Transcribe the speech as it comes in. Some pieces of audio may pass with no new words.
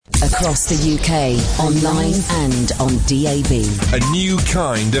Across the UK, online and on DAB. A new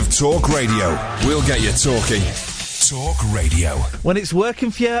kind of talk radio. We'll get you talking. Talk radio. When it's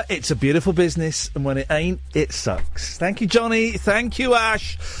working for you, it's a beautiful business, and when it ain't, it sucks. Thank you, Johnny. Thank you,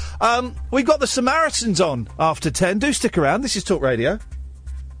 Ash. We've got the Samaritans on after 10. Do stick around. This is Talk Radio.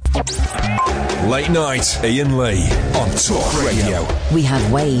 Late night, Iain Lee on Talk Radio. We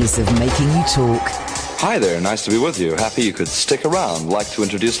have ways of making you talk. Hi there, nice to be with you. Happy you could stick around. Like to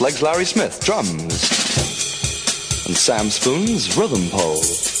introduce Legs Larry Smith, drums. And Sam Spoon's rhythm pole.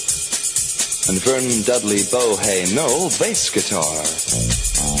 And Vernon Dudley Bohay Noel, bass guitar.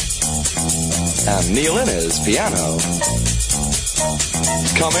 And Neil Innes, piano.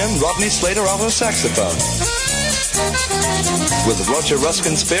 Come in, Rodney Slater, alto saxophone. With Roger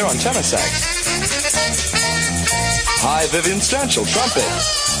Ruskin Spear on tenor sax. Hi, Vivian Stanchel, trumpet.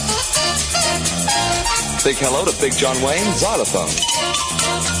 Big hello to Big John Wayne, xylophone.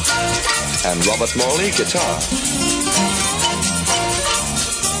 And Robert Morley, guitar.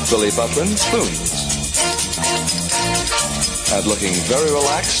 Billy Butlin, spoons. And looking very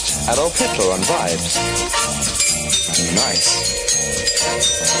relaxed, Adolf Hitler on vibes. Nice.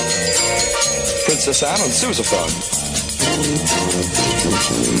 Princess Anne on sousaphone.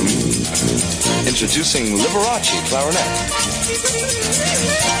 Introducing Liberace clarinet.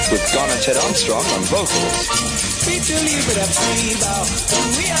 With Garner Ted Armstrong on vocals.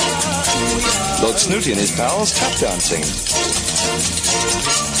 Lord Snooty and his pals tap dancing.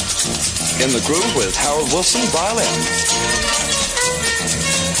 In the groove with Harold Wilson, violin.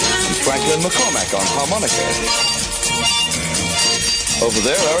 And Franklin McCormack on harmonica. Over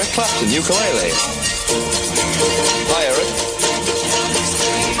there, Eric Clapton, ukulele. Hi, Eric.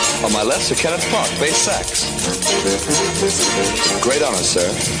 On my left, Sir Kenneth Clark, bass sax. Great honor, sir.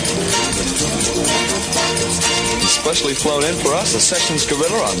 Especially flown in for us, the Sessions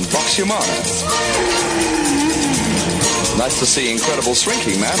Gorilla on Vox Humana. Nice to see Incredible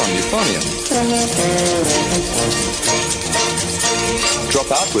Shrinking Man on euphonium.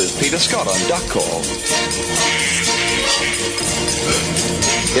 Drop out with Peter Scott on duck call.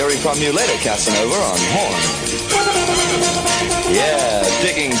 Hearing from you later, Casanova on horn. Yeah,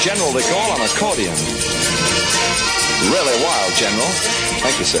 digging General de Gaulle on accordion. Really wild, General.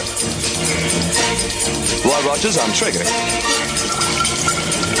 Thank you, sir. Roy Rogers on trigger.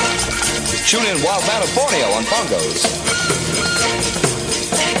 Julian Wildman of Borneo on bongos.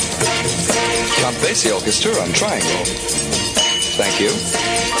 Count Basie Orchestra on triangle. Thank you.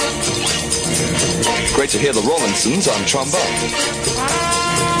 Great to hear the Rollinsons on trombone.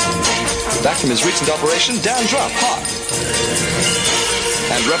 Back from his recent operation, Dan Drop, hot.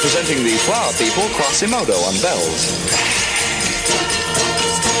 And representing the Flower People, Quasimodo on bells.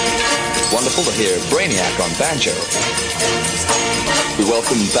 Wonderful to hear Brainiac on banjo. We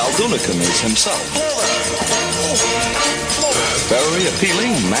welcome Baldunicum as himself. Very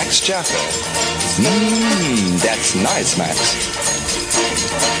appealing, Max Jaffa. That's nice, Max.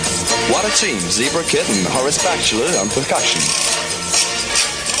 What a team, Zebra Kid and Horace Batchelor on percussion.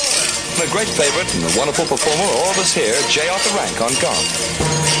 And a great favorite and a wonderful performer, all of us here, J. Arthur Rank on gong.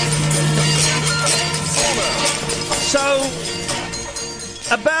 So,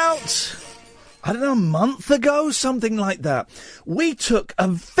 about, I don't know, a month ago, something like that, we took a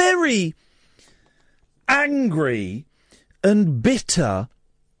very angry and bitter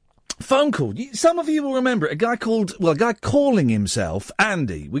phone call. Some of you will remember it. A guy calling himself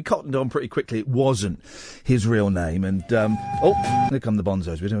Andy. We cottoned on pretty quickly it wasn't his real name. And, here come the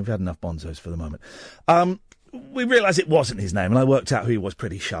bonzos. We've had enough bonzos for the moment. We realised it wasn't his name, and I worked out who he was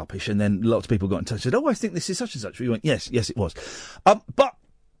pretty sharpish, and then lots of people got in touch and said, I think this is such and such. We went, yes, it was. But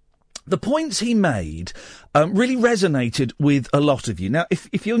the points he made really resonated with a lot of you. Now,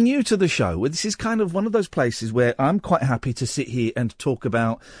 if you're new to the show, this is kind of one of those places where I'm quite happy to sit here and talk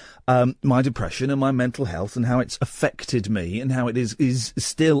about my depression and my mental health and how it's affected me and how it is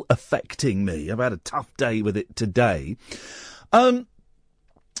still affecting me. I've had a tough day with it today.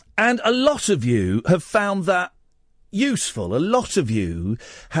 And a lot of you have found that useful. A lot of you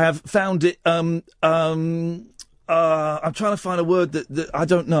have found it, I'm trying to find a word that I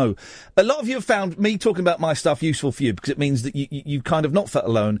don't know. A lot of you have found me talking about my stuff useful for you because it means that you kind of not felt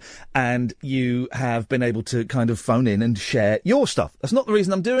alone and you have been able to kind of phone in and share your stuff. That's not the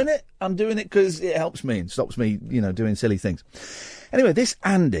reason I'm doing it. I'm doing it because it helps me and stops me, doing silly things. Anyway, this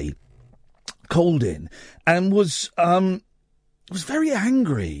Andy called in and was very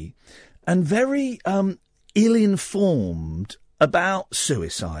angry and very ill-informed about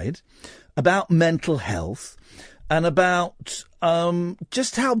suicide, about mental health, and about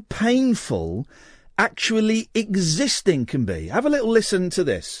just how painful actually existing can be. Have a little listen to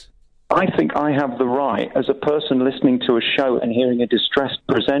this. I think I have the right, as a person listening to a show and hearing a distressed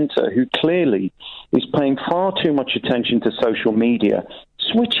presenter who clearly is paying far too much attention to social media,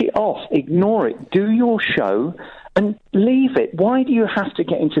 switch it off, ignore it, do your show and leave it. Why do you have to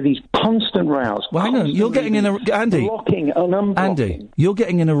get into these constant rows? Well, hang on, you're getting in a... Andy, blocking and unblocking. Andy, you're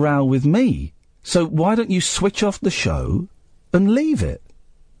getting in a row with me. So why don't you switch off the show and leave it?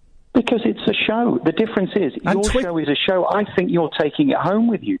 Because it's a show. The difference is, your show is a show. I think you're taking it home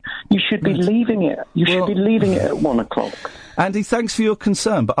with you. You should be leaving it. You should be leaving it at 1 o'clock. Andy, thanks for your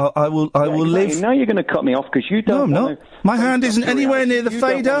concern, but I will live... Now you're going to cut me off because you don't... No, I'm not. My hand isn't anywhere near the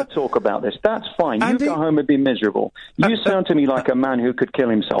fader. You don't want to talk about this. That's fine. Andy? You go home and be miserable. You sound to me like a man who could kill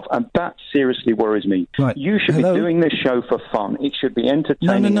himself, and that seriously worries me. Right. You should be doing this show for fun. It should be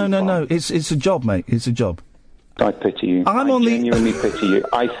entertaining. No. It's a job, mate. It's a job. I pity you. I genuinely pity you.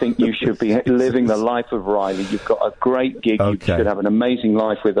 I think you should be living the life of Riley. You've got a great gig. Okay. You should have an amazing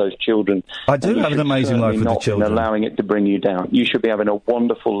life with those children. I do have an amazing life with the children. Allowing it to bring you down. You should be having a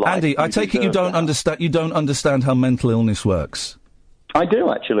wonderful life. Andy, I take it you don't understand. You don't understand how mental illness works. I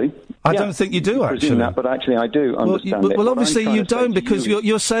do, actually. I don't think you do, actually. That, but actually I do understand it. Well, obviously you don't, because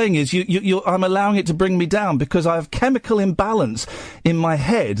you're saying is I'm allowing it to bring me down because I have chemical imbalance in my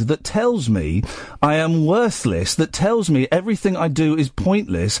head that tells me I am worthless, that tells me everything I do is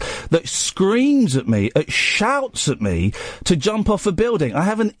pointless, that screams at me, it shouts at me to jump off a building. I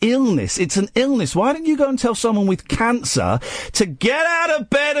have an illness. It's an illness. Why don't you go and tell someone with cancer to get out of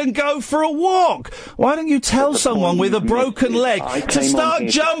bed and go for a walk? Why don't you tell someone with a broken leg to start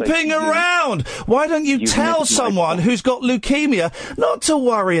jumping around? Why don't you tell someone who's got leukemia not to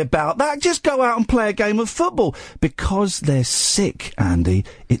worry about that? Just go out and play a game of football. Because they're sick, Andy.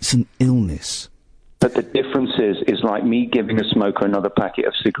 It's an illness. But the difference is like me giving a smoker another packet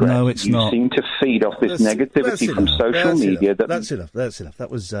of cigarettes. No, it's not. You seem to feed off this negativity from social media. That's enough. That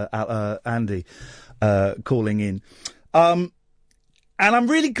was Andy calling in. And I'm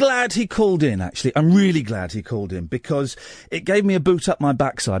really glad he called in, actually. I'm really glad he called in because it gave me a boot up my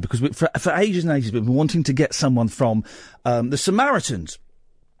backside because for ages and ages we've been wanting to get someone from the Samaritans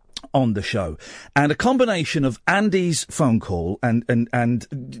on the show. And a combination of Andy's phone call and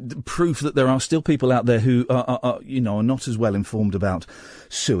proof that there are still people out there who are not as well informed about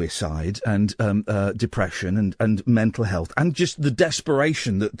suicide and depression and mental health and just the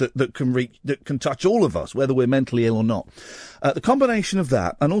desperation that can touch all of us, whether we're mentally ill or not. The combination of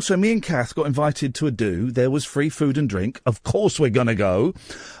that, and also me and Kath got invited to a do. There was free food and drink. Of course we're going to go.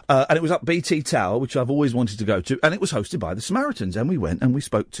 And it was up BT Tower, which I've always wanted to go to. And it was hosted by the Samaritans. And we went and we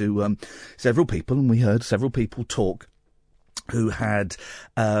spoke to several people, and we heard several people talk who had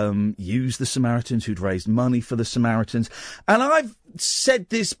used the Samaritans, who'd raised money for the Samaritans. And I've said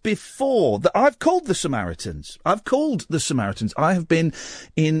this before, that I've called the Samaritans. I have been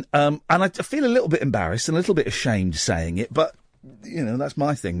in, and I feel a little bit embarrassed and a little bit ashamed saying it, but, that's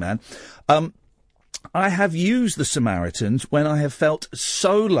my thing, man. I have used the Samaritans when I have felt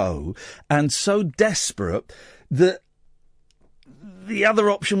so low and so desperate that the other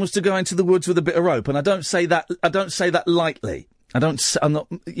option was to go into the woods with a bit of rope. And I don't say that lightly. I'm not,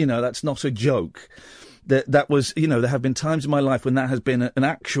 that's not a joke. That was, there have been times in my life when that has been an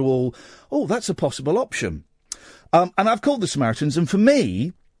actual, that's a possible option. And I've called the Samaritans, and for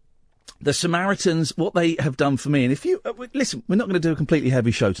me, the Samaritans, what they have done for me, and if you, listen, we're not going to do a completely heavy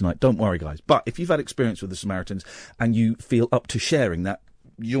show tonight, don't worry guys, but if you've had experience with the Samaritans and you feel up to sharing that,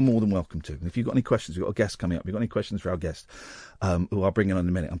 you're more than welcome to. And if you've got any questions, we've got a guest coming up, we've got any questions for our guest, who I'll bring in a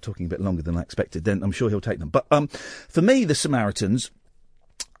minute, I'm talking a bit longer than I expected, then I'm sure he'll take them. But for me, the Samaritans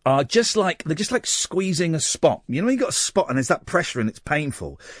are they're just like squeezing a spot. You got a spot and there's that pressure and it's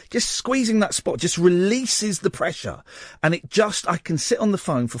painful. Just squeezing that spot just releases the pressure. And I can sit on the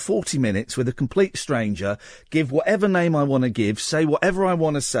phone for 40 minutes with a complete stranger, give whatever name I want to give, say whatever I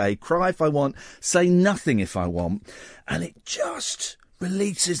want to say, cry if I want, say nothing if I want. And it just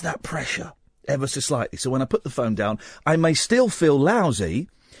releases that pressure ever so slightly. So when I put the phone down, I may still feel lousy,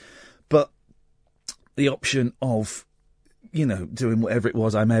 but the option of doing whatever it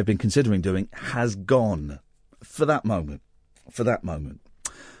was I may have been considering doing has gone for that moment.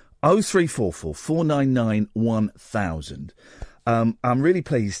 0344 499 1000. I'm really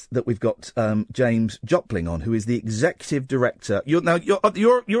pleased that we've got James Jopling on, who is the executive director. You're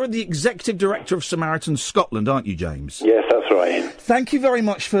the executive director of Samaritans Scotland, aren't you, James? Yes, that's right. Thank you very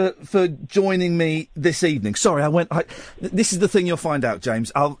much for joining me this evening. Sorry, this is the thing you'll find out,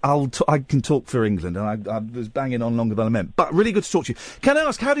 James. I can talk for England, and I was banging on longer than I meant. But really good to talk to you. Can I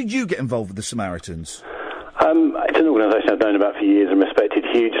ask, how did you get involved with the Samaritans? It's an organisation I've known about for years and respected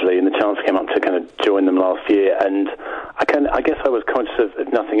hugely, and the chance came up to kind of join them last year. And I guess I was conscious of,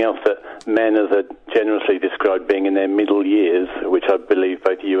 if nothing else, that men, as are generously described, being in their middle years, which I believe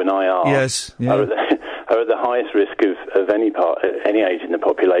both you and I are, yes, yeah. are at the highest risk of any age in the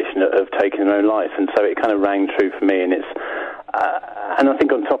population of taking their own life. And so it kind of rang true for me. And and I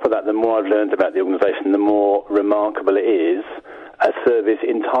think on top of that, the more I've learned about the organisation, the more remarkable it is. A service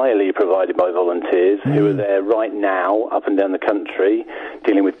entirely provided by volunteers who are there right now, up and down the country,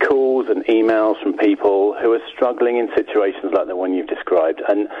 dealing with calls and emails from people who are struggling in situations like the one you've described.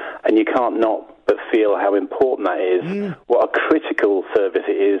 And you can't not but feel how important that is, what a critical service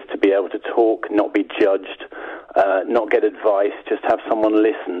it is to be able to talk, not be judged, not get advice, just have someone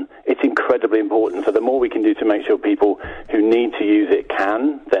listen. It's incredibly important. So the more we can do to make sure people who need to use it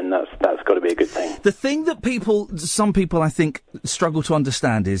can, then that's got to be a good thing. The thing that some people I think struggle to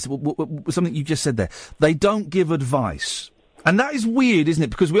understand is something you just said there. They don't give advice. And that is weird, isn't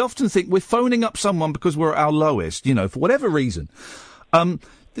it? Because we often think we're phoning up someone because we're at our lowest, for whatever reason.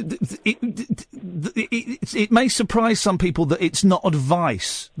 It may surprise some people that it's not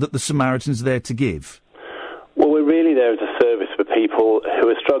advice that the Samaritans are there to give. Well, we're really there as a service for people who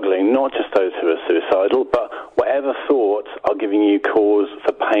are struggling, not just those who are suicidal, but whatever thoughts are giving you cause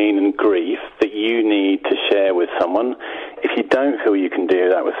for pain and grief that you need to share with someone. If you don't feel you can do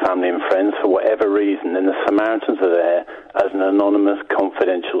that with family and friends for whatever reason, then the Samaritans are there as an anonymous,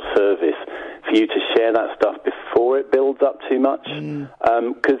 confidential service for you to share that stuff before it builds up too much.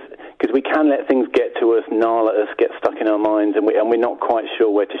 Because we can let things get to us, gnarl at us, get stuck in our minds, and we're not quite sure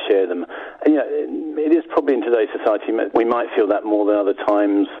where to share them. And, it is probably in today's society, we might feel that more than other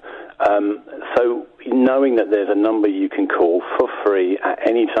times. So knowing that there's a number you can call for free at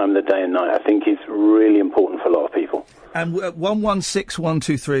any time of the day and night, I think is really important for a lot of people. And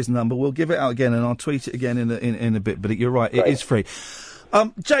 116123 is the number. We'll give it out again, and I'll tweet it again in a bit. But you're right, it is free.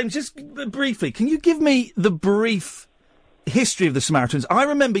 James, just briefly, can you give me the brief history of the Samaritans? I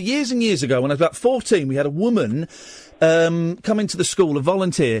remember years and years ago, when I was about 14, we had a woman come into the school, a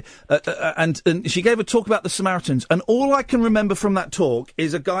volunteer, and she gave a talk about the Samaritans. And all I can remember from that talk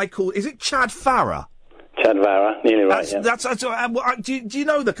is a guy called, is it Chad Farah? Chad Farah, nearly right. Do you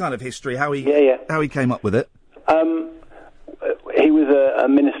know the kind of history? How he came up with it? He was a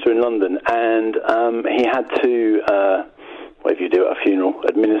minister in London, and he had to, whatever you do at a funeral,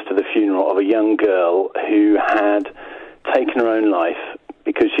 administer the funeral of a young girl who had taken her own life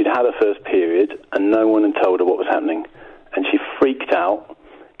because she'd had her first period and no one had told her what was happening. And she freaked out,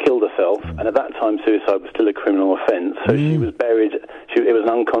 killed herself, and at that time suicide was still a criminal offence, so she was buried. It was an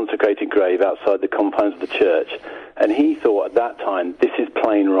unconsecrated grave outside the confines of the church. And he thought at that time, this is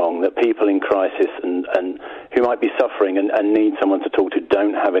plain wrong, that people in crisis and who might be suffering and need someone to talk to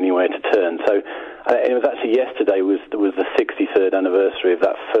don't have anywhere to turn. So it was actually yesterday was the 63rd anniversary of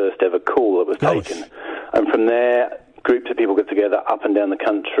that first ever call that was taken. And from there, groups of people got together up and down the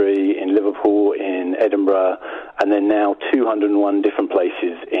country, in Liverpool, in Edinburgh, and then now 201 different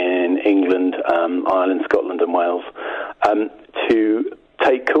places in England, Ireland, Scotland and Wales, to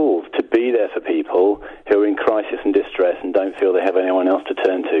take calls, to be there for people who are in crisis and distress and don't feel they have anyone else to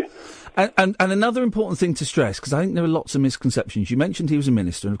turn to. And another important thing to stress, because I think there are lots of misconceptions. You mentioned he was a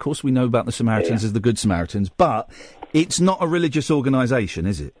minister, and of course we know about the Samaritans as the Good Samaritans, but it's not a religious organisation,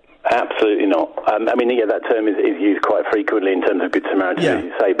 is it? Absolutely not. That term is used quite frequently in terms of Good Samaritans, as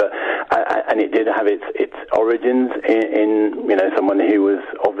you say, but and it did have its origins in someone who was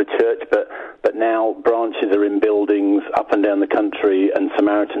of the church, but now branches are in buildings up and down the country, and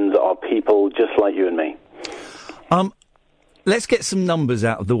Samaritans are people just like you and me. Let's get some numbers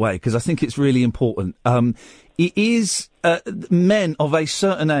out of the way, because I think it's really important. It is men of a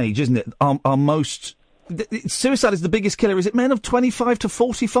certain age, isn't it, are most... Suicide is the biggest killer. Is it men of 25 to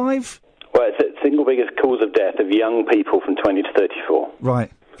 45? Well, it's the single biggest cause of death of young people from 20 to 34. Right.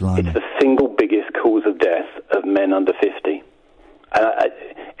 Blimey. It's the single biggest cause of death of men under 50. And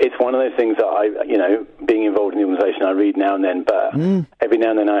it's one of those things that being involved in the organisation, I read now and then, but every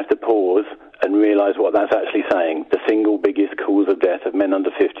now and then I have to pause and realise what that's actually saying. The single biggest cause of death of men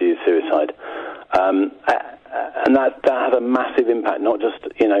under 50 is suicide. And that has a massive impact, not just,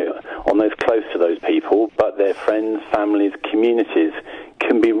 on those close to those people, but their friends, families, communities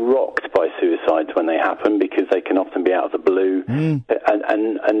can be rocked by suicides when they happen, because they can often be out of the blue.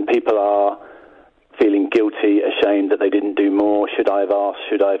 And people are feeling guilty, ashamed that they didn't do more. Should I have asked?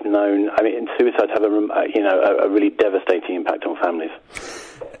 Should I have known? Suicides have a really devastating impact on families.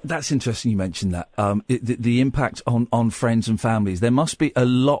 That's interesting you mentioned that. The impact on friends and families. There must be a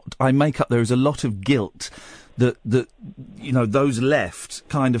lot. There is a lot of guilt that those left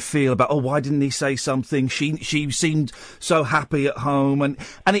kind of feel about, why didn't he say something? She seemed so happy at home,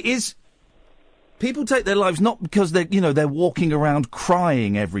 and it is People take their lives not because they're walking around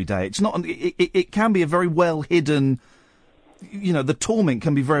crying every day. It's not. It can be a very well hidden. The torment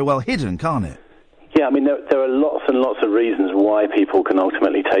can be very well hidden, can't it? Yeah, I mean, there are lots and lots of reasons why people can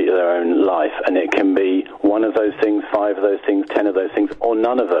ultimately take their own life, and it can be one of those things, 5 of those things, 10 of those things, or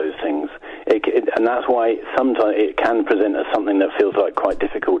none of those things. And that's why sometimes it can present as something that feels like quite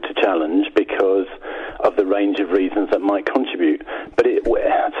difficult to challenge because of the range of reasons that might contribute. But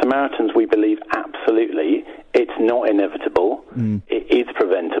Samaritans, we believe absolutely, it's not inevitable. It is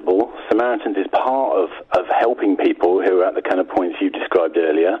preventable. Samaritans is part of helping people who are at the kind of points you described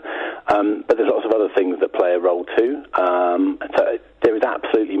earlier. But there's lots of other things that play a role too. So there is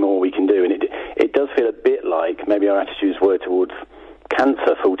absolutely more we can do. And it does feel a bit like maybe our attitudes were towards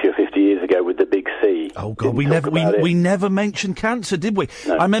cancer 40 or 50 years ago with the big C. Oh God, we never mentioned cancer, did we?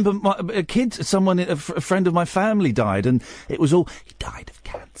 No. I remember a friend of my family died, and it was all, he died of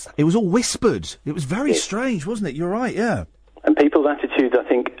cancer. It was all whispered. It was very strange, wasn't it? You're right, yeah. And people's attitudes, I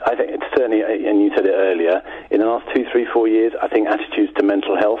think it's certainly, and you said it earlier, in the last 2, 3, 4 years, I think attitudes to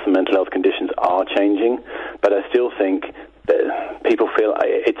mental health and mental health conditions are changing, but I still think that people feel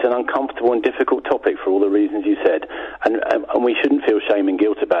it's an uncomfortable and difficult topic for all the reasons you said, and we shouldn't feel shame and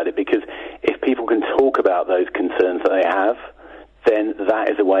guilt about it, because if people can talk about those concerns that they have, then that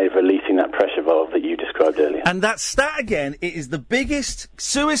is a way of releasing that pressure valve that you described earlier. And that stat again,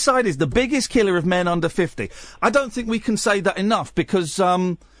 suicide is the biggest killer of men under 50. I don't think we can say that enough because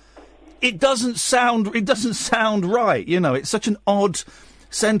it doesn't sound right. It's such an odd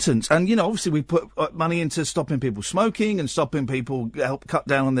sentence. And, obviously we put money into stopping people smoking and stopping people help cut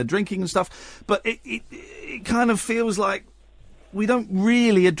down on their drinking and stuff. But it kind of feels like we don't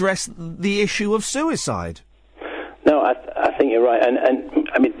really address the issue of suicide. No, I think you're right, and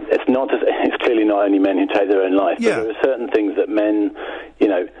I mean it's clearly not only men who take their own life, but there are certain things that men,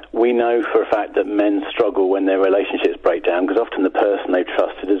 we know for a fact that men struggle when their relationships break down because often the person they've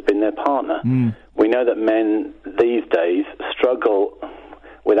trusted has been their partner. We know that men these days struggle,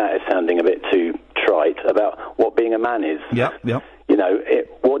 without it sounding a bit too trite, about what being a man is.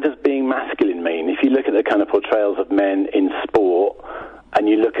 What does being masculine mean? If you look at the kind of portrayals of men in sport, and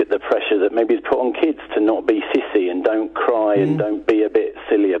you look at the pressure that maybe is put on kids to not be sissy and don't cry and don't be a bit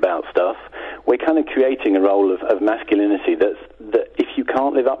silly about stuff, we're kind of creating a role of masculinity that if you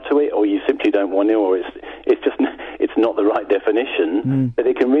can't live up to it, or you simply don't want to, or it's not the right definition, that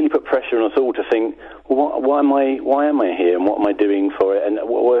it can really put pressure on us all to think, well, why am I here, and what am I doing for it, and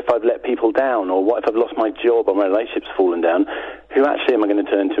what if I've let people down, or what if I've lost my job or my relationship's fallen down? Who actually am I going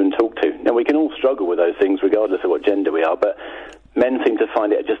to turn to and talk to? Now, we can all struggle with those things regardless of what gender we are, but men seem to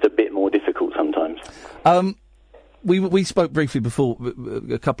find it just a bit more difficult sometimes. We spoke briefly before,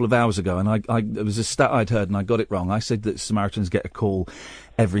 a couple of hours ago, and there was a stat I'd heard and I got it wrong. I said that Samaritans get a call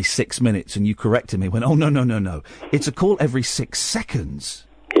every 6 minutes, and you corrected me. Went, oh, no. It's a call every 6 seconds.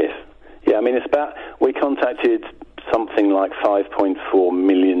 Yes. Yeah, I mean, we contacted something like 5.4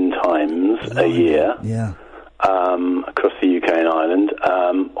 million times a year. Yeah. Across the UK and Ireland,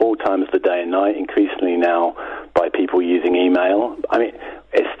 all times of the day and night, increasingly now by people using email. I mean,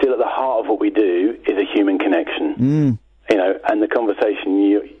 it's still at the heart of what we do is a human connection. And the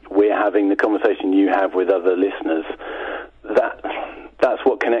conversation we're having, the conversation you have with other listeners, that's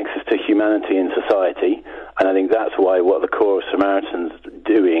what connects us to humanity and society. And I think that's why what the core of Samaritans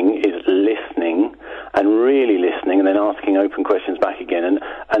doing is listening, and really listening, and then asking open questions back again,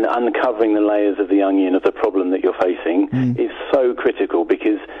 and uncovering the layers of the onion of the problem that you're facing is so critical,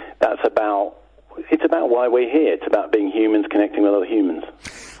 because it's about why we're here. It's about being humans connecting with other humans.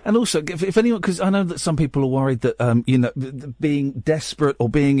 And also, if anyone, because I know that some people are worried that, being desperate or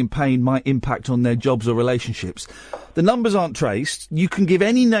being in pain might impact on their jobs or relationships. The numbers aren't traced. You can give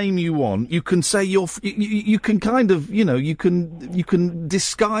any name you want. You can say you can kind of, you can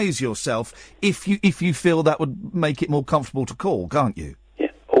disguise yourself if you feel that would make it more comfortable to call, can't you? Yeah.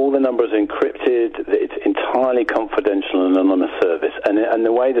 All the numbers are encrypted. It's entirely confidential and anonymous service. And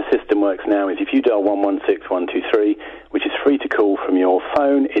the way the system works now is if you dial 116123, which is free to call from your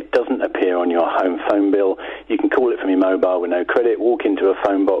phone, it doesn't appear on your home phone bill. You can call it from your mobile with no credit, walk into a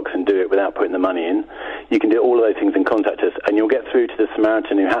phone box and do it without putting the money in. You can do all of those things and contact us, and you'll get through to the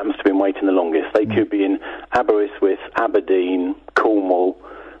Samaritan who happens to be waiting the longest. They could be in Aberystwyth, Aberdeen, Cornwall.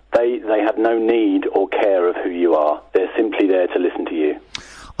 They have no need or care of who you are. They're simply there to listen to you.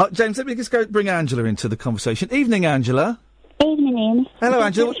 James, let me just go bring Angela into the conversation. Evening, Angela. Evening, Ian. Hello,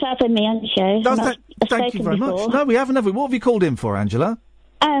 Angela. Thanks for having me on the show. Thank you very much. No, we haven't. What have you called in for, Angela?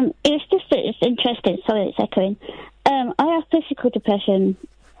 It's just that it's interesting. Sorry, it's echoing. I have physical depression,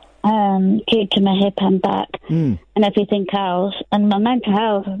 due to my hip and back and everything else. And my mental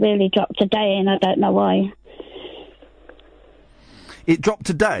health really dropped today, and I don't know why. It dropped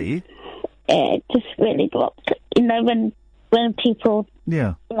today? It just really dropped. You know, when people...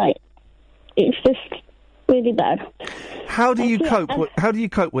 Yeah. Like, it's just really bad. How do you cope? How do you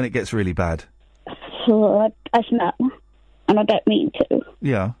cope when it gets really bad? So I snap, and I don't mean to.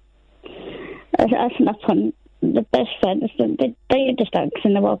 Yeah. I snap on the best friends. They just don't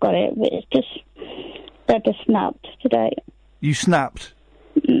know I got it, but it's just... I just snapped today. You snapped?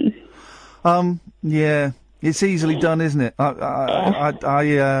 Yeah. It's easily done, isn't it? I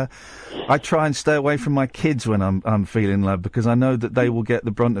try and stay away from my kids when I'm feeling low, because I know that they will get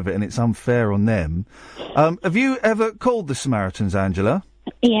the brunt of it, and it's unfair on them. Have you ever called the Samaritans, Angela?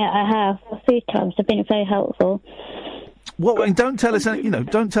 Yeah, I have a few times. They've been very helpful. Well, and don't tell us,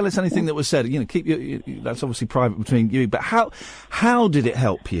 don't tell us anything that was said. You know, keep that's obviously private between you. But how did it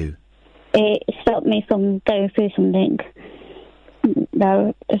help you? It stopped me from going through something. No,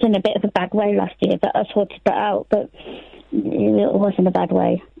 it was in a bit of a bad way last year, but I sorted that out. But it wasn't a bad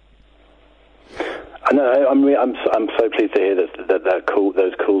way. I know. I'm so pleased to hear that those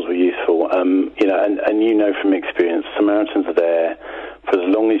calls were useful. You know, and you know from experience, Samaritans are there for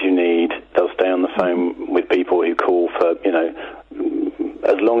as long as you need. They'll stay on the phone with people who call for, you know,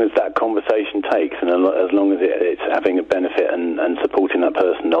 as long as that conversation takes, and as long as it's having a benefit and supporting that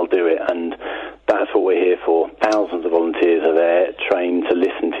person, they'll do it. And that's what we're here for. Thousands of volunteers are there, trained to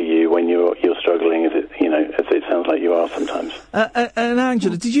listen to you when you're struggling, as it sounds like you are sometimes. And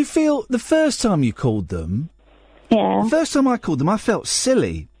Angela, did you feel the first time you called them? Yeah. The first time I called them, I felt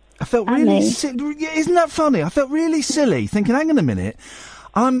silly. I felt really silly. Isn't that funny? I felt really silly, thinking, hang on a minute,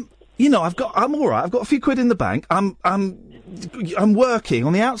 I'm all right. I've got a few quid in the bank. I'm working.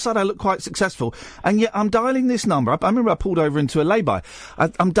 On the outside, I look quite successful. And yet I'm dialing this number. I remember I pulled over into a lay-by.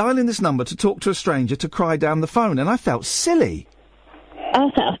 I'm dialing this number to talk to a stranger, to cry down the phone, and I felt silly.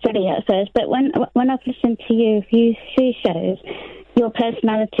 I felt silly at first, but when I've listened to you a few shows, your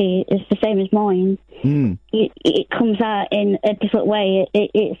personality is the same as mine. It comes out in a different way.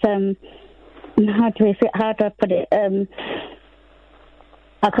 It's how do I put it?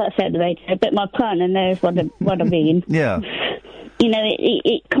 I can't say it the radio, but my partner knows what I mean. Yeah. You know,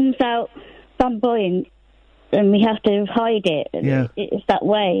 it comes out flamboyant, and we have to hide it. Yeah. It's that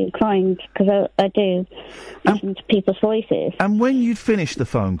way, crying, because I do listen to people's voices. And when you'd finished the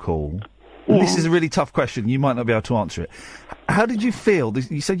phone call, and this is a really tough question, you might not be able to answer it. How did you feel?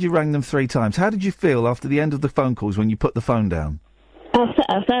 You said you rang them 3 times. How did you feel after the end of the phone calls when you put the phone down? I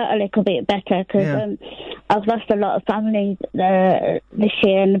felt a little bit better, because I've lost a lot of family this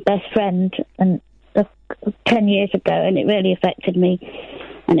year, and a best friend, and 10 years ago, and it really affected me,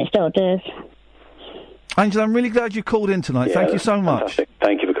 and it still does. Angela, I'm really glad you called in tonight. Thank you so much. Fantastic.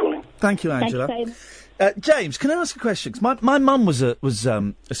 Thank you for calling. Thank you, Angela. Thank you. James, can I ask a question? 'Cause my mum was a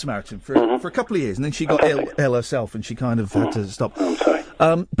Samaritan for a couple of years, and then she got ill herself, and she kind of had to stop. I'm sorry.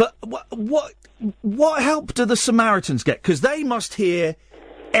 But what help do the Samaritans get? Because they must hear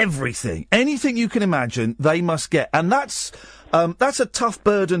everything, anything you can imagine, they must get, and that's a tough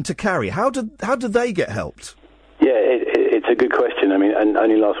burden to carry. How do they get helped? Yeah, it's a good question. I mean, and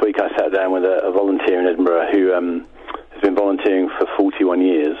only last week I sat down with a volunteer in Edinburgh who has been volunteering for 41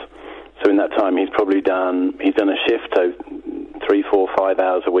 years. So in that time, he's done a shift, so 3, 4, 5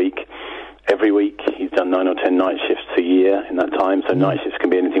 hours a week. Every week, he's done 9 or 10 night shifts a year in that time. So night shifts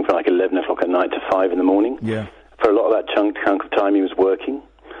can be anything from like 11 o'clock at night to 5 in the morning. Yeah. For a lot of that chunk of time, he was working.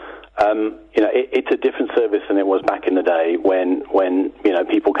 You know, it's a different service than it was back in the day when you know,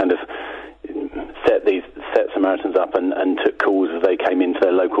 people kind of set Samaritans up and took calls as they came into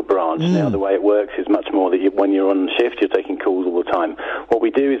their local branch. Now the way it works is much more that when you're on shift, you're taking calls all the time. What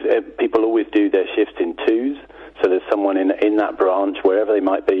we do is people always do their shifts in twos. So there's someone in that branch, wherever they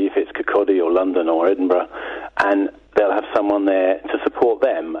might be, if it's Kirkcaldy or London or Edinburgh, and they'll have someone there to support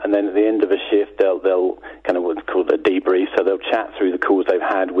them. And then at the end of a shift, they'll kind of what's called a debrief. So they'll chat through the calls they've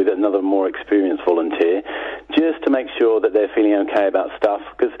had with another more experienced volunteer, just to make sure that they're feeling okay about stuff.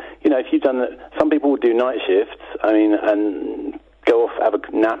 Because, you know, if you've done some people will do night shifts, I mean, and go off, have a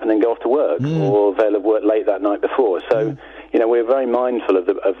nap, and then go off to work, or they'll have worked late that night before. So, you know, we're very mindful of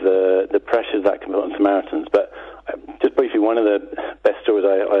the pressures that can put on Samaritans. But just briefly, one of the best stories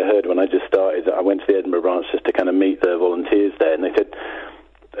I heard when I just started, I went to the Edinburgh branch just to kind of meet the volunteers there, and they said,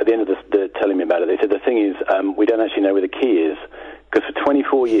 at the end of telling me about it, they said, the thing is, we don't actually know where the key is, because for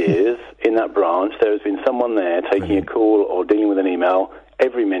 24 years in that branch, there has been someone there taking a call or dealing with an email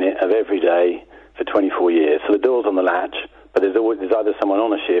every minute of every day for 24 years. So the door's on the latch, but there's either someone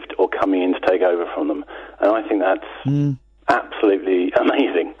on a shift or coming in to take over from them. And I think that's absolutely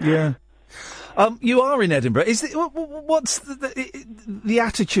amazing. Yeah. You are in Edinburgh. What's the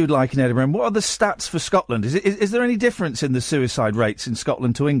attitude like in Edinburgh? And what are the stats for Scotland? Is there any difference in the suicide rates in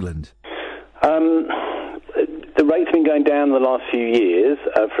Scotland to England? The rates have been going down the last few years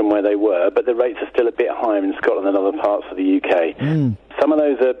from where they were, but the rates are still a bit higher in Scotland than other parts of the UK. Some of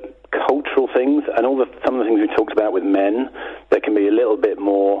those are cultural things, and some of the things we talked about with men, that can be a little bit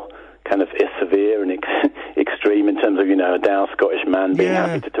more kind of severe and extreme in terms of, a dour Scottish man being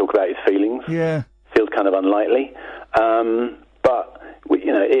happy to talk about his feelings. Yeah. Feels kind of unlikely. But,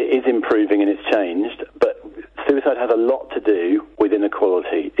 it is improving and it's changed. But suicide has a lot to do with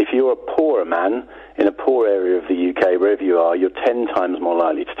inequality. If you're a poorer man in a poor area of the UK, wherever you are, you're 10 times more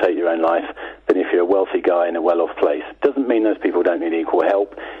likely to take your own life than if you're a wealthy guy in a well-off place. Doesn't mean those people don't need equal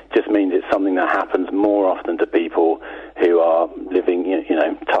help. Just means it's something that happens more often to people who are living,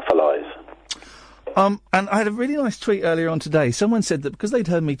 tougher lives. And I had a really nice tweet earlier on today. Someone said that because they'd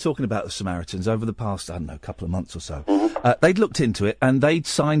heard me talking about the Samaritans over the past, couple of months or so, they'd looked into it and they'd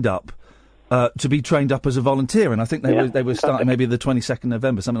signed up to be trained up as a volunteer. And I think they were starting maybe the 22nd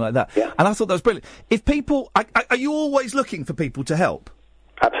November, something like that. Yeah. And I thought that was brilliant. If people, are you always looking for people to help?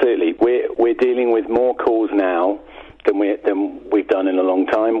 Absolutely. We're dealing with more calls now than we've done in a long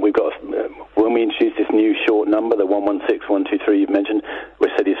time. We've got when we introduced this new short number, the 116123 you've mentioned,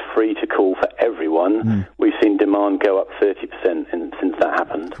 which said is free to call for everyone. We've seen demand go up 30% since that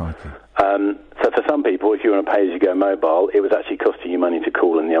happened. So for some people, if you're on a pay-as-you-go mobile, it was actually costing you money to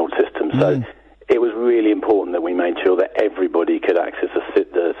call in the old system. So it was really important that we made sure that everybody could access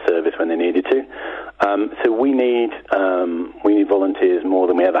the service when they needed to. So we need volunteers more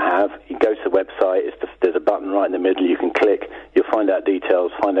than we ever have. You go to the website, there's a button right in the middle, you can click, you'll find out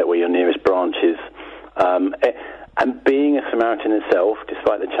details, find out where your nearest branch is. And being a Samaritan itself,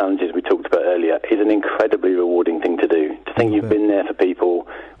 despite the challenges we talked about earlier, is an incredibly rewarding thing to do. To think you've been there for people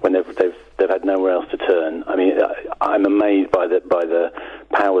when they've had nowhere else to turn. I mean, I'm amazed by the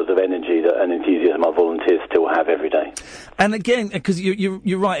powers of energy and enthusiasm our volunteers still have every day. And again, because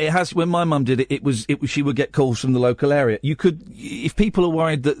you're right, it has. When my mum did it, it was she would get calls from the local area. You could, if people are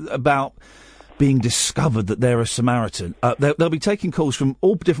worried about being discovered that they're a Samaritan, they'll be taking calls from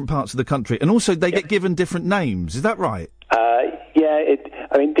all different parts of the country, and also they get given different names. Is that right?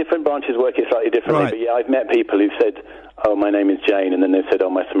 Different branches work it slightly differently. Right. But I've met people who've said, "Oh, my name is Jane," and then they've said, "Oh,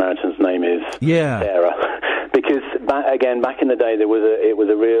 my Samaritan's name is Sarah." Because back in the day, it was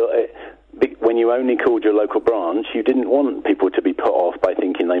a real. When you only called your local branch, you didn't want people to be put off by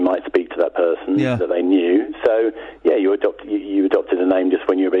thinking they might speak to that person that they knew. So, you adopted a name just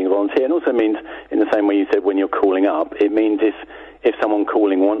when you were being a volunteer. And also means, in the same way you said when you're calling up, it means if someone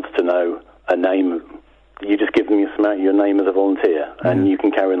calling wants to know a name, you just give them your name as a volunteer, and you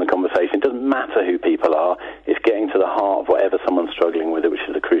can carry on the conversation. It doesn't matter who people are. It's getting to the heart of whatever someone's struggling with, which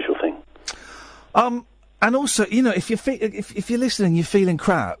is a crucial thing. And also, if you're listening, you're feeling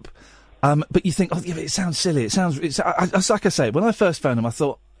crap. But you think, it sounds silly. It's like I say, when I first found him, I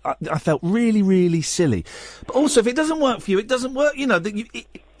thought, I felt really, really silly. But also, if it doesn't work for you, it doesn't work,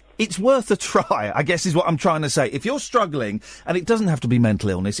 it's worth a try, I guess is what I'm trying to say. If you're struggling, and it doesn't have to be mental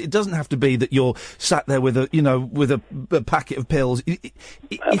illness, it doesn't have to be that you're sat there with a packet of pills.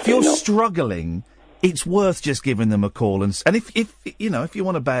 If you're struggling, it's worth just giving them a call. And if you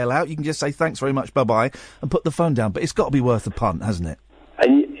want to bail out, you can just say thanks very much, bye-bye, and put the phone down. But it's got to be worth a punt, hasn't it?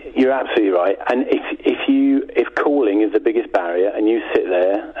 And you're absolutely right. And if calling is the biggest barrier, and you sit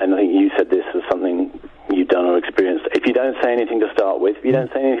there, and I think you said this was something you've done or experienced, if you don't say anything to start with, if you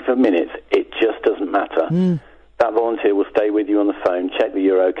don't say anything for minutes, it just doesn't matter. That volunteer will stay with you on the phone, check that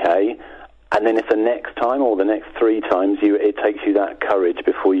you're okay, and then if the next time or the next 3 times, it takes you that courage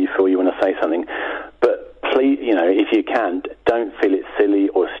before you feel you want to say something. But please, if you can, don't feel it's silly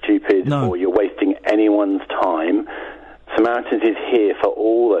or stupid or you're wasting anyone's time. Samaritans is here for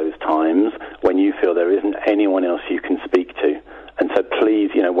all those times when you feel there isn't anyone else you can speak to. And so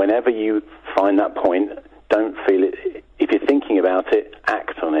please, whenever you find that point, don't feel it. If you're thinking about it,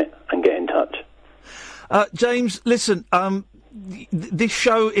 act on it and get in touch. James, listen, this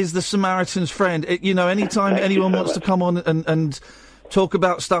show is the Samaritan's friend. Anytime anyone wants to come on and talk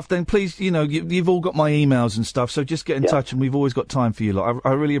about stuff, then please, you've all got my emails and stuff, so just get in touch, and we've always got time for you lot.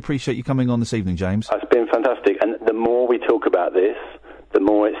 I really appreciate you coming on this evening, James. It's been fantastic, and the more we talk about this, the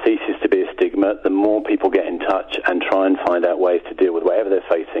more it ceases to be a stigma, the more people get in touch and try and find out ways to deal with whatever they're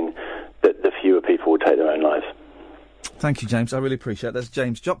facing, that the fewer people will take their own lives. Thank you, James. I really appreciate it. That's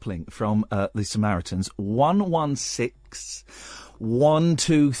James Jopling from the Samaritans. 116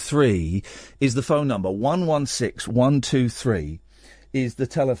 123 is the phone number. 116 123 is the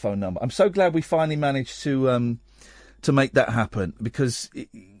telephone number. I'm so glad we finally managed to to make that happen, because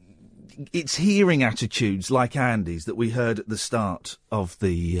it's hearing attitudes like Andy's that we heard at the start of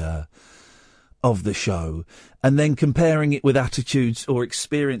the show, and then comparing it with attitudes or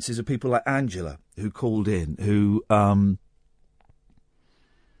experiences of people like Angela, who called in, who,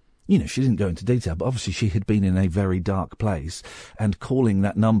 she didn't go into detail, but obviously she had been in a very dark place, and calling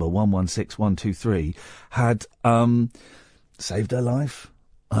that number, 116123, had saved her life.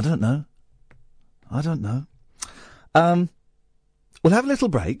 I don't know. We'll have a little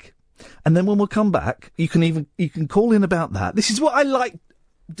break, and then when we'll come back, you can call in about that. This is what I like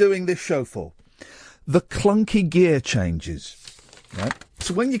doing this show for. The clunky gear changes. Right?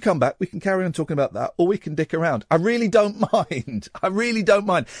 So when you come back, we can carry on talking about that, or we can dick around. I really don't mind.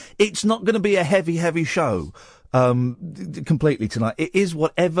 It's not going to be a heavy show completely tonight. It is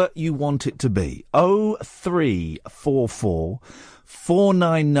whatever you want it to be. 0344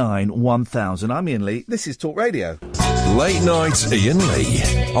 499 1000. I'm Iain Lee. This is Talk Radio. Late night Iain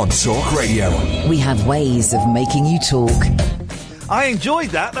Lee on Talk Radio. We have ways of making you talk. I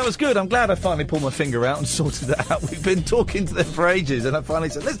enjoyed that. That was good. I'm glad I finally pulled my finger out and sorted that out. We've been talking to them for ages, and I finally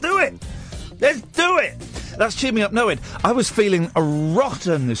said, let's do it. That's cheered me up knowing. I was feeling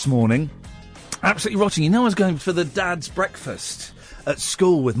rotten this morning. Absolutely rotten. You know, I was going for the dad's breakfast at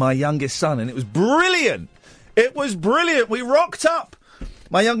school with my youngest son, and it was brilliant. We rocked up.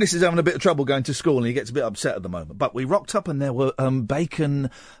 My youngest is having a bit of trouble going to school, and he gets a bit upset at the moment. But we rocked up, and there were bacon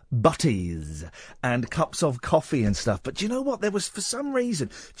butties and cups of coffee and stuff. But do you know what? There was, for some reason...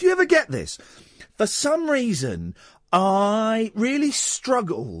 Do you ever get this? For some reason, I really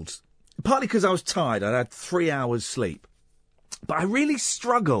struggled. Partly because I was tired. I'd had 3 hours sleep. But I really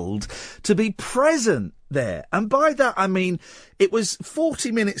struggled to be present there. And by that, I mean, it was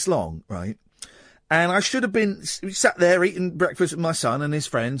 40 minutes long, right? And I should have been sat there eating breakfast with my son and his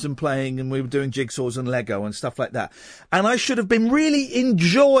friends and playing, and we were doing jigsaws and Lego and stuff like that. And I should have been really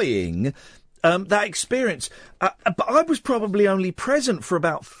enjoying that experience. But I was probably only present for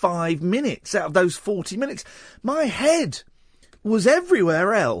about 5 minutes out of those 40 minutes. My head was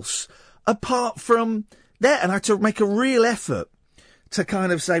everywhere else apart from there. And I had to make a real effort to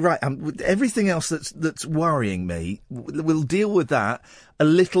kind of say, right, everything else that's worrying me, we'll deal with that a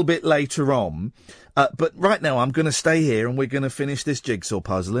little bit later on. But right now I'm going to stay here and we're going to finish this jigsaw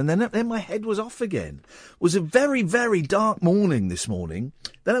puzzle. And then my head was off again. It was a very, very dark morning this morning.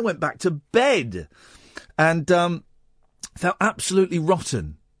 Then I went back to bed and felt absolutely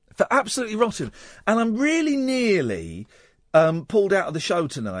rotten. And I'm really nearly pulled out of the show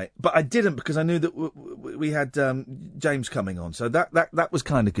tonight, but I didn't, because I knew that we had James coming on, so that was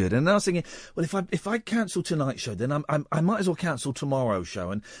kind of good. And I was thinking, well, if I cancel tonight's show, then I might as well cancel tomorrow's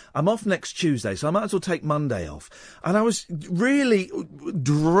show, and I'm off next Tuesday, so I might as well take Monday off. And I was really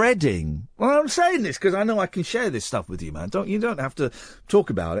dreading. Well, I'm saying this because I know I can share this stuff with you, man. You don't have to talk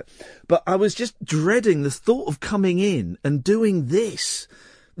about it, but I was just dreading the thought of coming in and doing this,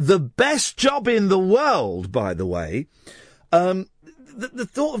 the best job in the world, by the way. The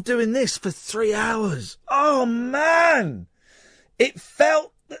thought of doing this for 3 hours. Oh, man! It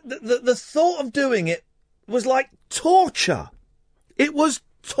felt... The thought of doing it was like torture. It was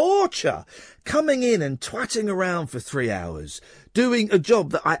torture. Coming in and twatting around for 3 hours, doing a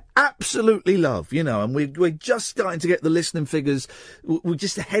job that I absolutely love, and we're just starting to get the listening figures. We're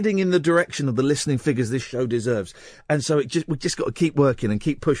just heading in the direction of the listening figures this show deserves. And so we've just got to keep working and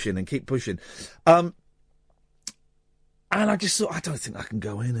keep pushing and keep pushing. And I just thought, I don't think I can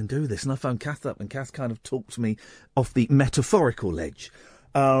go in and do this. And I phoned Kath up, and Kath kind of talked me off the metaphorical ledge.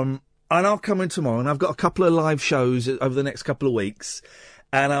 And I'll come in tomorrow, and I've got a couple of live shows over the next couple of weeks.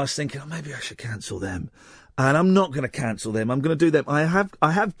 And I was thinking, maybe I should cancel them. And I'm not going to cancel them. I'm going to do them. I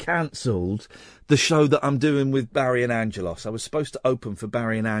have cancelled the show that I'm doing with Barry and Angelos. I was supposed to open for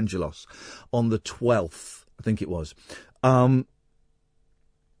Barry and Angelos on the 12th, I think it was.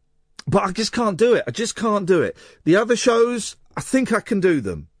 But I just can't do it. The other shows, I think I can do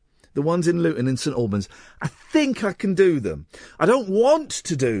them. The ones in Luton and St Albans, I think I can do them. I don't want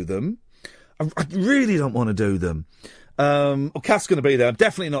to do them. I really don't want to do them. Kath's going to be there. I'm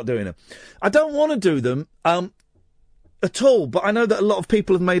definitely not doing them. I don't want to do them at all, but I know that a lot of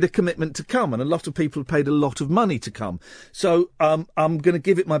people have made a commitment to come, and a lot of people have paid a lot of money to come. So I'm going to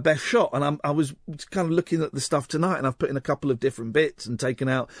give it my best shot. And I was kind of looking at the stuff tonight, and I've put in a couple of different bits and taken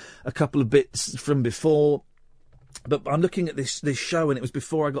out a couple of bits from before. But I'm looking at this show, and it was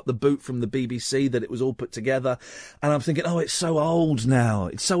before I got the boot from the BBC that it was all put together. And I'm thinking, it's so old now.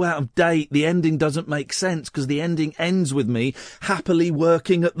 It's so out of date. The ending doesn't make sense, because the ending ends with me happily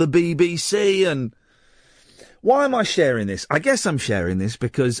working at the BBC. And why am I sharing this? I guess I'm sharing this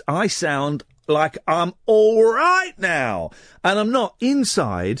because I sound like I'm all right now. And I'm not.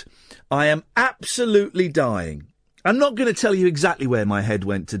 Inside, I am absolutely dying. I'm not going to tell you exactly where my head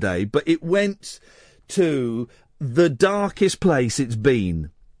went today, but it went to the darkest place it's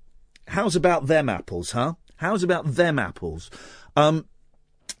been. How's about them apples, huh? How's about them apples?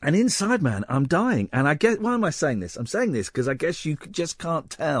 And inside, man, I'm dying. And why am I saying this? I'm saying this because I guess you just can't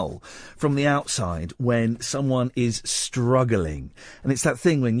tell from the outside when someone is struggling. And it's that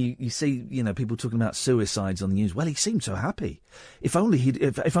thing when you see, people talking about suicides on the news. Well, he seemed so happy. If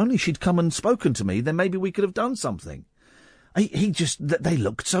only she'd come and spoken to me, then maybe we could have done something. They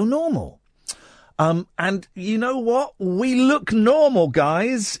looked so normal. And you know what? We look normal,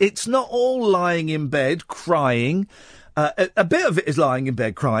 guys. It's not all lying in bed crying. A bit of it is lying in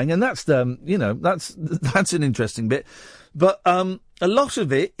bed crying, and that's that's an interesting bit. But a lot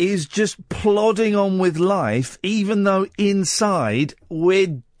of it is just plodding on with life, even though inside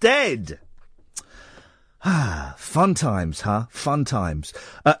we're dead. Fun times, huh? Fun times.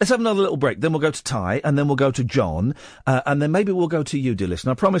 Let's have another little break. Then we'll go to Ty, and then we'll go to John, and then maybe we'll go to you, dear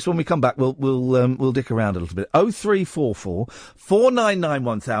listener. I promise when we come back, we'll dick around a little bit. 0344 499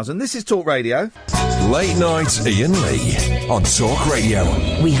 1000. This is Talk Radio. Late night Iain Lee on Talk Radio.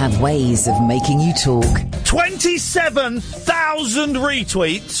 We have ways of making you talk. 27,000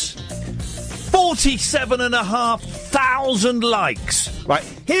 retweets. 47,500 likes. Right,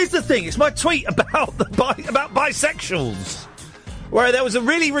 here's the thing. It's my tweet about about bisexuals, where there was a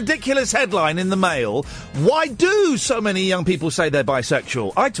really ridiculous headline in the Mail. Why do so many young people say they're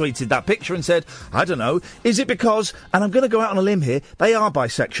bisexual? I tweeted that picture and said, I don't know, is it because, and I'm going to go out on a limb here, they are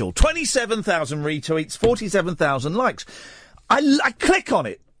bisexual. 27,000 retweets, 47,000 likes. I click on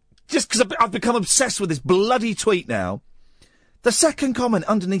it, just because I've become obsessed with this bloody tweet now. The second comment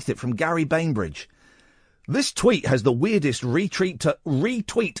underneath it from Gary Bainbridge. This tweet has the weirdest retweet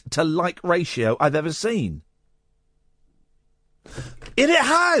to like ratio I've ever seen. It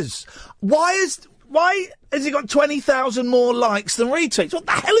has. Why has it got 20,000 more likes than retweets? What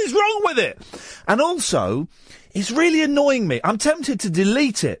the hell is wrong with it? And also, it's really annoying me. I'm tempted to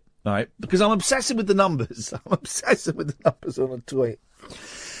delete it, right? Because I'm obsessive with the numbers. I'm obsessive with the numbers on a tweet.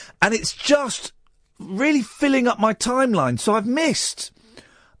 And it's just really filling up my timeline. So I've missed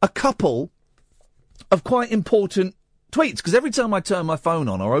a couple of quite important tweets, because every time I turn my phone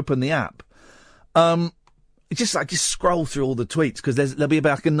on or open the app, I just scroll through all the tweets, because there'll be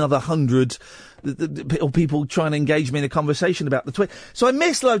about another 100 people trying to engage me in a conversation about the tweet. So I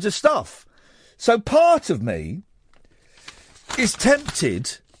missed loads of stuff. So part of me is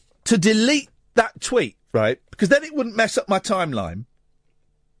tempted to delete that tweet, right? Because then it wouldn't mess up my timeline.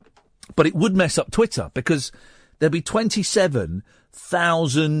 But it would mess up Twitter, because there'd be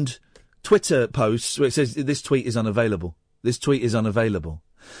 27,000 Twitter posts where it says this tweet is unavailable. This tweet is unavailable.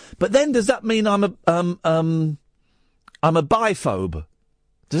 But then does that mean I'm a biphobe?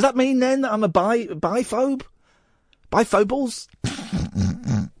 Does that mean then that I'm a biphobe? Biphobles?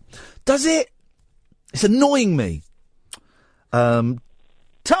 Does it? It's annoying me.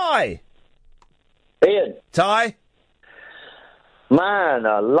 Ty! Ian. Ty? Man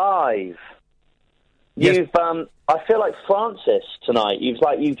alive. Yes. I feel like Francis tonight. You've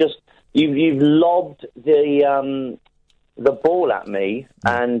lobbed the ball at me,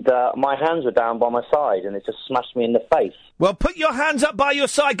 and my hands were down by my side, and it just smashed me in the face. Well, put your hands up by your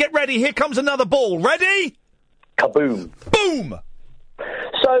side. Get ready. Here comes another ball. Ready? Kaboom. Boom!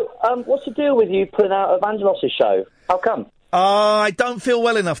 So, what's the deal with you putting out Evangelos' show? How come? I don't feel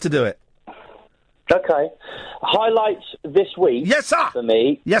well enough to do it. Okay. Highlights this week. Yes, sir. For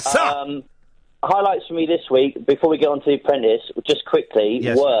me. Yes, sir. Highlights for me this week, before we get on to The Apprentice, just quickly,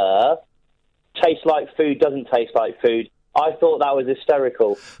 were Tastes Like Food, Doesn't Taste Like Food. I thought that was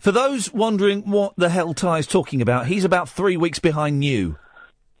hysterical. For those wondering what the hell Ty's talking about, he's about 3 weeks behind you.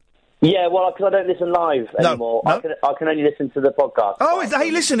 Yeah, well, because I don't listen live anymore. No. I can only listen to the podcast. Oh, hey,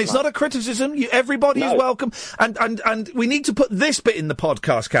 listen, it's not a criticism. Everybody is welcome. And we need to put this bit in the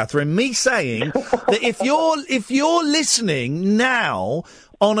podcast, Catherine, me saying that if you're listening now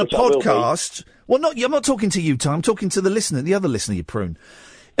on a podcast... Well, I'm not talking to you, Ty. I'm talking to the listener, the other listener, you prune.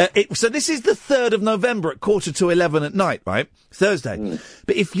 So this is the 3rd of November at 11:15 at night, right? Thursday.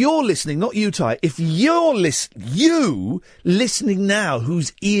 But if you're listening, not you, Ty, if you're listening now,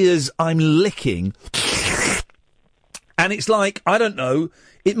 whose ears I'm licking, and it's like, I don't know,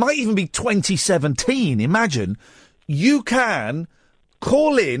 it might even be 2017, imagine, you can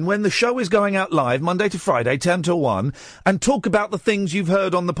call in when the show is going out live, Monday to Friday, 10 to 1, and talk about the things you've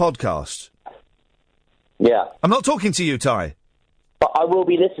heard on the podcast. Yeah. I'm not talking to you, Ty. But I will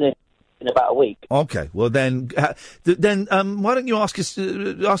be listening. in about a week. Okay, well then, why don't you ask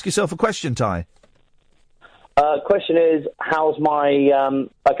yourself a question, Ty? Question is, how's my...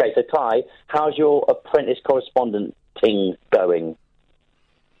 okay, so Ty, how's your apprentice correspondent thing going?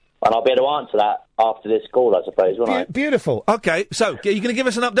 And I'll be able to answer that after this call, I suppose, won't I? Beautiful. Okay, so, are you going to give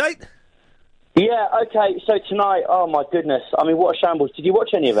us an update? Yeah, okay, so tonight, oh my goodness, I mean, what a shambles. Did you watch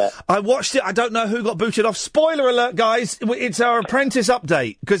any of it? I watched it, I don't know who got booted off. Spoiler alert, guys, it's our Apprentice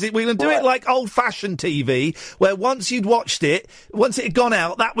update, because we're going to do it like old-fashioned TV, where once you'd watched it, once it had gone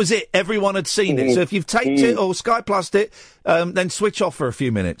out, that was it, everyone had seen it. So if you've taped it or Sky Plussed it, then switch off for a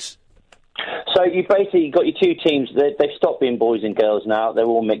few minutes. So you basically got your two teams, they've stopped being boys and girls now, they're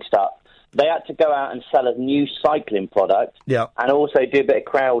all mixed up. They had to go out and sell a new cycling product, and also do a bit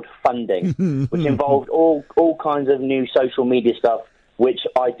of crowdfunding, which involved all kinds of new social media stuff, which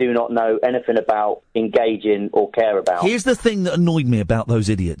I do not know anything about, engage in, or care about. Here's the thing that annoyed me about those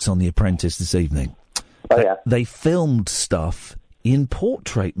idiots on The Apprentice this evening. Oh, yeah. They filmed stuff in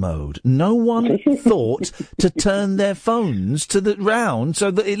portrait mode. No one thought to turn their phones to the round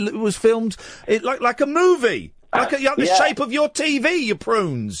so that it was filmed like a movie, like the shape of your TV, you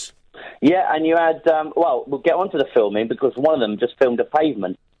prunes. Yeah, and you had, well, we'll get on to the filming, because one of them just filmed a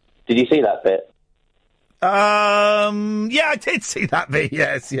pavement. Did you see that bit? Yeah, I did see that bit,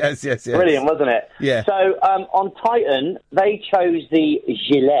 yes. Brilliant, wasn't it? Yeah. So, on Titan, they chose the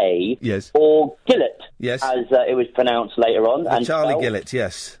gilet, or gillet, as it was pronounced later on. The Charlie Gillett,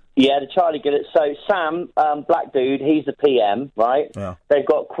 yes. Yeah, the Charlie Gillett. So, Sam, black dude, he's the PM, right? Yeah. They've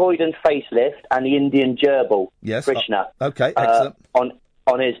got Croydon Facelift and the Indian Gerbil, Krishna. Okay, excellent.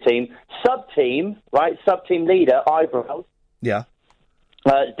 On his team. Sub-team, right? Sub-team leader, Eyebrows. Yeah.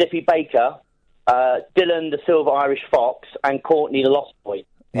 Diffie Baker, Dylan the Silver Irish Fox, and Courtney the Lost Boy.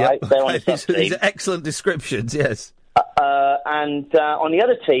 Right? Yep. They're on the sub-team. These are excellent descriptions, yes. And on the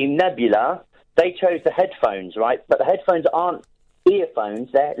other team, Nebula, they chose the headphones, right? But the headphones aren't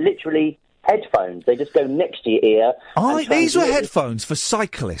earphones, they're literally headphones. They just go next to your ear. These were headphones for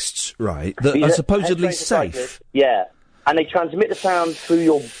cyclists, right? That are supposedly safe. Yeah. And they transmit the sound through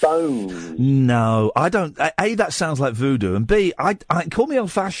your bones. No, I don't. A, that sounds like voodoo, and B, I call me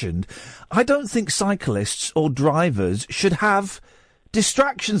old-fashioned. I don't think cyclists or drivers should have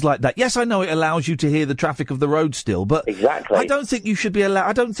distractions like that. Yes, I know it allows you to hear the traffic of the road still, but exactly. I don't think you should be allowed.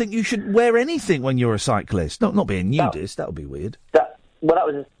 I don't think you should wear anything when you're a cyclist. Not be a nudist. That would be weird.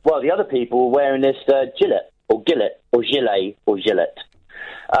 The other people were wearing this gilet or gilet.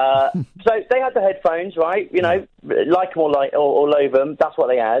 So they had the headphones, right? You know, like them or loathe them. That's what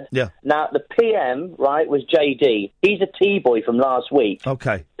they had. Yeah. Now the PM, right, was JD. He's a T-boy from last week.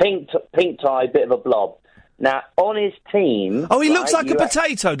 Okay. Pink tie, bit of a blob. Now on his team. Oh, he looks like a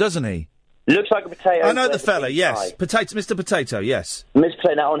potato, doesn't he? Looks like a potato. I know the fella. Yes, Mr. Potato. Yes. Mr.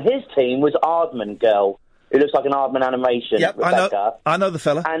 Potato. Now on his team was Aardman girl, who looks like an Aardman animation. Yep, Rebecca. I know the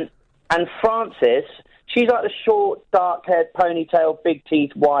fella. And Francis. She's like the short, dark-haired, ponytail, big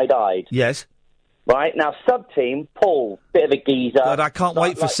teeth, wide-eyed. Yes. Right, now sub-team, Paul, bit of a geezer. God, I can't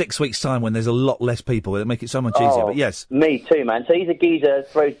wait for 6 weeks' time when there's a lot less people. It'll make it so much easier, but yes. Me too, man. So he's a geezer,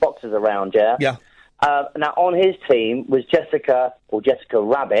 throws boxes around, yeah? Yeah. Now, on his team was Jessica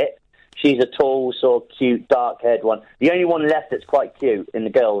Rabbit. She's a tall, sort of cute, dark-haired one. The only one left that's quite cute in the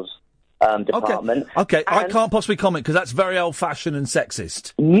girls' department. Okay. I can't possibly comment because that's very old-fashioned and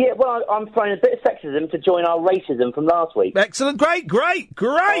sexist. Yeah, well, I'm throwing a bit of sexism to join our racism from last week. Excellent, great.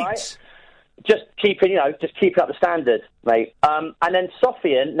 Right. Just keeping up the standard, mate. And then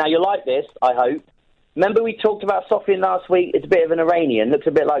Sofian, now you like this, I hope. Remember we talked about Sofian last week? It's a bit of an Iranian, looks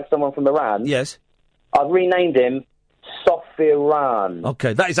a bit like someone from Iran. Yes. I've renamed him Sofiran.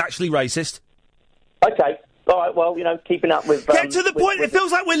 Okay, that is actually racist. Okay. All right, well, keeping up with... Get to the point. It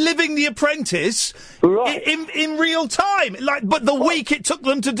feels like we're living The Apprentice in real time. But the week it took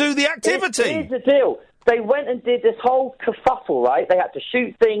them to do the activity. Here's the deal. They went and did this whole kerfuffle, right? They had to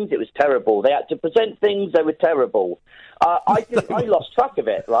shoot things. It was terrible. They had to present things. They were terrible. I lost track of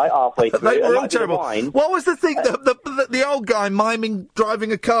it, right, halfway through. They were all terrible. What was the thing, the old guy miming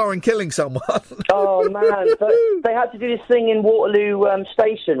driving a car and killing someone? Oh, man. So they had to do this thing in Waterloo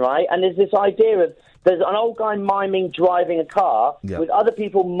Station, right? And there's this idea of... There's an old guy miming driving a car with other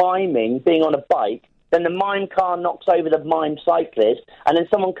people miming being on a bike. Then the mime car knocks over the mime cyclist. And then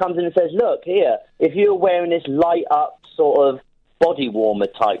someone comes in and says, look, here, if you were wearing this light-up sort of body warmer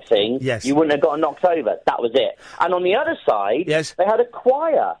type thing, you wouldn't have gotten knocked over. That was it. And on the other side, they had a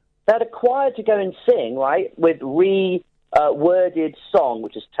choir. They had a choir to go and sing, right, with worded song,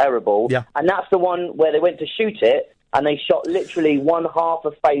 which is terrible. Yeah. And that's the one where they went to shoot it. And they shot literally one half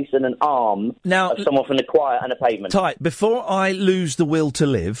a face and an arm of someone from the choir and a pavement. Before I lose the will to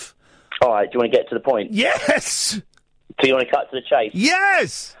live, All right, do you want to get to the point? Yes! Do you want to cut to the chase?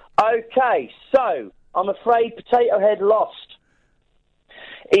 Yes! Okay, so I'm afraid Potato Head lost.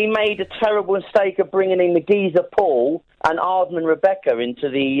 He made a terrible mistake of bringing in the geezer Paul and Ardman Rebecca into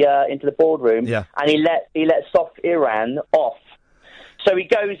the boardroom, and he let soft Iran off. So he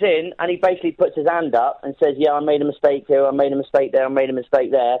goes in and he basically puts his hand up and says, "Yeah, I made a mistake here. I made a mistake there. I made a mistake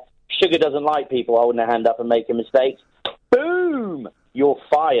there." Sugar doesn't like people holding their hand up and making mistakes. Boom! You're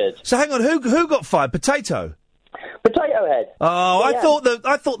fired. So hang on, who got fired? Potato Head. Oh, Yeah.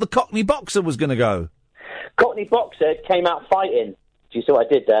 I thought the Cockney boxer was going to go. Cockney boxer came out fighting. Do you see what I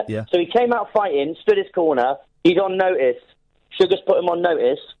did there? Yeah. So he came out fighting, stood his corner. He's on notice. Sugar's put him on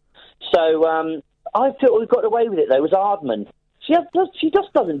notice. So I thought we got away with it, though. It was Ardman. She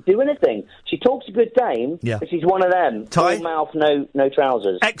just doesn't do anything. She talks a good game, but she's one of them. Ty? Full mouth, no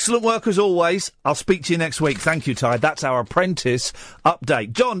trousers. Excellent work as always. I'll speak to you next week. Thank you, Ty. That's our Apprentice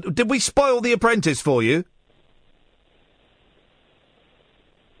update. John, did we spoil the Apprentice for you?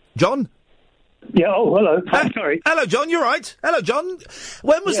 John? Yeah, hello. Sorry. Hello, John, you're right. Hello, John.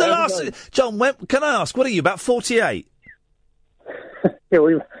 When was the last... John, can I ask, what are you, about 48? Yeah,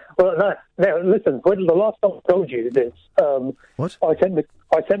 listen, when the last time I told you this, what? I sent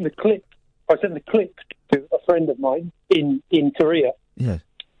the clip to a friend of mine in Korea. Yeah.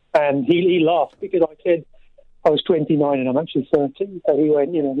 And he laughed because I said I was 29 and I'm actually 30. So he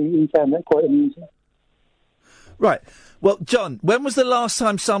went, he found that quite amusing. Right. Well, John, when was the last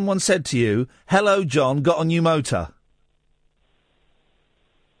time someone said to you, "Hello, John, got a new motor"?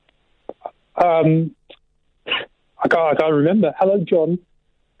 I can't remember. Hello, John,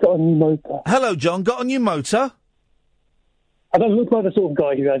 got a new motor. Hello, John, got a new motor? I don't look like the sort of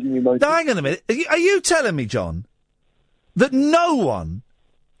guy who has a new motor. Now, hang on a minute. Are you telling me, John, that no one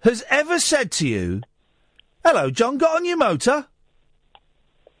has ever said to you, "Hello, John, got a new motor"?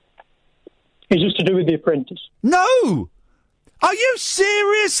 Is this to do with The Apprentice? No! Are you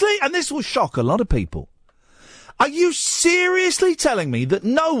seriously? And this will shock a lot of people. Are you seriously telling me that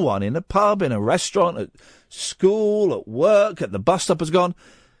no one in a pub, in a restaurant, at school, at work, at the bus stop has gone,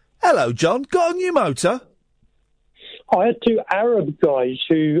 "Hello, John, got a new motor"? I had two Arab guys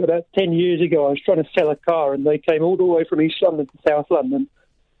who, about 10 years ago, I was trying to sell a car, and they came all the way from East London to South London,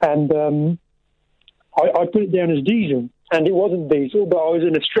 and I put it down as diesel. And it wasn't diesel, but I was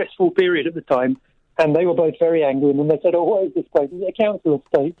in a stressful period at the time, and they were both very angry. And then they said, "Oh, what is this place? Is it a council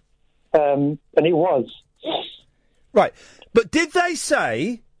estate?" And it was. Right. But did they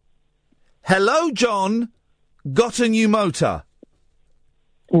say, "Hello, John, got a new motor"?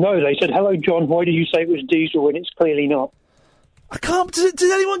 No, they said, "Hello, John, why do you say it was diesel when it's clearly not?" I can't... Does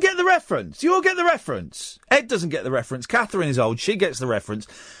anyone get the reference? Do you all get the reference? Ed doesn't get the reference. Catherine is old. She gets the reference.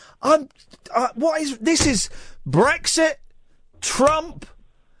 This is Brexit, Trump.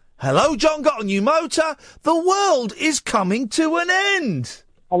 Hello, John, got a new motor. The world is coming to an end.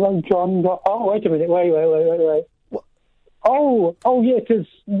 Hello, John, wait a minute, wait. What? Oh, yeah, because,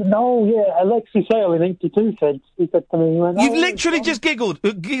 Alexis Hale in 82 he said to me, he went, You've literally just giggled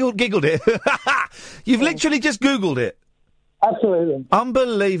it. You've literally just Googled it. Absolutely.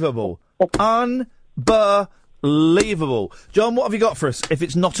 Unbelievable. Unbelievable. John, what have you got for us if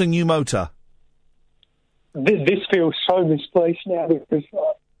it's not a new motor? This feels so misplaced now because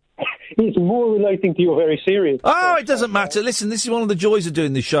it's more relating to your very serious. Oh, it doesn't matter. Listen, this is one of the joys of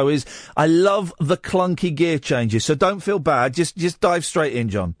doing this show is I love the clunky gear changes, so don't feel bad. Just dive straight in,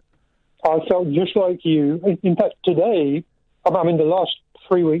 John. I felt just like you. In fact, today, I mean, the last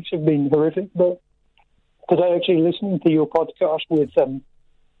 3 weeks have been horrific, but today actually listening to your podcast with, I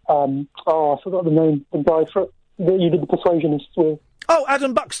forgot the name, the guy that you did the Persuasionists with. Oh,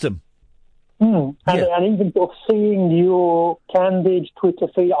 Adam Buxton. And even sort of seeing your candid Twitter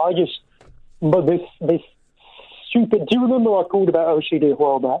feed, but this stupid, do you remember I called about OCD a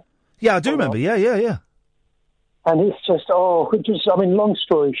while back? Yeah, I do remember, yeah. And it's just, long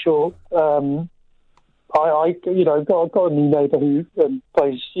story short, I got a new neighbour who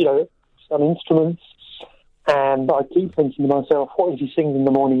plays, some instruments, and I keep thinking to myself, what is he singing in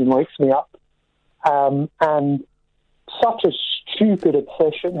the morning and wakes me up? And such a stupid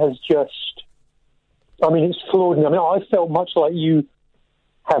obsession has just, it's floored me. I felt much like you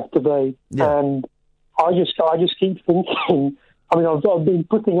have today, and I just keep thinking, I've been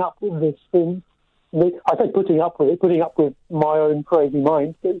putting up with this thing. I say putting up with my own crazy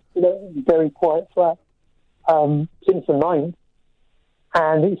mind. It's very quiet flat since the 9th.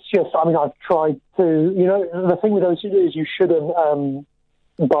 And it's just, I've tried to, the thing with OCD is you shouldn't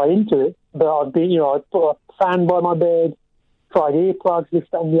buy into it. But I put a fan by my bed, tried earplugs, this,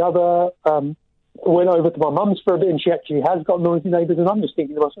 that, and the other. went over to my mum's for a bit, and she actually has got noisy neighbours, and I'm just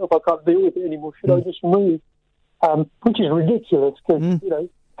thinking to myself, I can't deal with it anymore. Should I just move? Which is ridiculous, because, you know...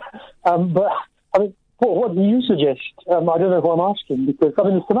 but, I mean, what do you suggest? I don't know if I'm asking, because, I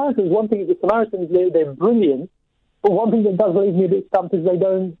mean, the Samaritans, one thing is the Samaritans, they're brilliant, but one thing that does leave me a bit stumped is they're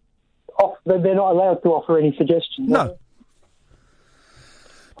not allowed to offer any suggestions. No.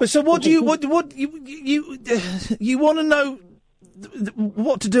 But so what do you want to know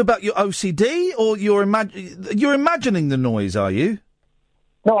what to do about your OCD, or you're imagining the noise, are you?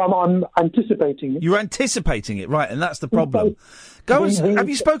 No, I'm anticipating it. You're anticipating it, right, and that's the problem. Have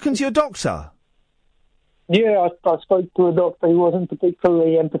you spoken to your doctor? Yeah, I spoke to a doctor who wasn't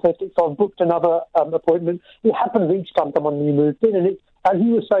particularly empathetic, so I've booked another appointment. It happens each time someone new moves in, and it's, as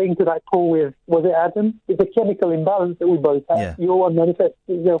you were saying to that call with, was it Adam? It's a chemical imbalance that we both have. Yeah. Your one manifests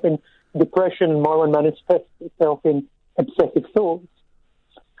itself in depression, and my one manifests itself in obsessive thoughts.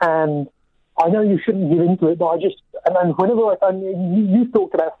 And I know you shouldn't give into it, but I just, and whenever you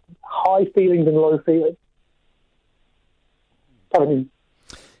talked about high feelings and low feelings.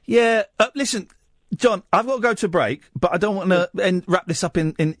 Yeah, listen, John, I've got to go to a break, but I don't want to wrap this up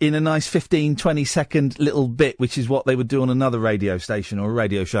in a nice 15, 20-second little bit, which is what they would do on another radio station or a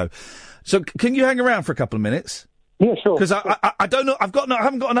radio show. So can you hang around for a couple of minutes? Yeah, sure. Because I don't know, I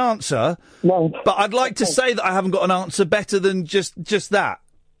haven't got an answer, no, but I'd like to say that I haven't got an answer better than just that.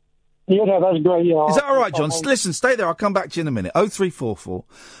 Yeah, no, that's great. Yeah, is that all right, John? Listen, stay there. I'll come back to you in a minute. 0344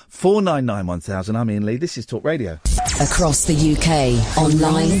 499 1000. I'm Iain Lee. This is Talk Radio. Across the UK,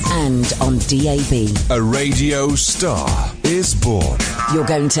 online and on DAB. A radio star is born. You're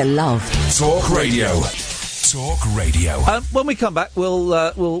going to love Talk Radio. Talk Radio. When we come back,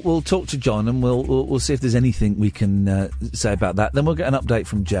 we'll talk to John, and we'll see if there's anything we can say about that. Then we'll get an update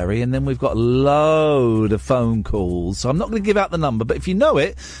from Jerry, and then we've got a load of phone calls. So I'm not going to give out the number, but if you know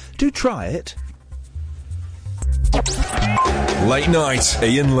it, do try it. Late night,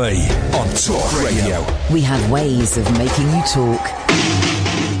 Iain Lee on Talk Radio. We have ways of making you talk.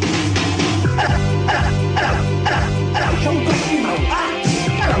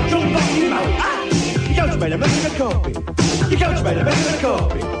 He goes to bed a carpet. He goes to bed a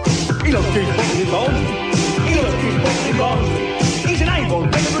carpet. He loves juice boxes in Barnsley. He loves juice boxes in Barnsley. He's an Avon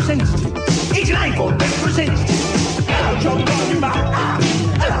representative. He's an Avon representative. Hello, John Barnymouth.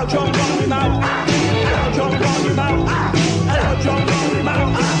 Hello, John Barnymouth. Hello, John Barnymouth. Hello, John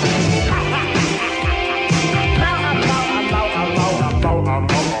Barnymouth.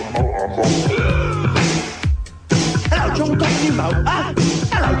 Hello, John Barnymouth.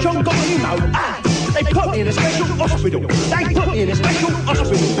 Hello, John Barnymouth. They put me in a special hospital. They put me in a special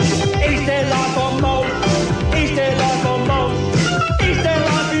hospital. Is there life on Mars? Is there life on Mars? Is there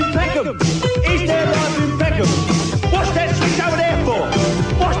life in Peckham? Is there life in Peckham? What's that switch over there for?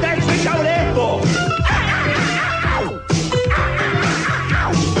 What's that switch over there for?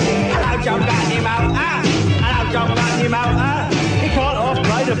 Hello, John Barnymouth. Hello, John Barnymouth. He can't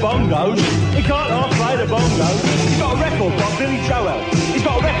half-play the bongos. He can't half-play the bongos. He's got a record by Billy Joel. He's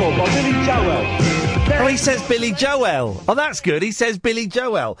got a record by Billy Joel. Oh, he says Billy Joel. Oh, that's good. He says Billy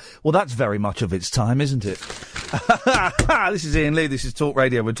Joel. Well, that's very much of its time, isn't it? This is Iain Lee. This is Talk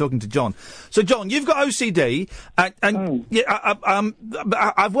Radio. We're talking to John. So, John, you've got OCD, and yeah,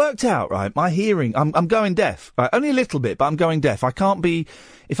 I've worked out, right, my hearing. I'm going deaf, right? Only a little bit, but I'm going deaf. I can't be.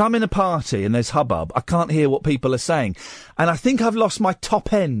 If I'm in a party and there's hubbub, I can't hear what people are saying, and I think I've lost my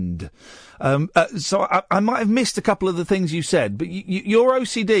top end. So I might have missed a couple of the things you said, but your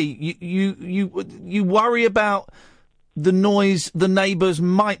OCD, you worry about the noise the neighbours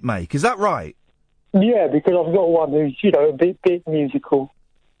might make. Is that right? Yeah, because I've got one who's, a bit musical,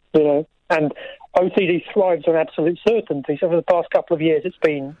 and OCD thrives on absolute certainty. So for the past couple of years, it's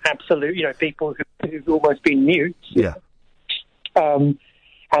been absolute, people who've almost been mute. Yeah.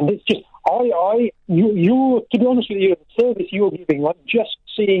 And it's just, you're, to be honest with you, the service you're giving, like just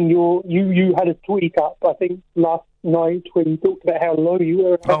seeing you had a tweet up, I think, last night when you talked about how low you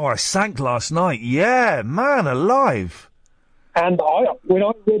were. Oh, I sank last night. Yeah, man, alive. And when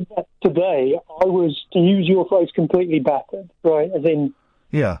I read that today, I was, to use your phrase, completely battered, right? As in...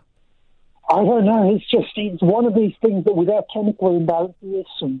 Yeah. I don't know, it's one of these things that without chemical imbalance,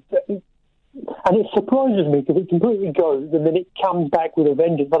 and it surprises me because it completely goes and then it comes back with a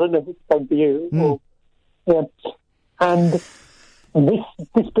vengeance. I don't know if it's the same for you. And this,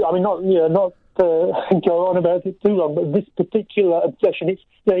 I mean, not to go on about it too long, but this particular obsession, it's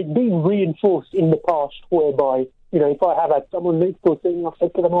been reinforced in the past whereby, if I have had someone next door saying, I've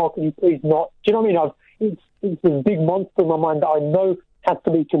said to them, can you please not? Do you know what I mean? It's this big monster in my mind that I know has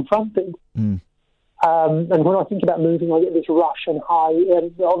to be confronted. And when I think about moving, I get this rush and high.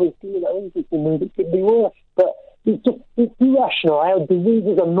 And obviously, if you move, it could be worse. But it's irrational. Our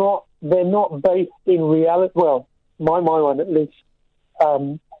diseases they're not based in reality. Well, my one at least.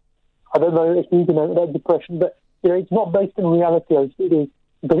 I don't know if you can know about depression, but it's not based in reality, OCD.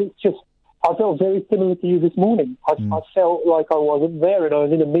 But it's just, I felt very similar to you this morning. I felt like I wasn't there, and I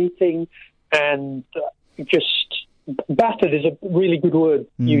was in a meeting, and just battered is a really good word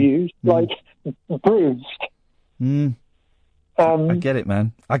you used, like bruised. I get it,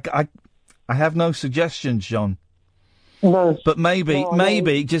 man. I have no suggestions, John. No, but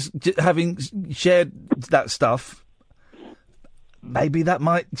maybe just having shared that stuff, maybe that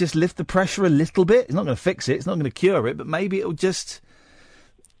might just lift the pressure a little bit. It's not going to fix it. It's not going to cure it, but maybe it'll just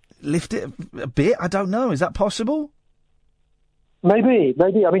lift it a bit. I don't know. Is that possible? Maybe. I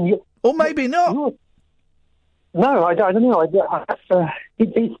mean, or maybe not. No, I don't know.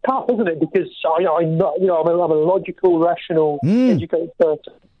 It's tough, isn't it? Because I'm a logical, rational, educated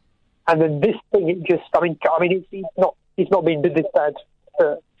person, and then this thing, it's not been this bad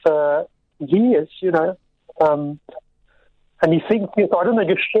for years, and you think, I don't know,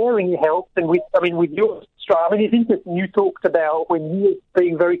 just sharing it helps. And with your it's interesting. You talked about when you were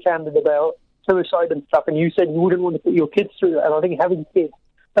being very candid about suicide and stuff, and you said you wouldn't want to put your kids through that. And I think having kids,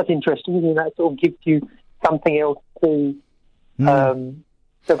 that's interesting, isn't it? That sort of gives you something else to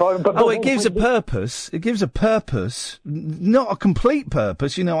survive. It gives a purpose. It gives a purpose, not a complete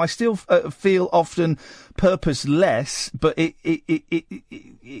purpose. I still feel often purposeless, but it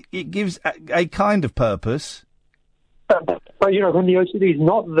gives a kind of purpose. But when the OCD is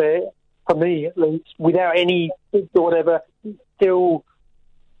not there, for me at least, without any or whatever, still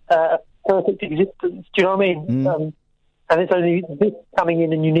a perfect existence. Do you know what I mean? And it's only this coming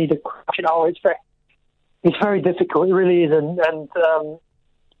in, and you need a crash. It's very difficult. It really is, and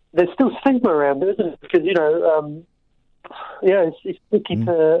there's still stigma around it, isn't it? Because it's tricky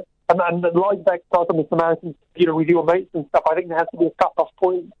to. And like that part on the Samaritans, with your mates and stuff, I think there has to be a cut-off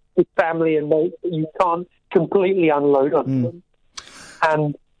point with family and mates that you can't completely unload on them.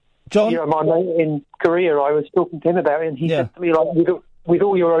 And John, my mate in Korea, I was talking to him about it, and he said to me, like, with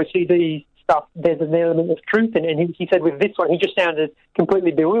all your OCD stuff, there's an element of truth in it. And he said with this one, he just sounded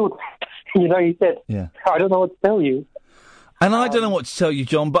completely bewildered. He said, I don't know what to tell you. And I don't know what to tell you,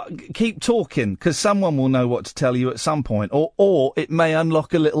 John, but keep talking, because someone will know what to tell you at some point, or it may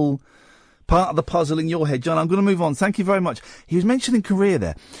unlock a little part of the puzzle in your head. John, I'm going to move on. Thank you very much. He was mentioning Korea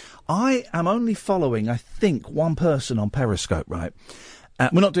there. I am only following, I think, one person on Periscope, right?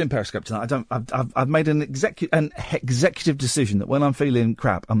 We're not doing Periscope tonight. I've made an executive decision that when I'm feeling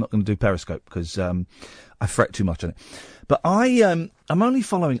crap, I'm not going to do Periscope because I fret too much on it. But I'm only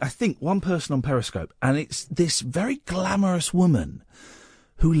following, I think, one person on Periscope, and it's this very glamorous woman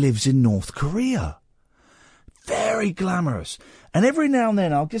who lives in North Korea. Very glamorous. And every now and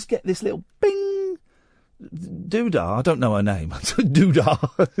then I'll just get this little bing, doodah. I don't know her name.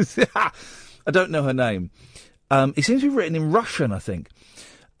 Doodah. I don't know her name. It seems to be written in Russian, I think.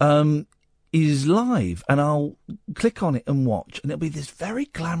 Is live, and I'll click on it and watch, and it'll be this very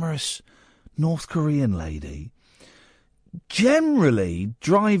glamorous North Korean lady, generally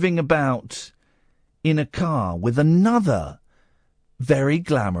driving about in a car with another very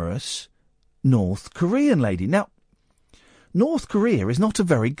glamorous North Korean lady. Now, North Korea is not a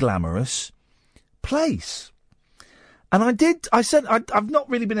very glamorous place. And I've not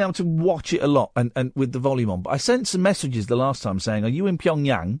really been able to watch it a lot and with the volume on, but I sent some messages the last time saying, are you in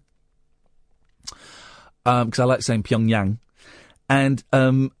Pyongyang? Because I like saying Pyongyang. And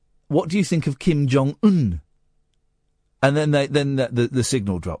what do you think of Kim Jong-un? And then the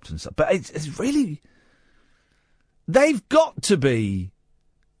signal dropped and stuff. But it's really... They've got to be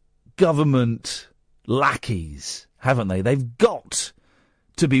government lackeys, haven't they? They've got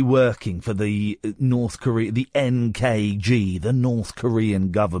to be working for the North Korea, the NKG, the North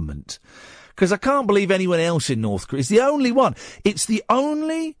Korean government. Because I can't believe anyone else in North Korea. It's the only one. It's the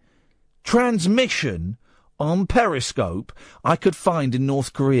only transmission on Periscope I could find in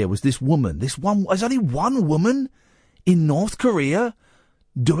North Korea was this woman. There's only one woman in North Korea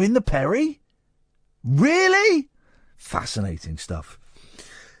doing the Perry? Really? Fascinating stuff.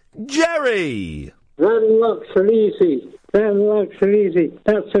 Jerry! That looks easy.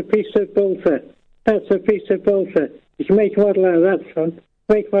 That's a piece of bullshit. You can make a model out of that, son.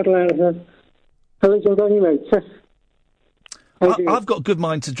 Make a model out of that. I've got a good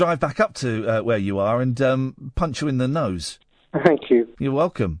mind to drive back up to where you are and punch you in the nose. Thank you. You're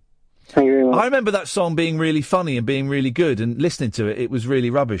welcome. Thank you very much. I remember that song being really funny and being really good, and listening to it, it was really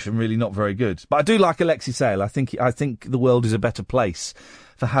rubbish and really not very good. But I do like Alexi Sale. I think the world is a better place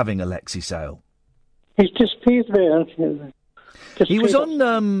for having Alexi Sale. He's disappeared there, hasn't he? He was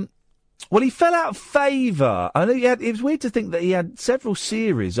on. Well, he fell out of favour. I know it was weird to think that he had several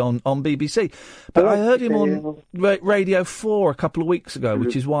series on BBC, but I heard him on Radio 4 a couple of weeks ago,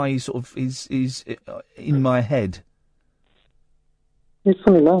 which is why he's in my head. He's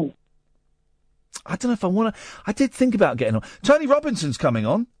funny man. I don't know if I want to. I did think about getting on. Tony Robinson's coming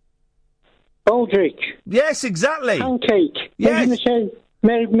on. Aldrich. Yes, exactly. Pancake. Yes.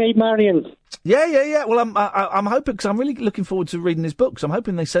 Maid Marian. Yeah. Well, I'm hoping, because I'm really looking forward to reading his book. So I'm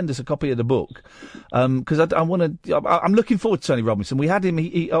hoping they send us a copy of the book, because I want to. I'm looking forward to Tony Robinson. We had him.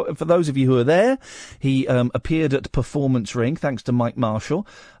 He for those of you who are there, he appeared at Performance Ring, thanks to Mike Marshall.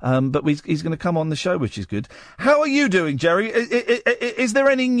 But he's going to come on the show, which is good. How are you doing, Jerry? Is there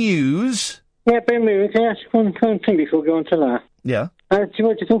any news? Yeah, Ben, can I ask one thing before going to that? Yeah. Do you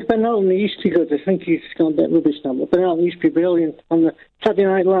want to think Ben Alton? He used to be good. I think he's gone a bit rubbish now, but Ben Alton used to be brilliant on the Saturday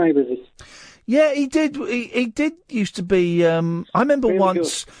Night Live, was it? Yeah, he did. He did used to be. I remember really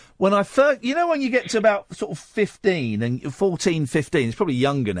once when I first. You know, when you get to about sort of 15 and 14, 15. It's probably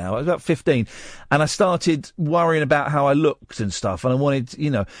younger now. I was about 15, and I started worrying about how I looked and stuff, and I wanted,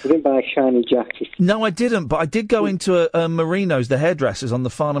 You didn't buy a shiny jacket. No, I didn't. But I did go into a Marino's, the hairdressers on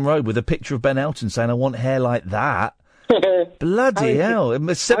the Farnham Road, with a picture of Ben Elton saying, "I want hair like that." Bloody hell!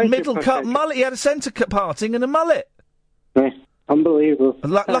 Middle cut mullet. He had a centre cut parting and a mullet. Yeah. Unbelievable.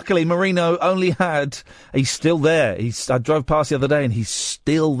 Luckily, Marino only had. He's still there. I drove past the other day, and he's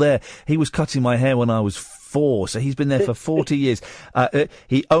still there. He was cutting my hair when I was 4, so he's been there for 40 years.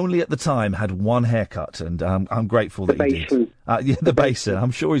 He only at the time had one haircut, and I'm grateful that he did. Yeah, the basin.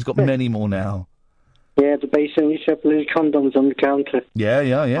 I'm sure he's got many more now. Yeah, the basin. He used to have little condoms on the counter.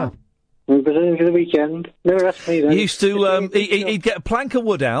 Yeah. We were in for the weekend. Never asked me then. He used to. He'd get a plank of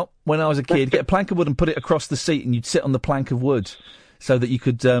wood out when I was a kid. Get a plank of wood and put it across the seat, and you'd sit on the plank of wood, so that you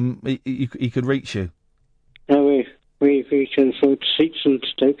could he could reach you. No, we can afford seats and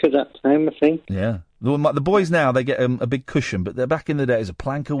Stoke at that time, I think. Yeah, the boys now, they get a big cushion, but back in the day, it was a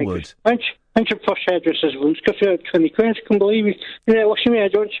plank of wood. Went to posh hairdressers once, got for 20 quid, I couldn't believe it. Washing my hair,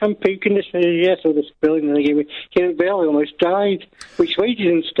 don't shampoo, conditioner, yes, all this brilliant, and they gave me a bill, I almost died. Which wages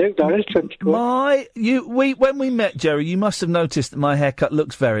in Stoke, that is 20 quid. When we met, Jerry, you must have noticed that my haircut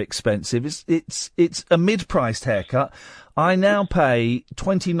looks very expensive. It's a mid-priced haircut. I now pay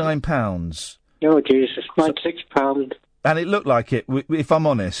 £29. Oh, Jesus, mine's £6. And it looked like it, if I'm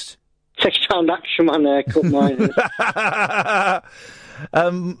honest. £6 action man haircut, mine is.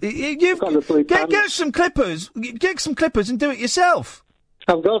 Get some clippers. Get some clippers and do it yourself.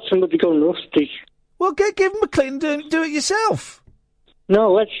 I've got somebody gone rusty. Well, give them a clean and do it yourself.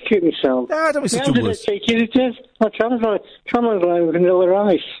 No, let's keep myself. Don't be such a wuss. I travelled with vanilla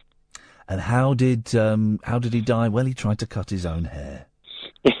ice. And how did he die? Well, he tried to cut his own hair.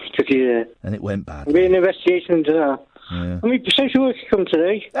 Yeah. And it went bad. There'll be an investigation into that. Yeah. I mean, social worker come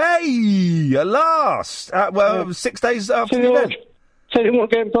today. Hey, at last. 6 days after the event. So they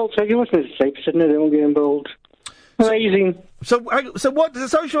won't get involved. So you must be safe. I said no, they won't get involved. Amazing. So what? The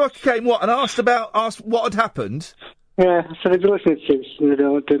social worker came and asked what had happened. Yeah, so they've been listening to this, and they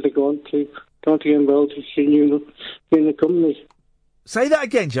don't want to get involved in the company. Say that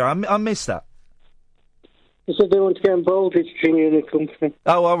again, Joe. I missed that. They said they want to get involved in the company.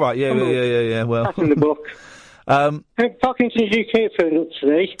 Oh, all right. Yeah. Well, that's in the book. Parkinson's UK phoned up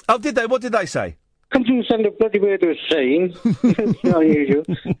today. Oh, did they? What did they say? Come to send a bloody word they were saying. It's not unusual.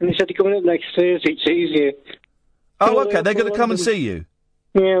 And they said they're coming up next Thursday. It's easier. Oh, okay. They're going to come and see you.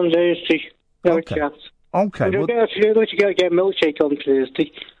 Yeah, on Thursday. Okay. Okay. Well, you got to get a milkshake on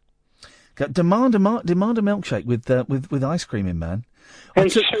Thursday. Demand a milkshake with ice cream in, man. And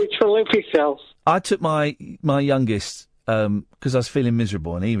so live yourself. I took my youngest because I was feeling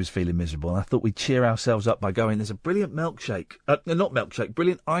miserable and he was feeling miserable. And I thought we'd cheer ourselves up by going. There's a brilliant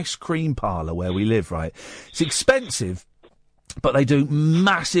brilliant ice cream parlour where we live. Right, it's expensive, but they do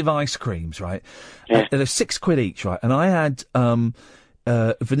massive ice creams. Right, and they're £6 each. Right, and I had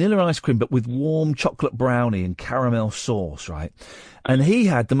vanilla ice cream, but with warm chocolate brownie and caramel sauce. Right. And he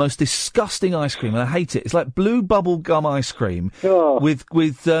had the most disgusting ice cream, and I hate it. It's like blue bubble gum ice cream with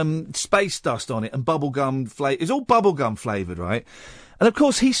space dust on it and bubble gum flavour. It's all bubble gum flavoured, right? And of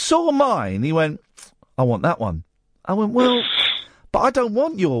course, he saw mine. He went, "I want that one." I went, "Well, but I don't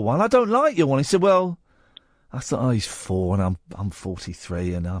want your one. I don't like your one." He said, "Well," I thought, "Oh, he's 4 and I'm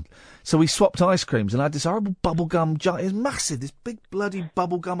 43, and so we swapped ice creams, and I had this horrible bubble gum. It was massive, this big bloody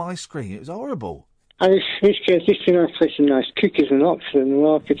bubble gum ice cream. It was horrible." And this nice place and nice cookies in Oxford in the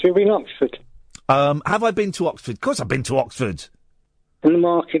market. Have you been to Oxford? Have I been to Oxford? Of course I've been to Oxford. In the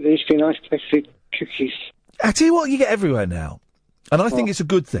market, there used to be a nice place for cookies. I tell you what, you get everywhere now. And I think it's a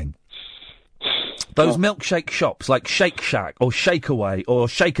good thing. Those milkshake shops like Shake Shack or Shake Away or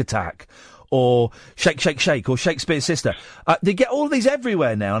Shake Attack or Shake Shake Shake or Shakespeare's Sister. They get all of these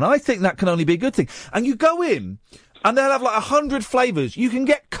everywhere now, and I think that can only be a good thing. And you go in, and they'll have like 100 flavours. You can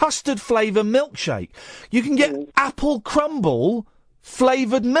get custard flavour milkshake. You can get apple crumble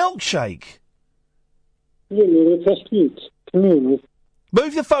flavoured milkshake. Yeah, that's cute. Move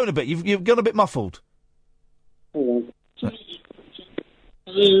your phone a bit. You've gone a bit muffled. Hello.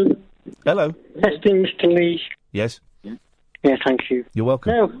 Hello. Testing, Mr. Lee. Yes. Yeah, thank you. You're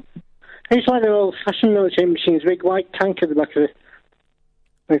welcome. No, it's like the old-fashioned milkshake machines, big white tank at the back of it,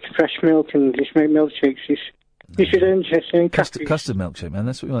 with fresh milk and just make milkshakes. You should interesting. Custard milkshake, man.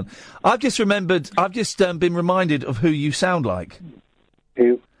 That's what we want. I've just been reminded of who you sound like.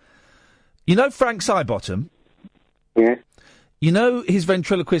 Who? You know Frank Sidebottom? Yeah. You know his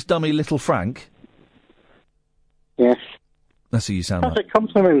ventriloquist dummy, Little Frank? Yes. That's who you sound like. That's a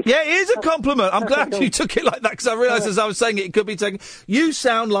compliment. Yeah, it is a compliment. I'm glad you took it like that, because I realised as I was saying it could be taken. You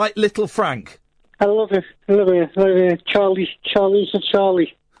sound like Little Frank. I love it. Charlie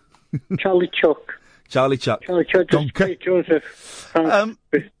Chuck. Charlie Chuck. Joseph.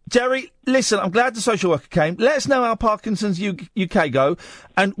 Jerry, listen, I'm glad the social worker came. Let us know how Parkinson's UK go.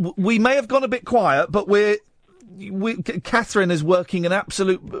 And we may have gone a bit quiet, but Catherine is playing an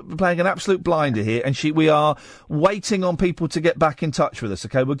absolute blinder here, and we are waiting on people to get back in touch with us.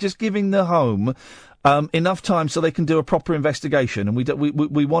 Okay, we're just giving the home enough time so they can do a proper investigation, and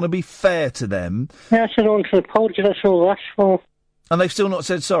we want to be fair to them. Yeah, I said I want an apology. That's all I asked for. And they've still not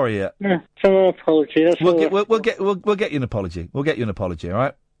said sorry yet. Yeah, so an apology. That's we'll get you an apology. We'll get you an apology. All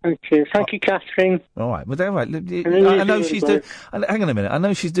right. Thank you, Catherine. All right, well, all right. I know she's doing. Hang on a minute. I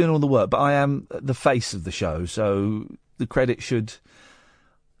know she's doing all the work, but I am the face of the show, so the credit should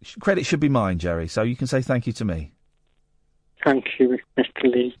be mine, Jerry. So you can say thank you to me. Thank you, Mr.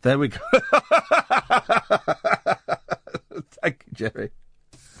 Lee. There we go. Thank you, Jerry.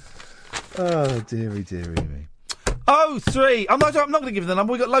 Oh, dearie me. 03. I'm not going to give you the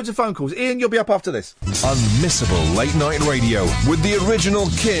number. We've got loads of phone calls. Ian, you'll be up after this. Unmissable late night radio with the original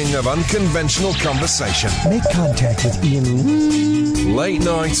king of unconventional conversation. Make contact with Ian. Late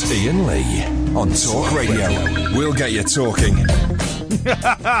night Ian Lee on Talk Radio. We'll get you talking.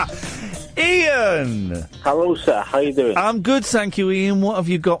 Ian! Hello, sir. How you doing? I'm good, thank you, Ian. What have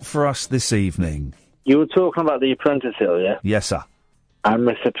you got for us this evening? You were talking about The Apprentice earlier. Yes, sir. And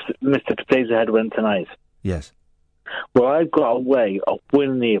Mr. Potato Head went tonight. Yes. Well, I've got a way of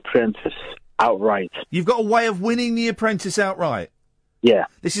winning The Apprentice outright. You've got a way of winning The Apprentice outright? Yeah.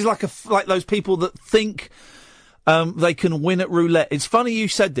 This is like those people that think they can win at roulette. It's funny you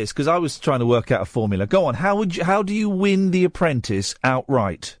said this, because I was trying to work out a formula. Go on, how do you win The Apprentice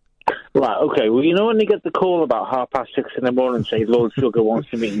outright? Right, okay. Well, you know when you get the call about 6:30 in the morning and say Lord Sugar wants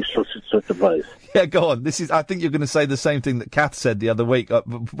to meet you such a place? Yeah, go on. I think you're going to say the same thing that Kath said the other week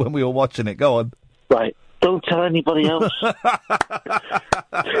when we were watching it. Go on. Right. Don't tell anybody else.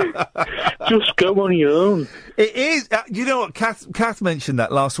 Just go on your own. It is. You know what? Kath mentioned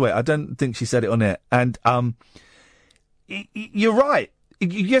that last week. I don't think she said it on it. And you're right.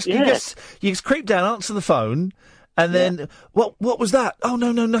 You just creep down, answer the phone, and then what was that? Oh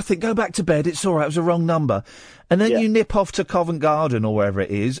no, nothing. Go back to bed. It's all right. It was a wrong number. And then you nip off to Covent Garden or wherever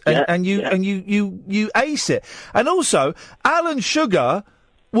it is, and you ace it. And also, Alan Sugar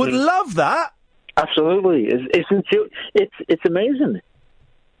would love that. Absolutely, it's amazing.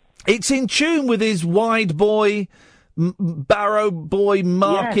 It's in tune with his wide boy, barrow boy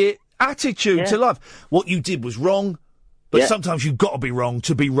market attitude to life. What you did was wrong, but sometimes you've got to be wrong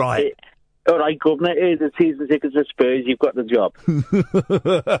to be right. All right, Governor, here's the season tickets for Spurs. You've got the job.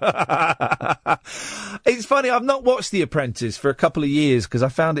 It's funny, I've not watched The Apprentice for a couple of years because I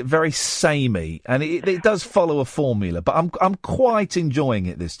found it very samey, and it does follow a formula, but I'm quite enjoying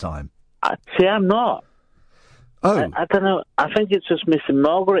it this time. See, I'm not. Oh. I don't know. I think it's just missing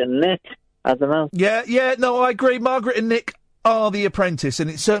Margaret and Nick. I don't know. Yeah, no, I agree. Margaret and Nick are The Apprentice,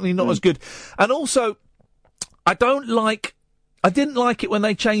 and it's certainly not as good. And also, I didn't like it when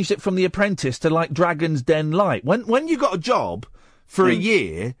they changed it from The Apprentice to, like, Dragon's Den Light. When you got a job for a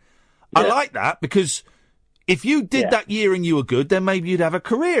year, I like that, because if you did that year and you were good, then maybe you'd have a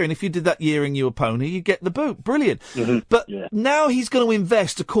career. And if you did that year and you were pony, you'd get the boot. Brilliant. Mm-hmm. But now he's going to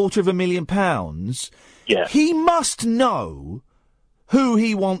invest £250,000. Yeah. He must know who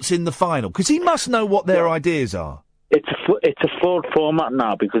he wants in the final, because he must know what their ideas are. It's a flawed format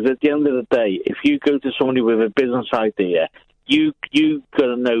now, because at the end of the day, if you go to somebody with a business idea, you got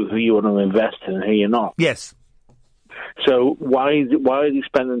to know who you want to invest in and who you're not. Yes. So why is he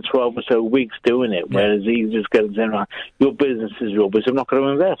spending 12 or so weeks doing it, whereas he's just getting saying, right, your business is rubbish, I'm not going to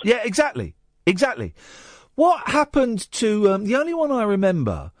invest. Yeah, exactly. Exactly. What happened to... the only one I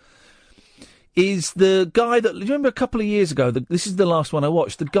remember is the guy that... Do you remember a couple of years ago, this is the last one I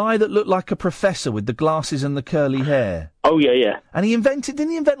watched, the guy that looked like a professor with the glasses and the curly hair? Oh, yeah. And didn't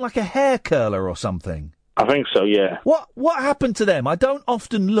he invent like a hair curler or something? I think so, yeah. What happened to them? I don't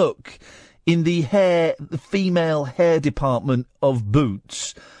often look in the female hair department of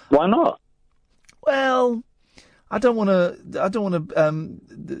Boots. Why not? Well, I don't want to.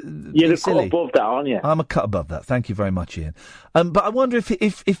 You're a cut above that, aren't you? I'm a cut above that. Thank you very much, Ian. But I wonder if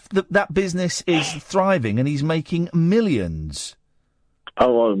that business is thriving and he's making millions.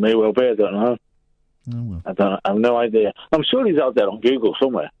 Oh, well, it may well be. I don't know. Oh, well. I have no idea. I'm sure he's out there on Google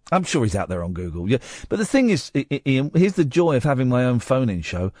somewhere. I'm sure he's out there on Google. Yeah, but the thing is, Ian, here's the joy of having my own phone-in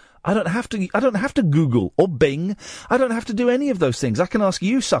show. I don't have to Google or Bing. I don't have to do any of those things. I can ask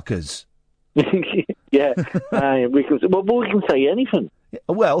you suckers. Yeah, we can say anything.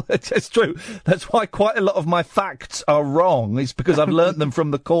 Well, it's true. That's why quite a lot of my facts are wrong. It's because I've learnt them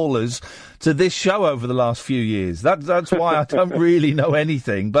from the callers to this show over the last few years. That's why I don't really know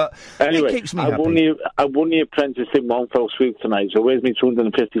anything. But anyway, it keeps me happy. I won the apprentice in one fell swoop tonight. So where's me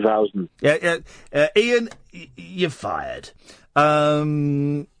 250,000? Yeah. Ian, you're fired.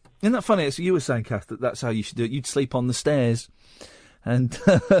 Isn't that funny? So you were saying, Kath, that's how you should do it. You'd sleep on the stairs and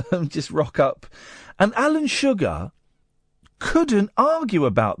just rock up. And Alan Sugar couldn't argue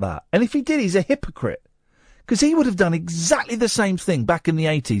about that. And if he did, he's a hypocrite. Because he would have done exactly the same thing back in the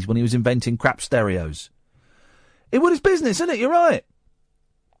 80s when he was inventing crap stereos. It was business, isn't it? You're right.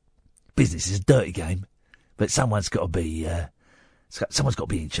 Business is a dirty game. But someone's got to be in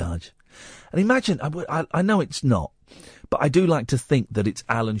charge. And imagine, I know it's not, but I do like to think that it's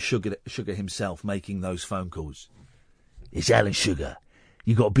Alan Sugar himself making those phone calls. It's Alan Sugar.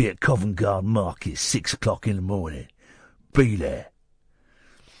 You got to be at Covent Garden Market 6 o'clock in the morning. Be there.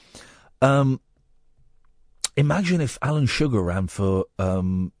 Imagine if Alan Sugar ran for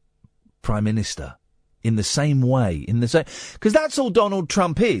Prime Minister in the same way, because that's all Donald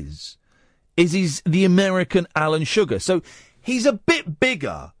Trump is he's the American Alan Sugar. So he's a bit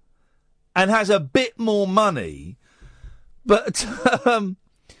bigger and has a bit more money, but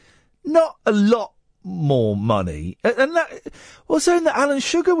not a lot more money. And that, well, saying that Alan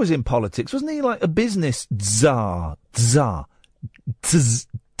Sugar was in politics, wasn't he like a business czar? How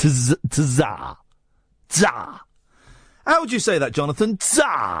would you say that, Jonathan?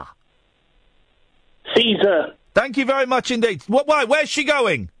 Czar. Caesar. Thank you very much indeed. Why? Where's she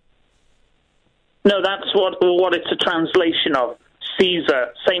going? No, that's what it's a translation of.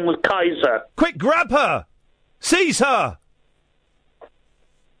 Caesar. Same with Kaiser. Quick, grab her! Seize her!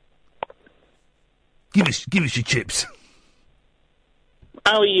 Give us your chips.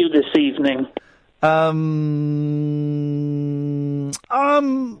 How are you this evening? I'm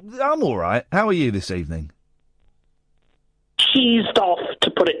all right. How are you this evening? Cheesed off,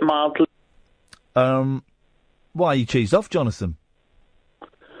 to put it mildly. Why are you cheesed off, Jonathan?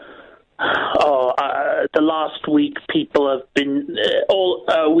 The last week people have been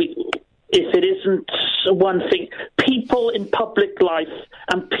if it isn't one thing, people in public life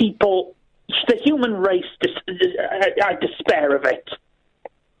and people, the human race, I despair of it.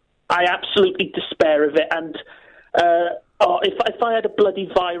 I absolutely despair of it, and if I had a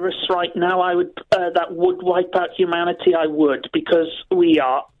bloody virus right now, I would that would wipe out humanity. I would, because we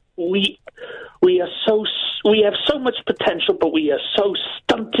have so much potential, but we are so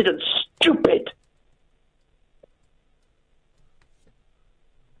stunted and stupid.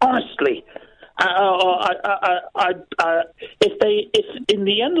 Honestly, if in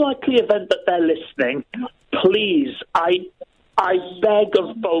the unlikely event that they're listening, please, I beg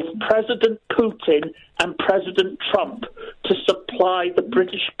of both President Putin and President Trump to supply the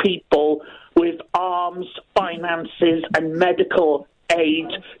British people with arms, finances, and medical aid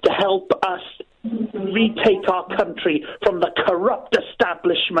to help us retake our country from the corrupt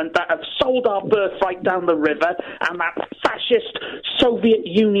establishment that have sold our birthright down the river and that fascist Soviet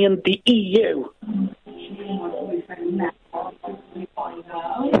Union, the EU.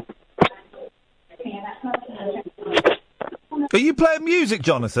 Are you playing music,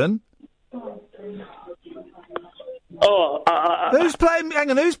 Jonathan? Who's playing?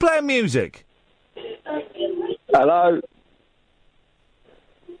 Hang on, who's playing music? Hello.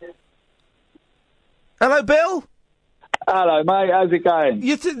 Hello, Bill. Hello, mate. How's it going?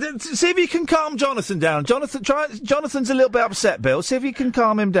 See if you can calm Jonathan down. Jonathan's a little bit upset, Bill. See if you can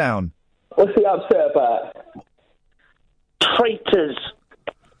calm him down. What's he upset about? Traitors.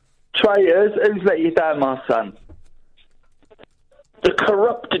 Traitors? Who's let you down, my son? The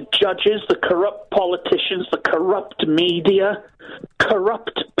corrupt judges, the corrupt politicians, the corrupt media,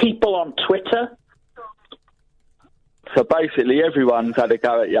 corrupt people on Twitter. So basically, everyone's had a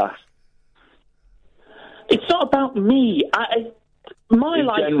go at you. It's not about me. My In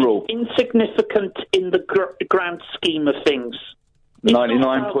life general. is insignificant in the grand scheme of things.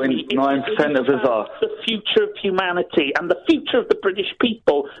 99.9% of us are. The future of humanity and the future of the British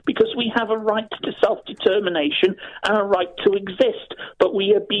people, because we have a right to self-determination and a right to exist. But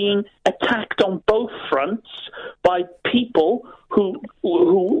we are being attacked on both fronts by people who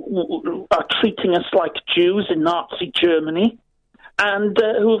are treating us like Jews in Nazi Germany, and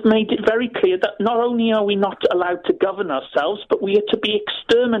who have made it very clear that not only are we not allowed to govern ourselves, but we are to be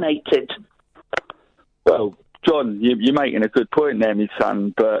exterminated. Well, John, you're making a good point there, my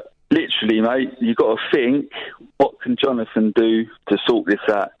son, but literally, mate, you've got to think, what can Jonathan do to sort this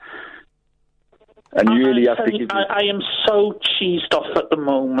out? And you really have to give... I am so cheesed off at the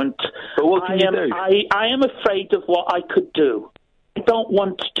moment. But what can you do? I am afraid of what I could do. I don't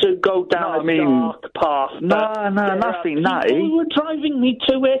want to go down a dark path. No, nothing nutty. People who are driving me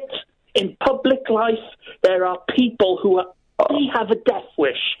to it. In public life, there are people who are... They have a death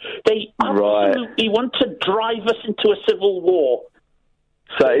wish. They absolutely want to drive us into a civil war.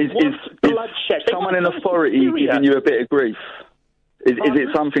 So is someone in authority giving you a bit of grief? Is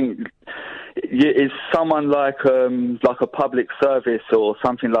it something... Is someone like a public service or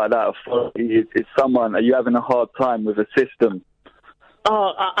something like that authority? Is someone... Are you having a hard time with a system?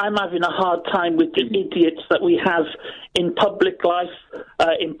 Oh, I'm having a hard time with the idiots that we have in public life,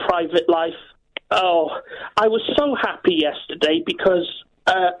 in private life. Oh, I was so happy yesterday because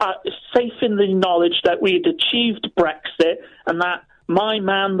safe in the knowledge that we had achieved Brexit and that my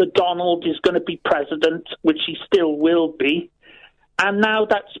man, the Donald, is going to be president, which he still will be. And now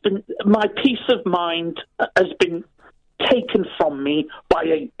that's been... My peace of mind has been taken from me by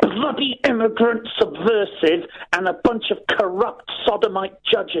a bloody immigrant subversive and a bunch of corrupt sodomite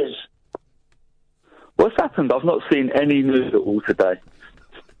judges. What's happened? I've not seen any news at all today.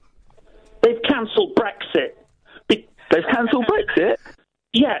 They've cancelled Brexit. They've cancelled Brexit?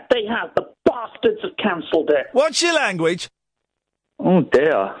 Yeah, they have. The bastards have cancelled it. What's your language? Oh,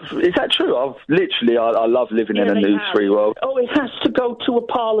 dear. Is that true? I love living in a news-free world. Oh, it has to go to a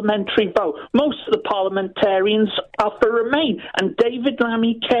parliamentary vote. Most of the parliamentarians are for Remain. And David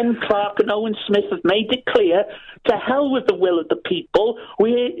Lammy, Ken Clark and Owen Smith have made it clear, to hell with the will of the people.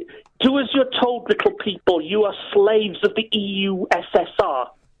 We do as you're told, little people. You are slaves of the EU SSR.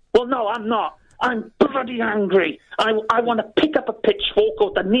 Well, no, I'm not. I'm bloody angry. I want to pick up a pitchfork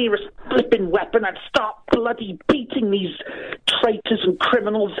or the nearest flipping weapon and start bloody beating these traitors and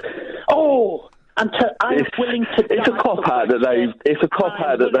criminals. Oh, I'm willing to die. It's a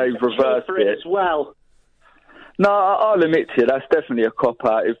cop-out that they've reversed it as well. No, I'll admit to you, that's definitely a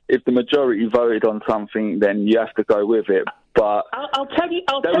cop-out. If the majority voted on something, then you have to go with it. But I'll tell you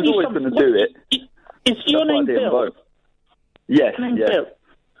they was always going to do it. Is your name Bill? Yes, yes. Bill?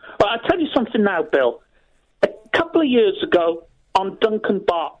 Well, I'll tell you something now, Bill. A couple of years ago, on Duncan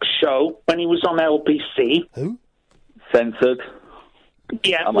Bark's show, when he was on LBC... Who? Censored.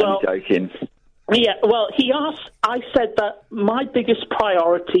 Yeah, I'm only joking. Yeah, well, he asked... I said that my biggest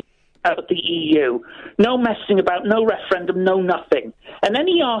priority out of the EU, no messing about, no referendum, no nothing. And then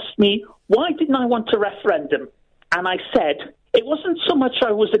he asked me, why didn't I want a referendum? And I said, it wasn't so much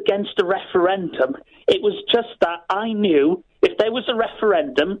I was against a referendum, it was just that I knew if there was a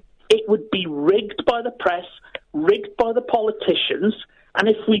referendum, it would be rigged by the press, rigged by the politicians, and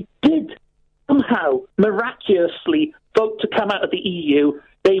if we did somehow miraculously vote to come out of the EU,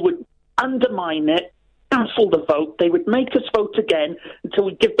 they would undermine it, cancel the vote, they would make us vote again until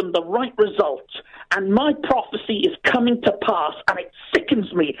we give them the right result. And my prophecy is coming to pass, and it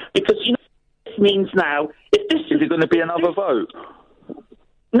sickens me, because you know what this means now. If this is it going to be another vote?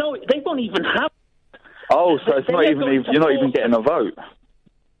 No, they won't even have. Oh, so it's not even you're not even getting a vote.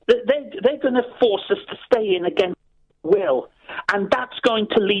 They're going to force us to stay in against will, and that's going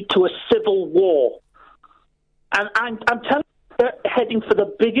to lead to a civil war. And I'm telling you, they're heading for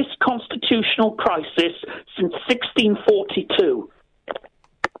the biggest constitutional crisis since 1642.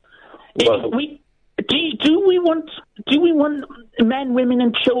 Well, do we want men, women,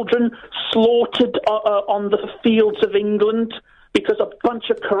 and children slaughtered on the fields of England? Because a bunch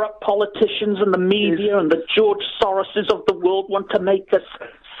of corrupt politicians and the media and the George Soroses of the world want to make us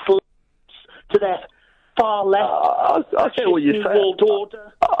slaves to their far left. I get what you're saying. World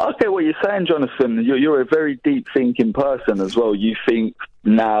order. I get what you're saying, Jonathan. You're a very deep thinking person as well. You think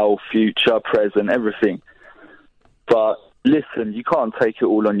now, future, present, everything. But listen, you can't take it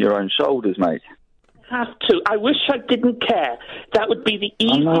all on your own shoulders, mate. Have to. I wish I didn't care. That would be the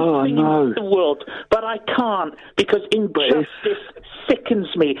easiest thing in the world, but I can't, because injustice sickens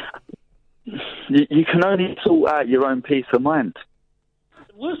me. You can only sort out your own peace of mind.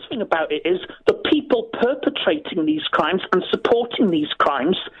 The worst thing about it is the people perpetrating these crimes and supporting these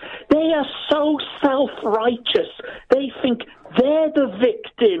crimes, they are so self-righteous. They think they're the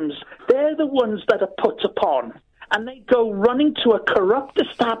victims. They're the ones that are put upon. And they go running to a corrupt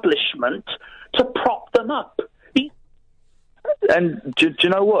establishment to prop them up. And do you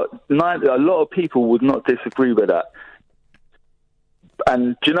know what? A lot of people would not disagree with that.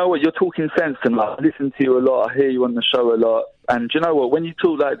 And do you know what? You're talking sense, and I listen to you a lot. I hear you on the show a lot. And do you know what? When you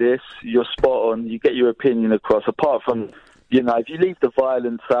talk like this, you're spot on. You get your opinion across. Apart from, if you leave the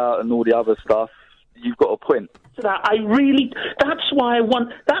violence out and all the other stuff, you've got a point. That's why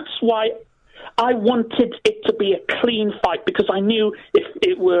I wanted it to be a clean fight, because I knew if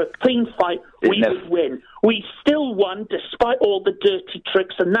it were a clean fight, we would win. We still won despite all the dirty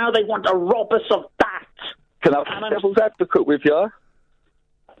tricks, and now they want to rob us of that. Can I be devil's advocate with you?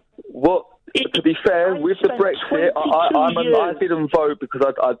 To be fair, with the Brexit, I didn't vote because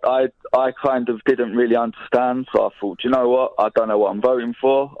I kind of didn't really understand. So I thought, you know what? I don't know what I'm voting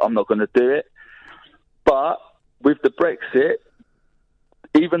for. I'm not going to do it. But with the Brexit,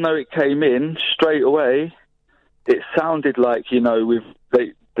 even though it came in straight away, it sounded like,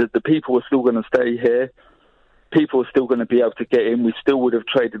 the people were still going to stay here. People are still going to be able to get in. We still would have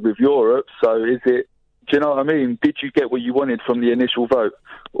traded with Europe. So do you know what I mean? Did you get what you wanted from the initial vote,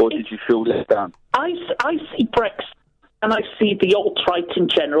 or did you feel let down? I see Brexit, and I see the alt-right in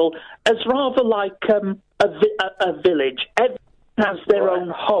general, as rather like a village. Everyone has their own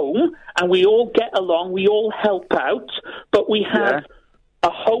home, and we all get along, we all help out, but we have a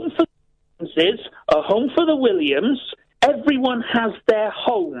home for the Joneses, a home for the Williams. Everyone has their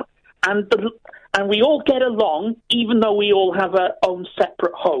home, and we all get along, even though we all have our own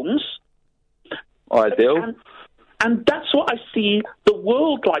separate homes. Ideal. And that's what I see the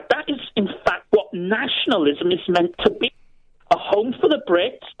world like. That is, in fact, what nationalism is meant to be. A home for the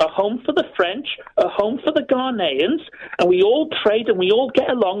Brits, a home for the French, a home for the Ghanaians, and we all trade and we all get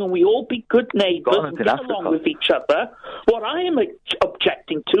along and we all be good neighbours and get along with each other. What I am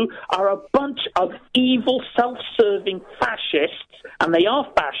objecting to are a bunch of evil, self-serving fascists, and they are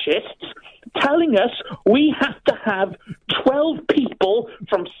fascists, telling us we have to have 12 people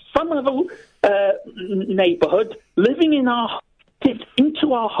from some other neighbourhood living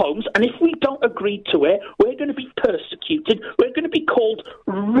into our homes, and if we don't agree to it, we're going to be persecuted. We're going to be called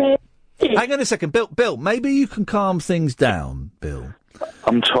red. Hang on a second, Bill. Maybe you can calm things down, Bill.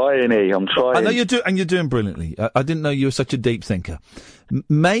 I'm trying. I know you're doing brilliantly. I didn't know you were such a deep thinker.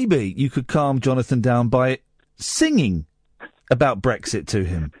 Maybe you could calm Jonathan down by singing about Brexit to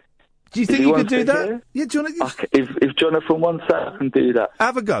him. Do you think you could do that? Hear? Yeah, Jonathan. If Jonathan wants that, I can do that.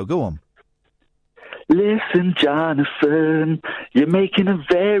 Have a go. Go on. Listen, Jonathan, you're making a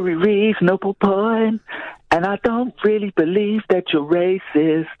very reasonable point, and I don't really believe that you're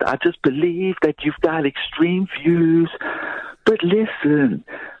racist. I just believe that you've got extreme views. But listen,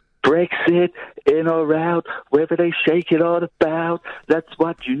 Brexit, in or out, whether they shake it all about, that's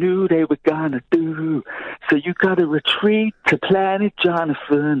what you knew they were gonna do. So you gotta retreat to Planet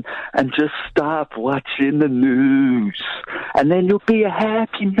Jonathan and just stop watching the news. And then you'll be a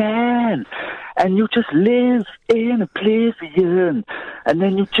happy man. And you just live in oblivion. And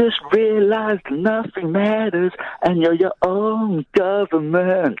then you just realize nothing matters and you're your own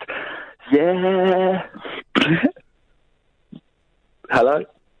government. Yeah. Hello?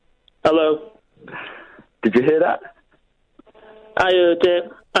 Hello. Did you hear that? I heard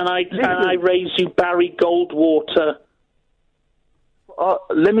it, and I raise you Barry Goldwater.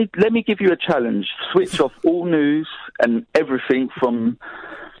 Let me give you a challenge. Switch off all news and everything from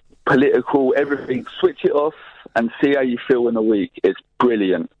political, everything. Switch it off and see how you feel in a week. It's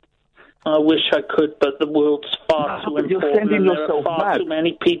brilliant. I wish I could, but the world's far too important, and there are far too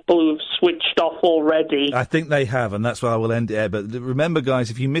many people who have switched off already. I think they have, and that's why I will end it there. But remember,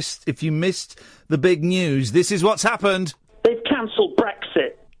 guys, if you missed the big news, this is what's happened. They've cancelled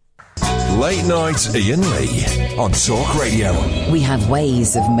Brexit. Late night Iain Lee on Talk Radio. We have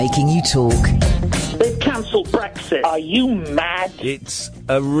ways of making you talk. They've cancelled Brexit. Are you mad? It's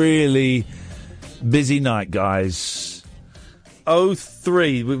a really busy night, guys.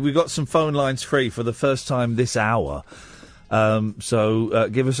 03, we got some phone lines free for the first time this hour. So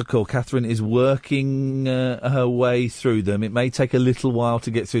give us a call. Catherine is working her way through them. It may take a little while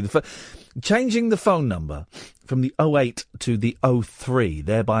to get through changing the phone number from the 08 to the 03,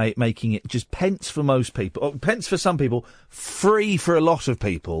 thereby making it just pence for most people, or pence for some people, free for a lot of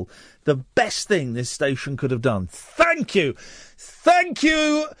people. The best thing this station could have done. Thank you,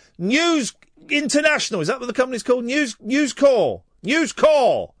 News International. Is that what the company's called? News Corps. News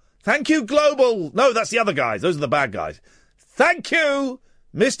Corps. Thank you, Global. No, that's the other guys. Those are the bad guys. Thank you,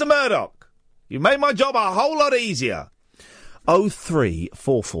 Mr. Murdoch. You made my job a whole lot easier.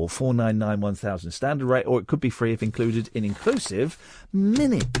 0344 499 1000 standard rate, or it could be free if included in inclusive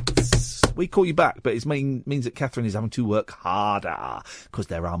minutes. We call you back, but it means that Catherine is having to work harder because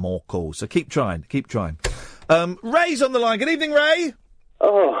there are more calls. So keep trying. Ray's on the line. Good evening, Ray.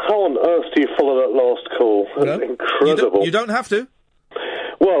 Oh, how on earth do you follow that last call? That's incredible. You don't have to.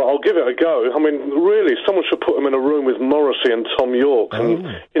 Well, I'll give it a go. I mean, really, someone should put him in a room with Morrissey and Tom York, and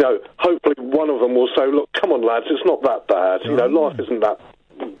hopefully one of them will say, "Look, come on, lads, it's not that bad. Life isn't that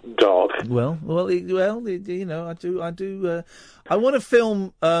dark." Well, I do. I want to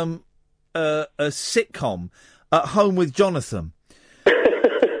film a sitcom at home with Jonathan,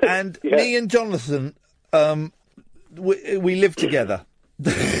 and me and Jonathan, we live together.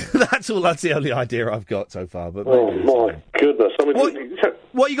 That's the only idea I've got so far. But my goodness! I mean,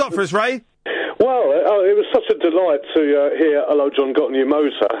 what you got for us, Ray? Well, it was such a delight to hear "Hello, John, Got a New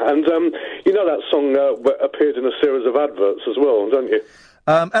Motor," and that song appeared in a series of adverts as well, don't you?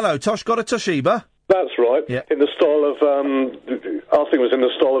 Hello, Tosh, got a Toshiba? That's right. Yeah. In the style of, I think it was in the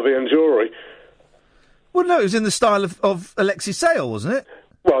style of Ian Jury. Well, no, it was in the style of Alexis Sale, wasn't it?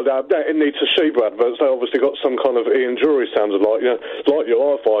 Well, in the Toshiba adverts, they obviously got some kind of Ian Jury sounded like, like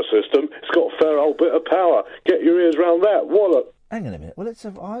your Hi-Fi system. It's got a fair old bit of power. Get your ears round that. Wallop. Hang on a minute. Well, let's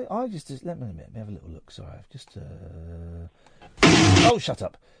have. Let me have a little look. Sorry, I've just. Oh, shut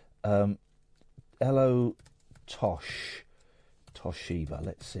up. Hello, Toshiba.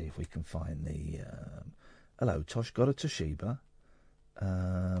 Let's see if we can find the. Hello, Tosh. Got a Toshiba.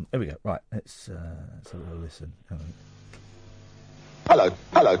 Here we go. Right. Let's have a little listen. Hello,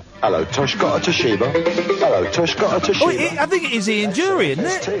 Tosh got a Toshiba. Hello, Tosh got a Toshiba. Oh, I think it is Ian Jury, isn't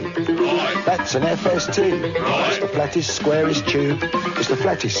it? That's an FST. It's the flattest, squarest tube. It's the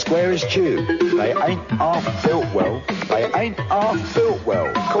flattest, squarest tube. They ain't half built well.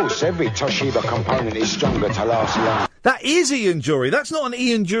 Of course, every Toshiba component is stronger to last long. That is Ian Jury. That's not an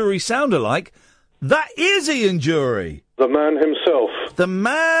Ian Jury sound-alike. That is Ian Jury. The man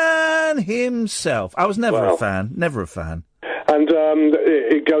himself. I was never a fan. And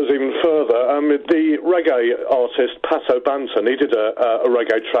it goes even further. The reggae artist Pato Banton, he did a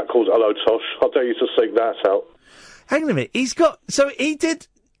reggae track called "Hello Tosh." I'll dare you to seek that out. Hang on a minute.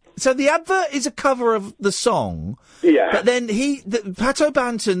 So the advert is a cover of the song. Yeah. But then Pato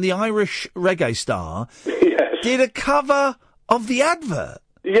Banton, the Irish reggae star, did a cover of the advert.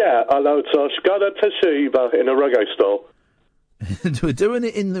 Yeah, "Hello Tosh, got a Toshiba" in a reggae style. We're doing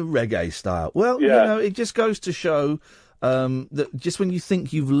it in the reggae style. Well, it just goes to show that just when you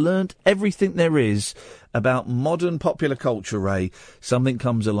think you've learnt everything there is about modern popular culture, Ray, something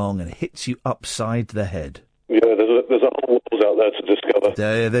comes along and hits you upside the head. Yeah, there's a whole world out there to discover.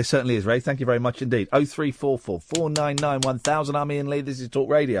 There certainly is, Ray. Thank you very much indeed. 0344 499 1000. I'm Iain Lee. This is Talk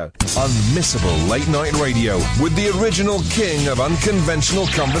Radio. Unmissable late night radio with the original king of unconventional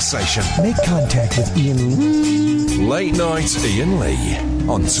conversation. Make contact with Iain Lee. Late night Iain Lee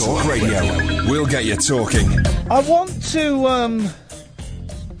on Talk Radio. We'll get you talking. I want to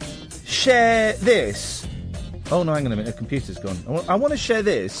share this. Oh no, hang on a minute. The computer's gone. I want to share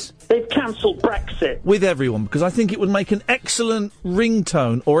this. They've cancelled Brexit. With everyone, because I think it would make an excellent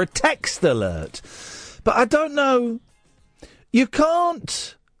ringtone or a text alert. But I don't know. You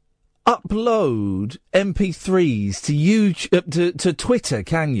can't upload MP3s to YouTube, to Twitter,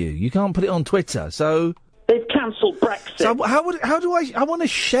 can you? You can't put it on Twitter. So they've cancelled Brexit. So I want to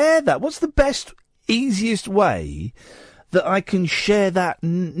share that. What's the best, easiest way that I can share that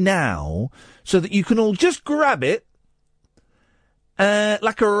now so that you can all just grab it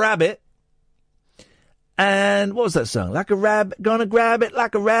like a rabbit? And what was that song? Like a rabbit, gonna grab it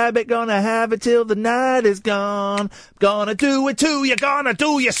like a rabbit, gonna have it till the night is gone. Gonna do it to you, gonna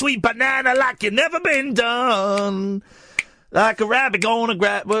do you sweet banana like you never been done. Like a rabbit, gonna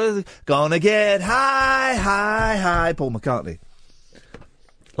get high, high, high. Paul McCartney.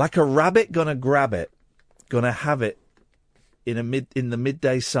 Like a rabbit, gonna grab it, gonna have it in the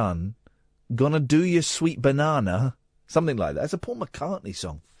midday sun. Gonna do your sweet banana, something like that. It's a Paul McCartney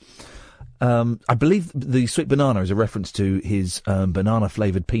song. I believe the sweet banana is a reference to his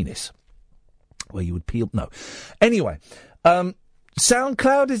banana-flavoured penis, where you would peel. No, anyway,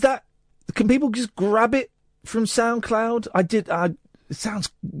 SoundCloud, is that? Can people just grab it from SoundCloud? It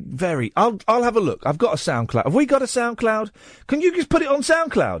sounds very. I'll have a look. I've got a SoundCloud. Have we got a SoundCloud? Can you just put it on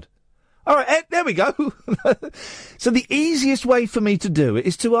SoundCloud? All right, Ed, there we go. So the easiest way for me to do it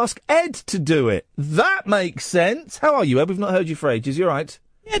is to ask Ed to do it. That makes sense. How are you, Ed? We've not heard you for ages. You all right?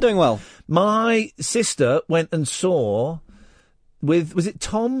 Yeah, doing well. My sister went and saw was it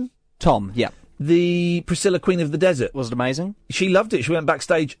Tom? Tom, yeah. The Priscilla Queen of the Desert. Was it amazing? She loved it. She went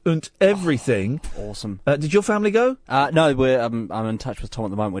backstage and everything. Awesome. Did your family go? No, I'm in touch with Tom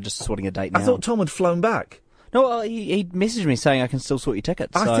at the moment. We're just sorting a date now. I thought Tom had flown back. No, he messaged me saying I can still sort your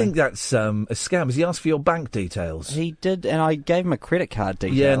tickets. I think that's a scam. Has he asked for your bank details? He did, and I gave him a credit card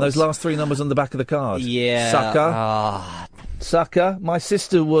details. Yeah, and those last 3 numbers on the back of the card. Yeah. Sucker. Sucker. My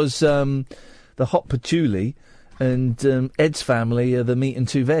sister was the hot patchouli, and Ed's family are the meat and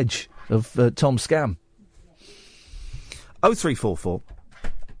 2 veg of Tom's scam. 0344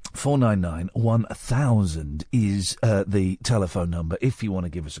 499 1000 is the telephone number if you want to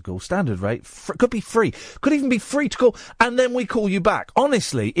give us a call. Standard rate, could be free, could even be free to call, and then we call you back.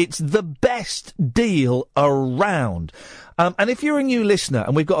 Honestly, it's the best deal around. And if you're a new listener,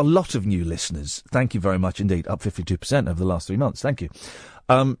 and we've got a lot of new listeners, thank you very much indeed, up 52% over the last 3 months, thank you.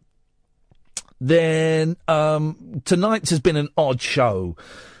 Then tonight's has been an odd show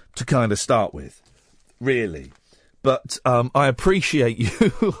to kind of start with, really. But I appreciate you.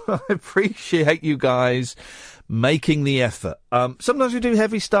 I appreciate you guys making the effort. Sometimes we do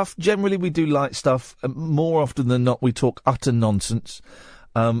heavy stuff. Generally, we do light stuff. More often than not, we talk utter nonsense.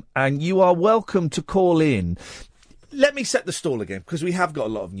 And you are welcome to call in. Let me set the stall again, because we have got a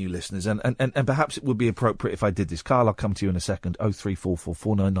lot of new listeners, and perhaps it would be appropriate if I did this. Carl, I'll come to you in a second. 0344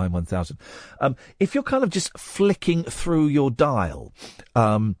 499 1000. If you're kind of just flicking through your dial,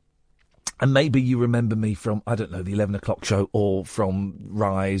 and maybe you remember me from, I don't know, the 11 o'clock show, or from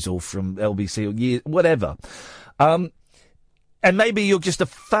Rise, or from LBC, or whatever. And maybe you're just a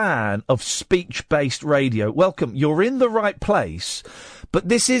fan of speech-based radio. Welcome. You're in the right place, but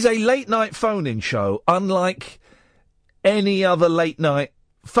this is a late-night phone-in show, unlike any other late-night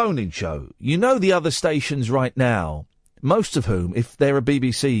phone-in show. You know the other stations right now, most of whom, if they're a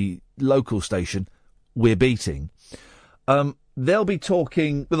BBC local station, we're beating. They'll be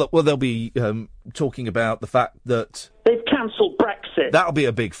talking. Well, they'll be talking about the fact that they've cancelled Brexit. That'll be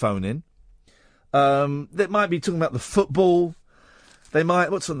a big phone-in. They might be talking about the football. They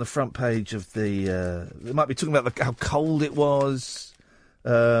might. What's on the front page of the? They might be talking about how cold it was.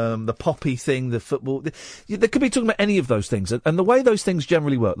 The poppy thing, the football. They could be talking about any of those things. And the way those things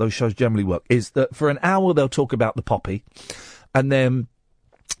generally work, those shows generally work, is that for an hour they'll talk about the poppy, and then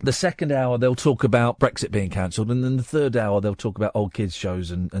the second hour they'll talk about Brexit being cancelled, and then the third hour they'll talk about old kids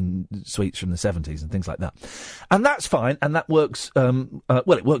shows and sweets from the 70s and things like that. And that's fine, and that works, well,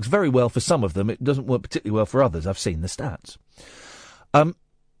 it works very well for some of them. It doesn't work particularly well for others. I've seen the stats. And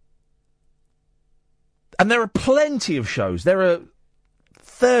there are plenty of shows. There are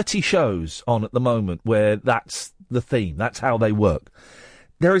 30 shows on at the moment where that's the theme. That's how they work.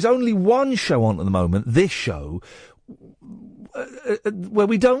 There is only one show on at the moment, this show, where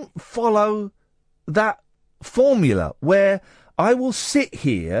we don't follow that formula, where I will sit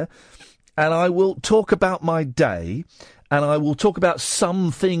here and I will talk about my day, and I will talk about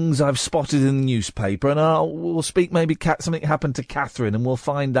some things I've spotted in the newspaper, and we'll speak, maybe something happened to Catherine, and we'll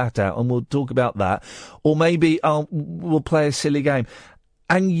find that out, and we'll talk about that. Or maybe we'll play a silly game.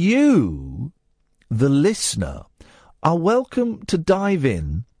 And you, the listener, are welcome to dive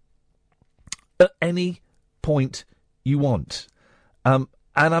in at any point you want. And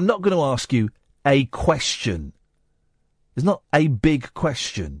I'm not going to ask you a question. There's not a big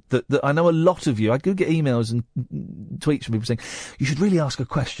question that I know a lot of you. I do get emails and tweets from people saying, you should really ask a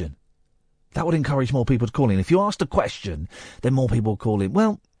question. That would encourage more people to call in. If you asked a question, then more people will call in.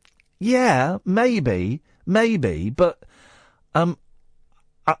 Well, yeah, maybe, but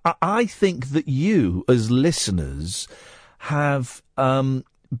I think that you, as listeners, have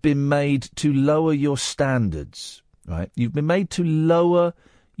been made to lower your standards, right? You've been made to lower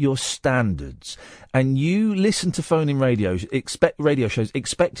your standards, and you listen to phone-in radio shows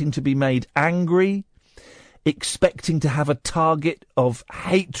expecting to be made angry, expecting to have a target of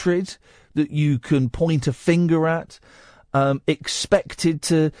hatred that you can point a finger at, expected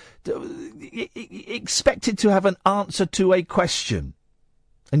to have an answer to a question,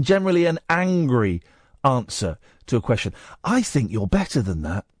 and generally an angry answer to a question. I think you're better than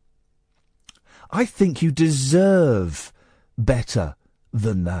that. I think you deserve better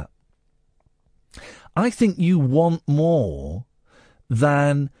than that. I think you want more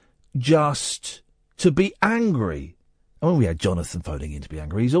than just to be angry. I mean, we had Jonathan phoning in to be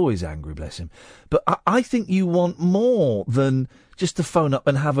angry. He's always angry, bless him. But I think you want more than just to phone up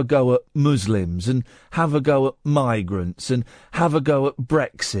and have a go at Muslims and have a go at migrants and have a go at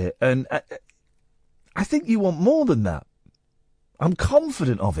Brexit. And I think you want more than that. I'm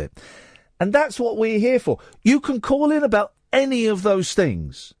confident of it. And that's what we're here for. You can call in about any of those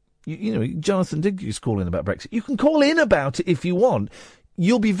things. You know, Jonathan did just call in about Brexit. You can call in about it if you want.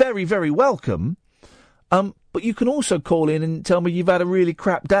 You'll be very, very welcome. But you can also call in and tell me you've had a really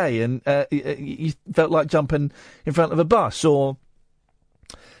crap day and you felt like jumping in front of a bus, or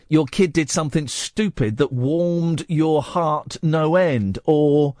your kid did something stupid that warmed your heart no end,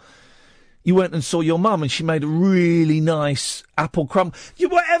 or you went and saw your mum and she made a really nice apple crumble.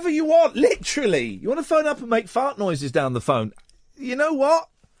 Whatever you want, literally. You want to phone up and make fart noises down the phone. You know what?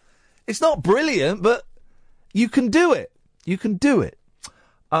 It's not brilliant, but you can do it. You can do it.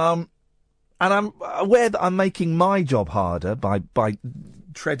 And I'm aware that I'm making my job harder by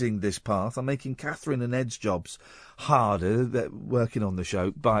treading this path. I'm making Catherine and Ed's jobs harder, working on the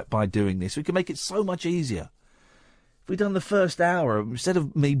show, by doing this. We can make it so much easier. If we'd done the first hour, instead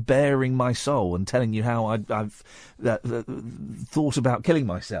of me baring my soul and telling you how I've thought about killing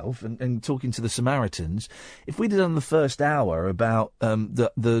myself and talking to the Samaritans, if we'd done the first hour about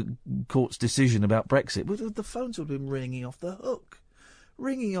the court's decision about Brexit, the phones would have been ringing off the hook.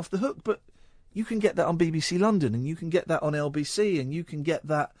 But you can get that on BBC London, and you can get that on LBC, and you can get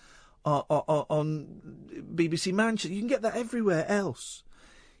that on BBC Manchester. You can get that everywhere else.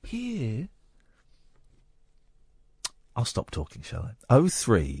 Here, I'll stop talking, shall I?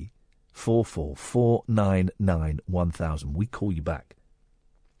 0344 499 1000. We call you back.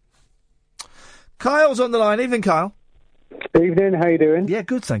 Kyle's on the line. Evening, Kyle. Evening, how you doing? Yeah,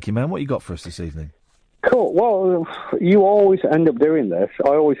 good, thank you, man. What you got for us this evening? Cool. Well, you always end up doing this. I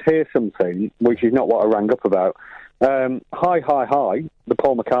always hear something, which is not what I rang up about. Hi, Hi, Hi, the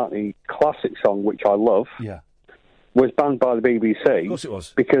Paul McCartney classic song, which I love, was banned by the BBC. Of course it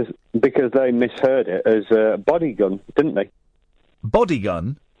was. Because they misheard it as Body Gun, didn't they? Body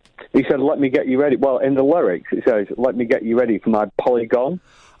Gun? He said, let me get you ready. Well, in the lyrics, it says, let me get you ready for my polygon.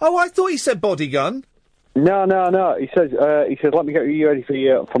 Oh, I thought he said Body Gun. No. He said, let me get you ready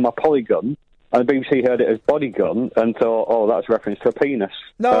for my polygon. And the BBC heard it as body gun and thought, oh, that's a reference to a penis.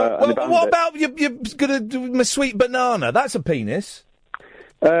 No, what about you're going to do my sweet banana? That's a penis.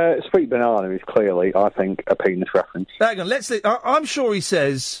 Sweet banana is clearly, I think, a penis reference. Hang on, let's see. I'm sure he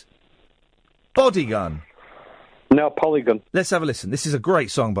says body gun. No, polygon. Let's have a listen. This is a great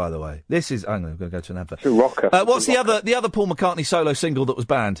song, by the way. This is... I'm going to go to an advert. It's a rocker. What's the other Paul McCartney solo single that was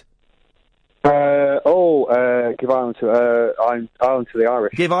banned? Give Ireland to the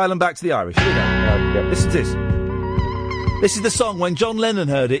Irish. Give Ireland back to the Irish. Here we go. Listen to this. This is the song when John Lennon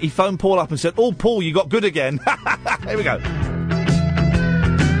heard it. He phoned Paul up and said, "Oh, Paul, you got good again." Here we go.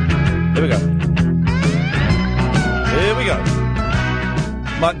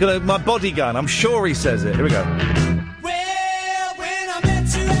 My body gun. I'm sure he says it. Here we go. Well, when I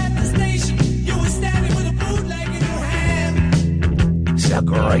met you at the station, you were standing with a bootleg in your hand. It's a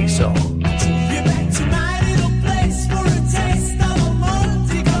great song.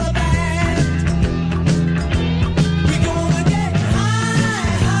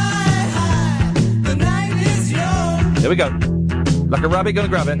 Here we go. Like a rabbit, gonna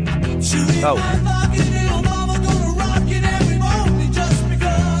grab it. Oh.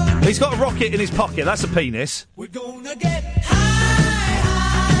 He's got a rocket in his pocket. That's a penis. We're gonna get high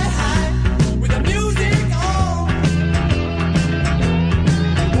with the music on.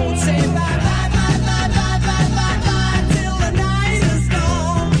 Won't say bye till the night is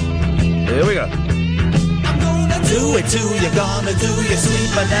gone. Here we go. I'm gonna do it too. You're gonna do your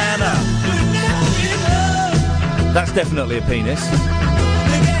sweet banana. That's definitely a penis.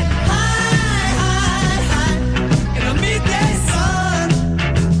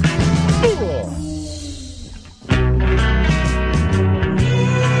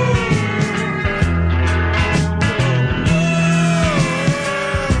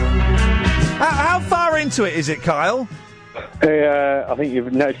 How far into it is it, Kyle? I think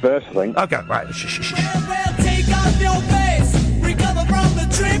you've next verse, I think. Okay, right. Well, take off your face, recover from the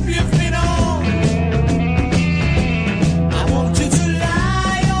trip you've been on.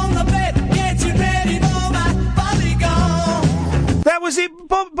 That was it,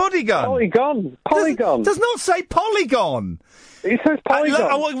 bodygun. Polygon. Does not say polygon. It says polygon.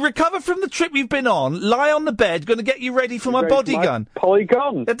 I will recover from the trip you've been on, lie on the bed, going to get you ready for my bodygun.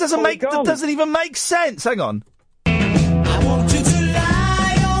 Polygon. That doesn't even make sense. Hang on. I want you to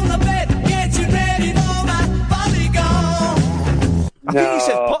lie on the bed, get you ready for my bodygun.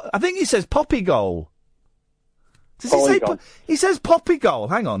 I think he says poppy goal. Does he say he says poppy goal?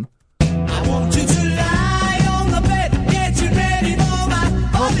 Hang on. I want you to lie on the bed, get you ready for my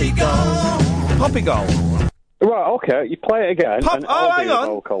bodygun. Poppy goal. Right, okay, you play it again. Hang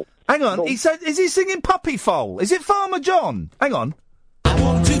on. Hang on. He said, is he singing Puppy Foal? Is it Farmer John? Hang on. I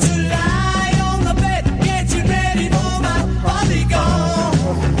want you to lie on the bed, get you ready for my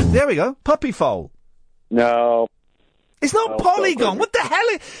bodygun. There we go. Puppy foal. No. It's not polygon. What the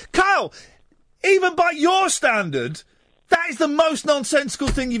hell Kyle, even by your standard, that is the most nonsensical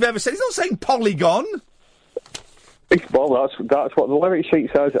thing you've ever said. He's not saying polygon. Well, that's what the lyric sheet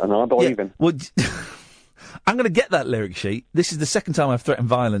says, and I believe him. Well, I'm going to get that lyric sheet. This is the second time I've threatened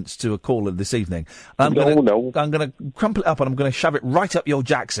violence to a caller this evening. I'm going to crumple it up and I'm going to shove it right up your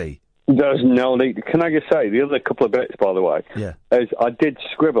jacksie. There's no need. Can I just say, the other couple of bits, by the way, is I did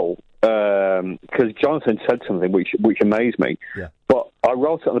scribble, because Jonathan said something which amazed me, but I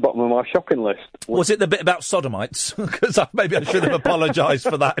wrote it on the bottom of my shopping list. Was it the bit about sodomites? Because maybe I should have apologised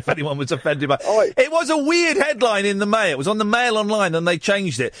for that if anyone was offended by it. It was a weird headline in the Mail. It was on the Mail Online and they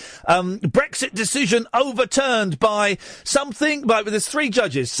changed it. Brexit decision overturned by something, there's 3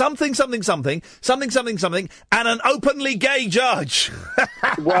 judges, something, and an openly gay judge.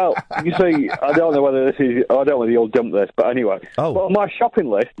 Well, you see, I don't know whether you'll dump this, but anyway. But on my shopping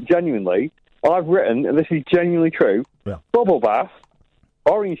list, genuinely, I've written, and this is genuinely true, bubble bath,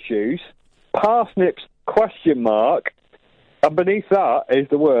 orange juice, parsnips, ? And beneath that is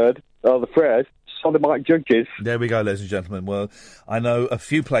the word, or the phrase, sodomite judges. There we go, ladies and gentlemen. Well, I know a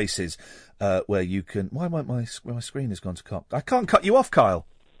few places where you can... Why won't my screen has gone to cop? I can't cut you off, Kyle.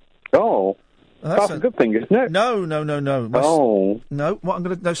 Oh. That's a good thing, isn't it? No. No, what I'm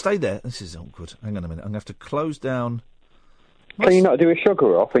going to... No, stay there. This is awkward. Hang on a minute. I'm going to have to close down... Can you not do a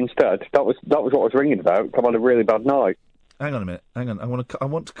sugar off instead? That was what I was ringing about. I've had a really bad night. Hang on a minute. Hang on. I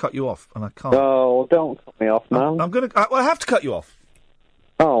want to cut you off, and I can't. No, don't cut me off, man. I have to cut you off.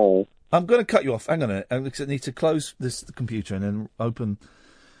 Oh. I'm going to cut you off. Hang on a minute. I need to close the computer and then open...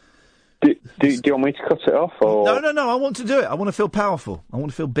 Do you want me to cut it off? Or? No. I want to do it. I want to feel powerful. I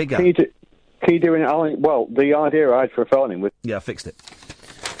want to feel bigger. Can you do it? Well, the idea I had for a phoning was... Yeah, I fixed it.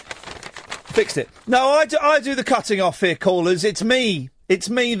 No, I do the cutting off here, callers. It's me. It's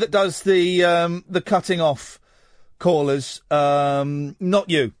me that does the cutting off, callers. Not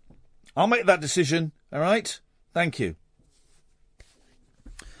you. I'll make that decision. All right. Thank you.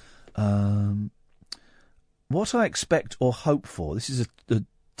 What I expect or hope for. This is a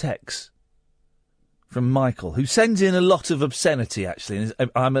text from Michael, who sends in a lot of obscenity. Actually,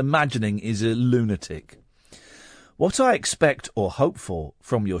 and I'm imagining is a lunatic. What I expect or hope for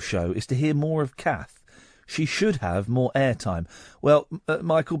from your show is to hear more of Kath. She should have more airtime. Well,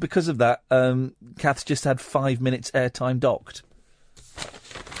 Michael, because of that, Kath's just had 5 minutes airtime docked.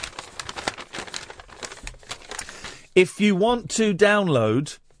 If you want to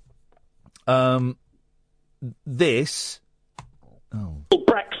download this... Oh.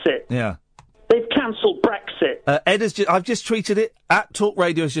 Brexit. Yeah. They've cancelled Brexit. Ed I've just tweeted it. At Talk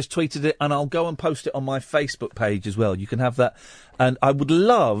Radio has just tweeted it, and I'll go and post it on my Facebook page as well. You can have that. And I would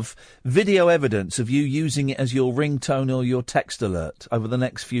love video evidence of you using it as your ringtone or your text alert over the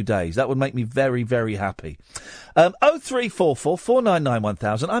next few days. That would make me very, very happy. 0344 499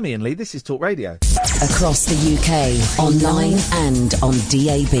 1000. I'm Iain Lee. This is Talk Radio. Across the UK, online and on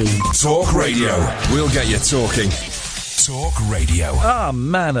DAB. Talk Radio. We'll get you talking. Talk Radio. Ah,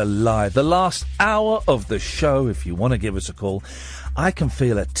 man alive. The last hour of the show, if you want to give us a call, I can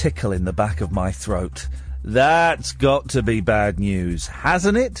feel a tickle in the back of my throat. That's got to be bad news,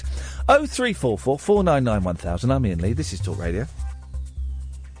 hasn't it? 0344 499 1000. I'm Iain Lee. This is Talk Radio.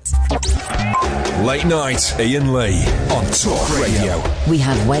 Late night, Iain Lee on Talk Radio. We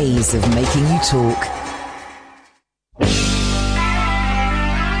have ways of making you talk.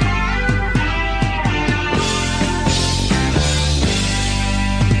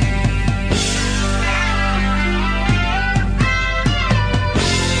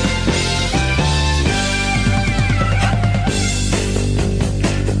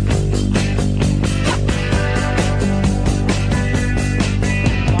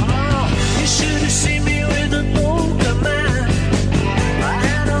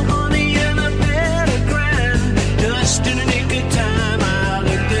 Better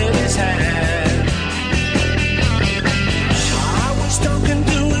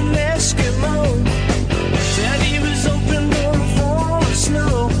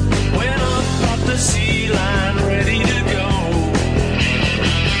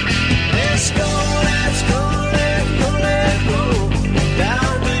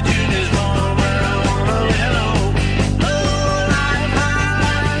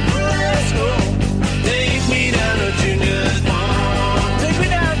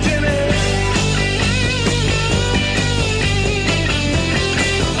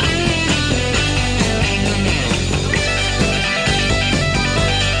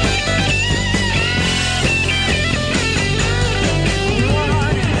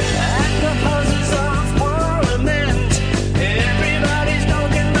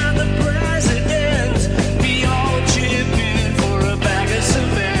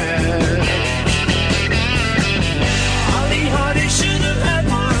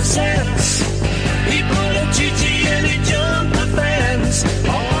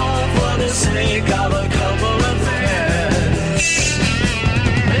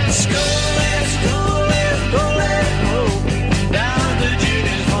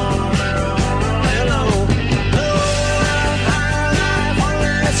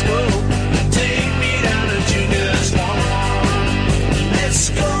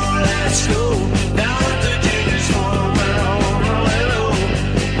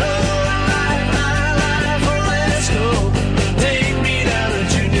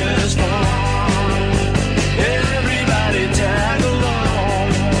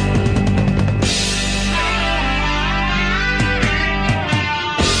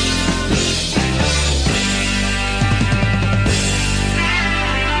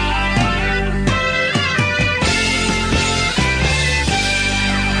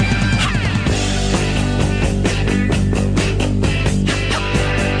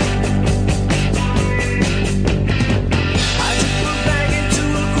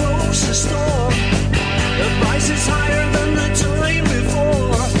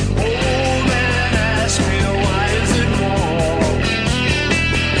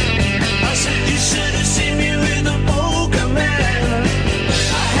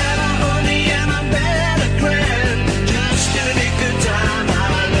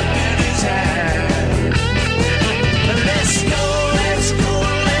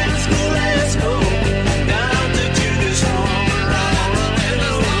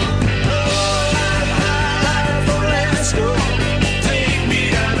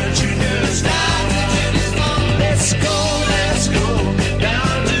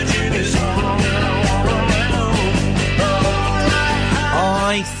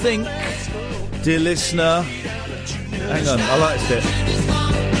think, dear listener... Hang on, I like this bit.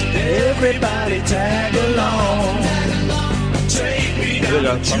 Everybody tag along. Take me down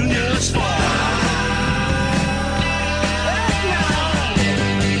to Junior Spot.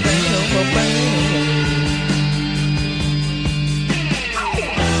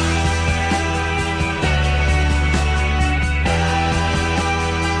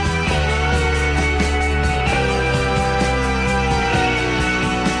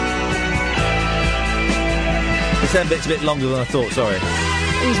 That bit's a bit longer than I thought, sorry.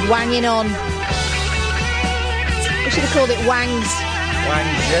 He's wanging on. We should have called it Wangs.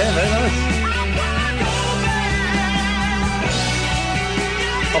 Wangs, yeah, very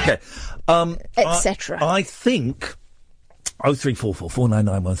nice. Okay. Etc. I think 0344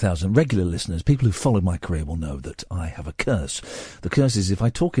 499 1000. Regular listeners, people who followed my career will know that I have a curse. The curse is if I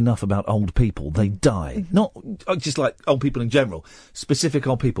talk enough about old people, they die. Not just like old people in general, specific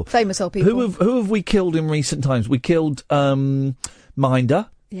old people. Famous old people. Who have we killed in recent times? We killed Minder,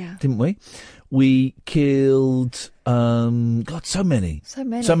 didn't we? We killed God, so many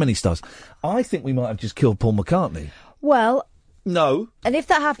stars. I think we might have just killed Paul McCartney. Well, no. And if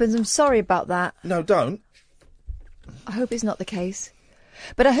that happens, I'm sorry about that. No, don't. I hope it's not the case.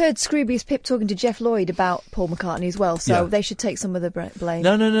 But I heard Scroobius Pip talking to Jeff Lloyd about Paul McCartney as well, so they should take some of the blame.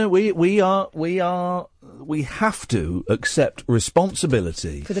 No. We have to accept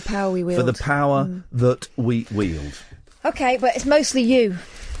responsibility for the power we wield. For the power that we wield. Okay, but it's mostly you.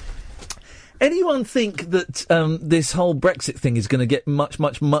 Anyone think that this whole Brexit thing is going to get much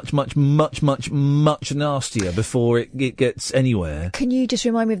nastier before it gets anywhere? Can you just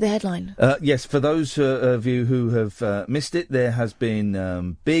remind me of the headline? Yes, for those of you who have missed it, there has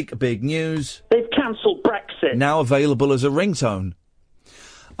been big news. They've cancelled Brexit. Now available as a ringtone.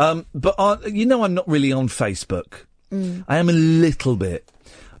 But I'm not really on Facebook. I am a little bit,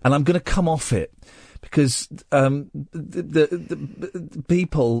 and I'm going to come off it because the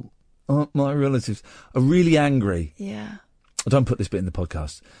people... my relatives are really angry. Yeah. I don't put this bit in the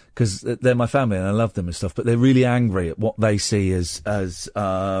podcast because they're my family and I love them and stuff, but they're really angry at what they see as they've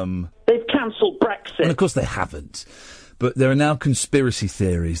cancelled Brexit. And of course they haven't. But there are now conspiracy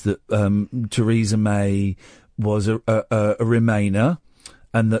theories that Theresa May was a Remainer.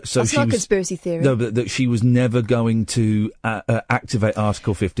 And that that's not a conspiracy theory. No, but that she was never going to activate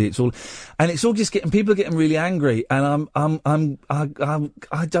Article 50. It's all just people are getting really angry, and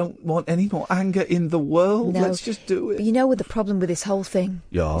I don't want any more anger in the world. No, let's just do it. But you know what the problem with this whole thing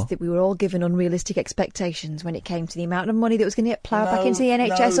is that we were all given unrealistic expectations when it came to the amount of money that was going to get ploughed back into the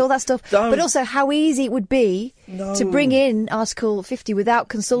NHS, all that stuff. But also how easy it would be to bring in Article 50 without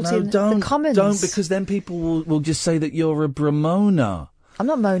consulting the Commons. Don't, because then people will just say that you're a Bramona. I'm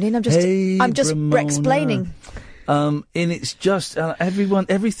not moaning. I'm just explaining. And it's just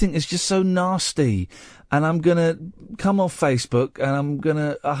everything is just so nasty. And I'm gonna come off Facebook, and I'm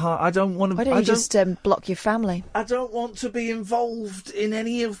gonna. I don't want to. Why don't you just block your family? I don't want to be involved in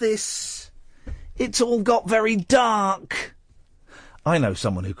any of this. It's all got very dark. I know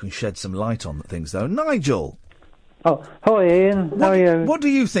someone who can shed some light on things, though. Nigel. Oh, hi Ian. How are you? What do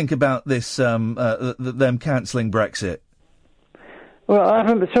you think about this? Them cancelling Brexit. Well, I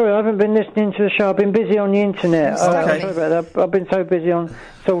haven't been listening to the show. I've been busy on the internet. Sorry about that. I've been so busy on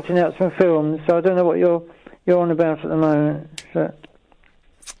sorting out some films, so I don't know what you're on about at the moment. So.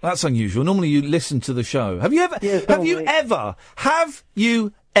 That's unusual. Normally, you listen to the show. Have you ever? Yes, have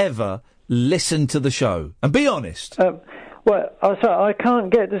you ever listened to the show? And be honest. Well, I can't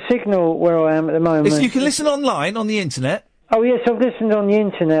get the signal where I am at the moment. You can listen online on the internet. Oh yes, I've listened on the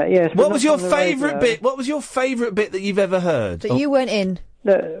internet. Yes. What was your favourite bit? What was your favourite bit that you've ever heard? That you weren't in.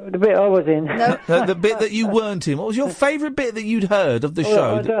 The bit I was in. No. The bit that you weren't in. What was your favourite bit that you'd heard of the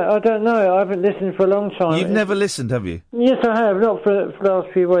show? I don't know. I haven't listened for a long time. You've never listened, have you? Yes, I have. Not for the last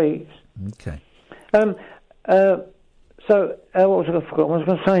few weeks. Okay. So what was I forgot? What was I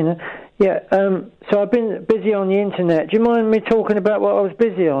going to say now? Yeah. So I've been busy on the internet. Do you mind me talking about what I was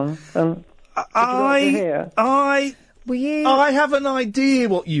busy on? Were you? I have an idea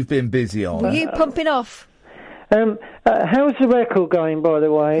what you've been busy on. Were you pumping off? How's the record going, by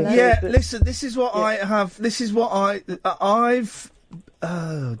the way? Yeah, listen, this is what I have. This is what I've.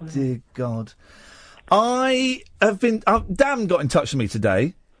 Oh dear God, I have been. Dan got in touch with me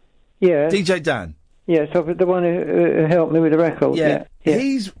today. Yeah, DJ Dan. Yeah, so the one who helped me with the record. Yeah.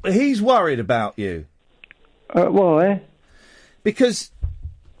 He's worried about you. Why? Because.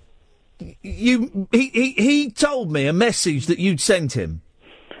 He told me a message that you'd sent him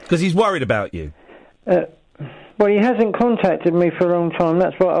because he's worried about you. What Well, he hasn't contacted me for a long time.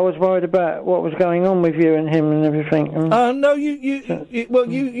 That's what I was worried about. What was going on with you and him and everything. No,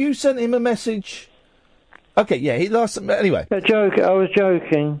 you sent him a message. Okay, yeah, anyway. A joke. I was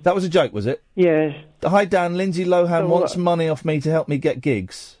joking. That was a joke, was it? Yes. Hi, Dan. Lindsay Lohan wants money off me to help me get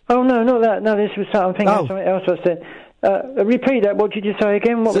gigs. Oh, no, not that. No, this was something something else I said. Repeat that. What did you say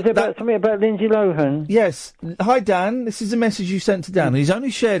again? What was it about? Something about Lindsay Lohan? Yes. Hi, Dan. This is a message you sent to Dan. He's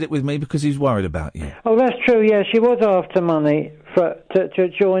only shared it with me because he's worried about you. Oh, that's true. Yeah, she was after money to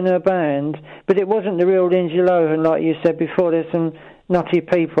join her band, but it wasn't the real Lindsay Lohan, like you said before. There's some nutty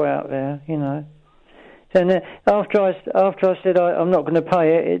people out there, you know. And after I said I'm not going to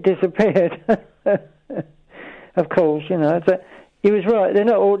pay it, it disappeared. Of course, you know. So he was right. They're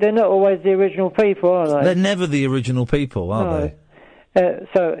not always the original people, are they? They're never the original people, are they?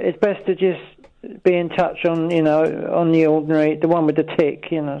 So it's best to just be in touch on the ordinary, the one with the tick,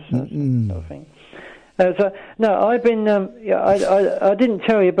 you know, sort of thing. I've been. I didn't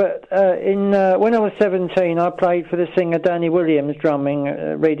tell you, but when I was 17, I played for the singer Danny Williams, drumming,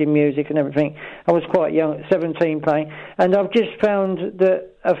 reading music, and everything. I was quite young, 17, playing, and I've just found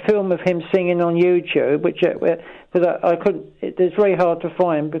a film of him singing on YouTube, which because I couldn't. It's very hard to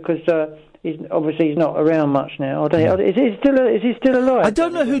find because he's not around much now. Is he still alive? I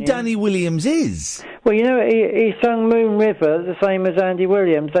don't know who Danny Williams is. Well, you know, he sung Moon River the same as Andy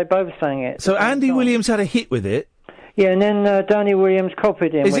Williams. They both sang it. So Andy Williams had a hit with it? Yeah, and then Danny Williams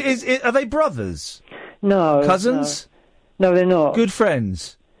copied him. Are they brothers? No. Cousins? No, they're not. Good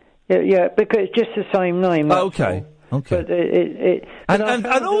friends? Yeah, because it's just the same name. Okay. But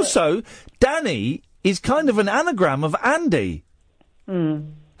and also, Danny is kind of an anagram of Andy.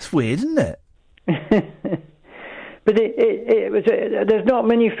 It's weird, isn't it? But it was. There's not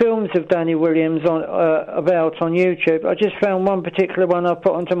many films of Danny Williams about on YouTube. I just found one particular one I've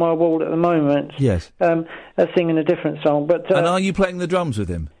put onto my wall at the moment. Yes. Singing a different song, but. And are you playing the drums with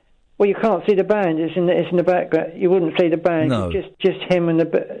him? Well, you can't see the band. It's in the background. You wouldn't see the band. No. Just him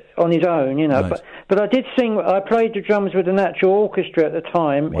on his own, you know. Right. But I did sing. I played the drums with an actual orchestra at the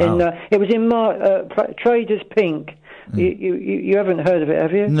time. Wow. It was in Traders Pink. You haven't heard of it,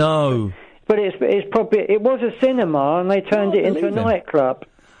 have you? No. But it was a cinema, and they turned it into a nightclub.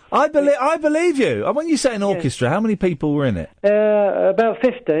 I believe you. And when you say an orchestra, how many people were in it? About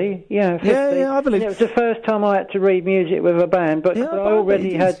 50. Yeah, 50. Yeah, I believe. And it was the first time I had to read music with a band, but I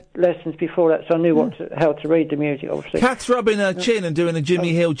already had lessons before that, so I knew how to read the music, obviously. Kath's rubbing her chin and doing a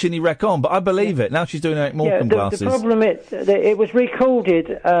Jimmy Hill chinny wreck on, but I believe it. Now she's doing Eric Morecambe glasses. The problem it was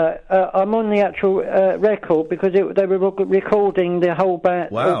recorded. I'm on the actual record because they were recording the whole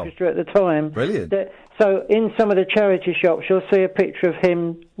band orchestra at the time. Brilliant. So in some of the charity shops, you'll see a picture of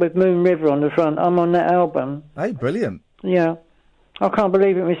him with Moon River on the front. I'm on that album. Hey, brilliant. Yeah. I can't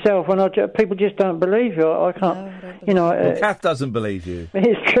believe it myself. People just don't believe you. I can't, Well, Kath doesn't believe you.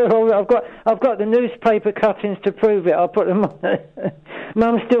 It's true. I've got the newspaper cuttings to prove it. I'll put them on.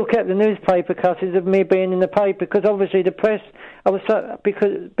 Mum still kept the newspaper cuttings of me being in the paper because obviously the press.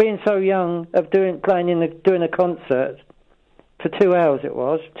 Because being so young of doing a concert. For 2 hours it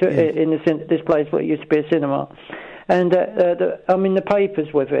was, in this place where it used to be a cinema. And I'm in the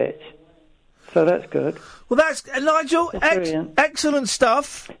papers with it. So that's good. Well, that's Nigel. Excellent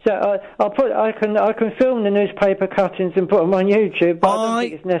stuff. So I can film the newspaper cuttings and put them on YouTube, but I don't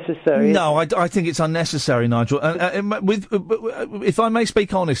think it's necessary. No, I think it's unnecessary, Nigel. If I may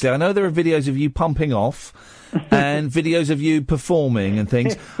speak honestly, I know there are videos of you pumping off and videos of you performing and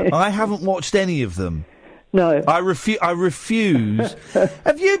things. I haven't watched any of them. No. I refuse.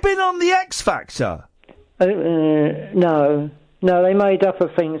 Have you been on the X Factor? No. No, they made up a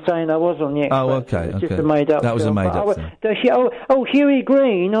thing saying I was on the X Factor. Oh, okay. It's just a made-up That was a made-up thing. Huey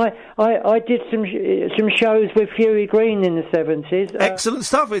Green. I did some shows with Huey Green in the 70s. Excellent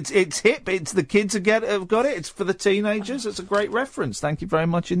stuff. It's hip. It's the kids have got it. It's for the teenagers. It's a great reference. Thank you very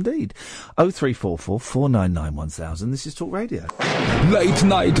much indeed. 0344 499 1000. This is Talk Radio. Late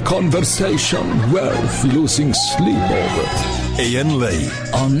night conversation worth losing sleep over. Iain Lee.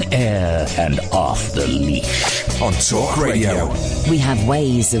 On air and off the leash. On Talk Radio. We have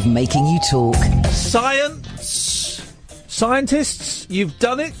ways of making you talk. Scientists, you've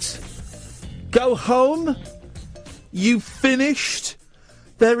done it. Go home. You've finished.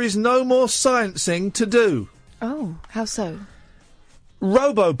 There is no more sciencing to do. Oh, how so?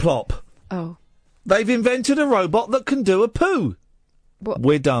 Roboplop. Oh. They've invented a robot that can do a poo. What?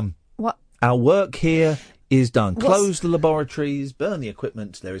 We're done. What? Our work here is done. Close the laboratories, burn the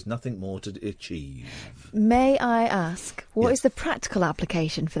equipment. There is nothing more to achieve. May I ask, what is the practical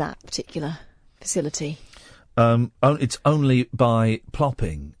application for that particular facility? It's only by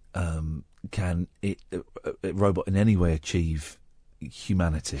plopping can a robot in any way achieve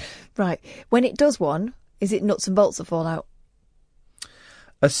humanity. Right. When it does one, is it nuts and bolts that fall out?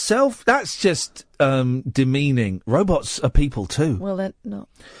 That's just demeaning. Robots are people too. Well, they're not.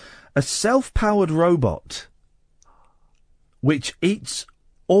 A self-powered robot which eats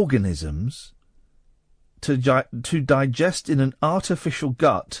organisms to digest in an artificial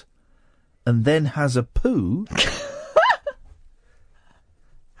gut and then has a poo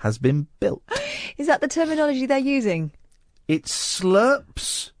has been built. Is that the terminology they're using? It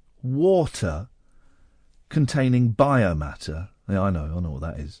slurps water containing biomatter. Yeah, I know what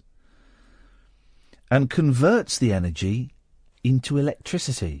that is. And converts the energy into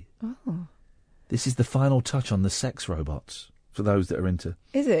electricity. Oh. This is the final touch on the sex robots, for those that are into...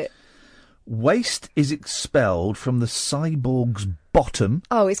 Is it? Waste is expelled from the cyborg's bottom.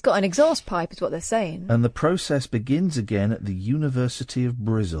 Oh, it's got an exhaust pipe, is what they're saying. And the process begins again at the University of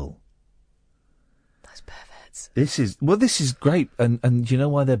Bristol. Those perverts. This is great. And do you know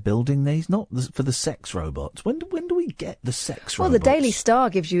why they're building these? Not for the sex robots. When do we get the sex robots? Well, the Daily Star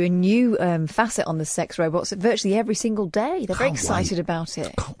gives you a new facet on the sex robots virtually every single day. They're very excited about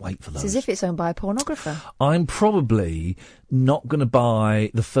it. Can't wait for those. It's as if it's owned by a pornographer. I'm probably not going to buy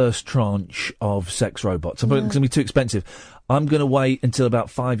the first tranche of sex robots. It's going to be too expensive. I'm going to wait until about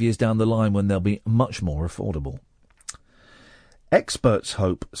 5 years down the line when they'll be much more affordable. Experts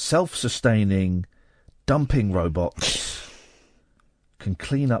hope self-sustaining dumping robots can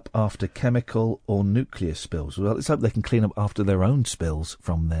clean up after chemical or nuclear spills. Well, let's hope they can clean up after their own spills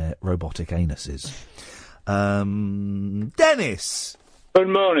from their robotic anuses. Dennis! Good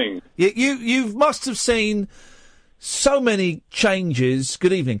morning. You must have seen so many changes,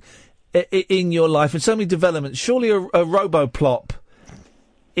 good evening, in your life and so many developments. Surely a roboplop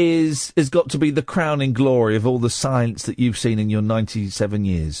has got to be the crowning glory of all the science that you've seen in your 97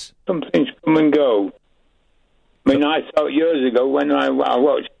 years. Some things come and go. I mean, I thought years ago when I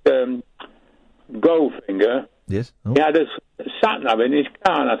watched Goldfinger, yes, he had a sat-nav in his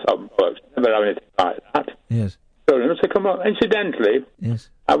car, and I thought, bollocks, never have anything like that. Yes. So come on. Incidentally, yes,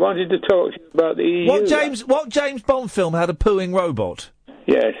 I wanted to talk to you about the EU. What James Bond film had a pooing robot?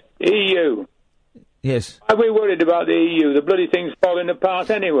 Yes, EU. Yes. Why are we worried about the EU? The bloody thing's falling apart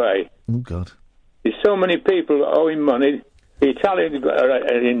anyway. Oh, God. There's so many people owing money. The Italians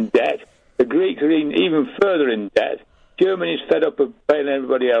are in debt. The Greeks are even further in debt. Germany's fed up of bailing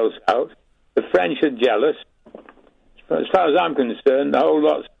everybody else out. The French are jealous. As far as I'm concerned, the whole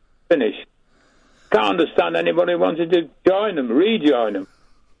lot's finished. Can't understand anybody wanted to rejoin them.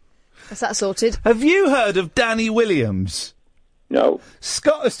 Is that sorted? Have you heard of Danny Williams? No.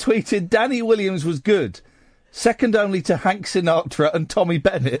 Scott has tweeted Danny Williams was good. Second only to Hank Sinatra and Tommy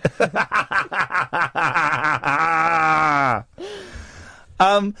Bennett.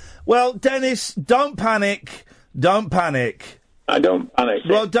 Well, Dennis, don't panic. Don't panic. I don't panic.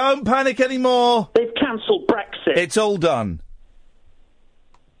 Well, don't panic anymore. They've cancelled Brexit. It's all done.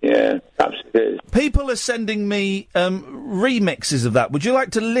 Yeah, perhaps it is. People are sending me remixes of that. Would you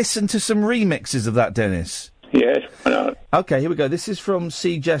like to listen to some remixes of that, Dennis? Yes, why not? OK, here we go. This is from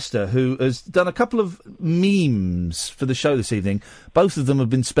C. Jester, who has done a couple of memes for the show this evening. Both of them have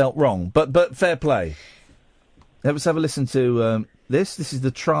been spelt wrong, but fair play. Let's have a listen to this. This is the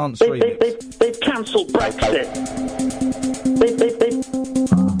trance remix. They've cancelled Brexit.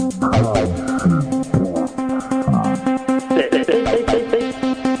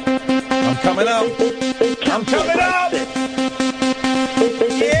 I'm coming up. I'm coming up.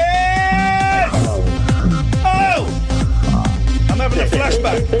 Yes! Oh! I'm having a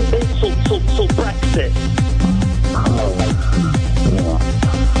flashback. Brexit.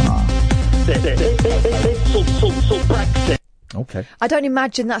 Brexit. Okay. I don't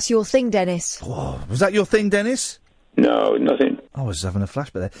imagine that's your thing, Dennis. Whoa. Was that your thing, Dennis? No, nothing. I was having a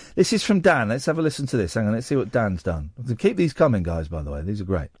flashback there. This is from Dan. Let's have a listen to this. Hang on, let's see what Dan's done. Keep these coming, guys, by the way. These are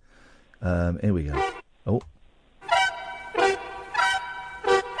great. Here we go. Oh.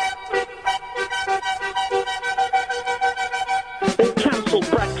 They've cancelled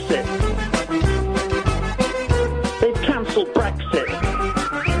Brexit. They've cancelled Brexit.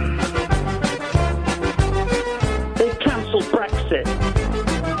 They've cancelled Brexit.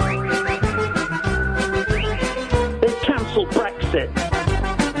 They've cancelled Brexit.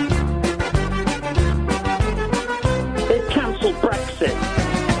 They've cancelled Brexit.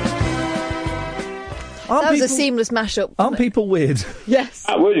 That was a seamless mashup. Aren't people weird? Yes.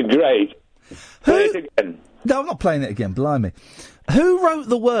 That was great. Play it again. No, I'm not playing it again, blimey. Who wrote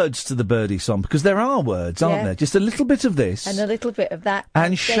the words to the Birdie song? Because there are words, aren't Yeah. there? Just a little bit of this. And a little bit of that.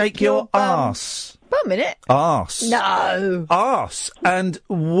 And shake your arse. Wait a minute. Arse. No. Arse. And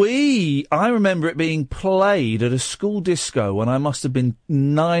I remember it being played at a school disco when I must have been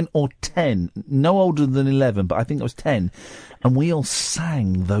 9 or 10, no older than 11, but I think I was 10. And we all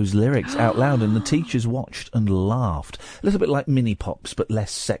sang those lyrics out loud, and the teachers watched and laughed. A little bit like Mini Pops, but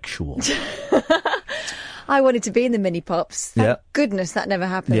less sexual. I wanted to be in the Mini Pops. Thank goodness that never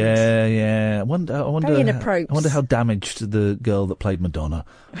happened. Yeah. I wonder. Very inappropriate. I wonder how damaged the girl that played Madonna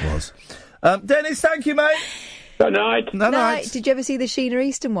was. Dennis, thank you, mate. Good night. Night. Did you ever see the Sheena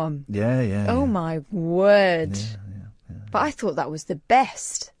Easton one? Yeah. Oh my word! But I thought that was the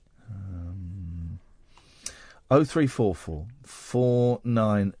best. 0344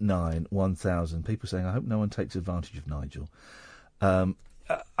 499 1000. People saying, I hope no one takes advantage of Nigel.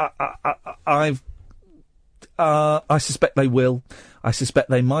 I suspect they will. I suspect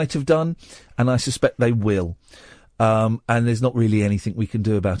they might have done, and I suspect they will. And there's not really anything we can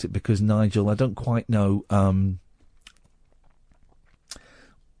do about it because Nigel, I don't quite know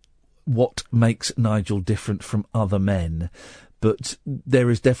what makes Nigel different from other men, but there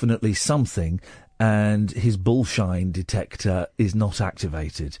is definitely something, and his bullshine detector is not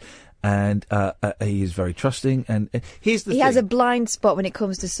activated. And he is very trusting. And here's the thing. He has a blind spot when it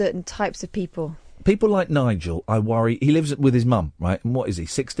comes to certain types of people. People like Nigel, I worry. He lives with his mum, right? And what is he,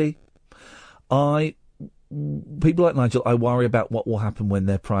 60? People like Nigel, I worry about what will happen when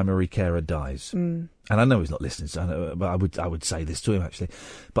their primary carer dies. And I know he's not listening, so but I would say this to him actually.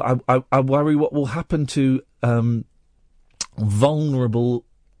 But I worry what will happen to vulnerable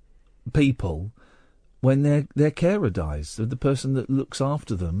people when their carer dies. The person that looks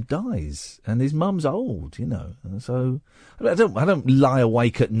after them dies, and his mum's old, you know. And so I don't lie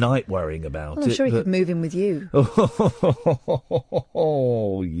awake at night worrying about it. I'm sure he could move in with you.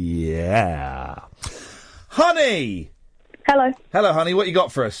 Oh yeah, honey. Hello. Hello, honey. What you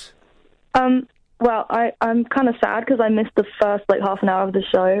got for us? Well, I'm kind of sad because I missed the first half an hour of the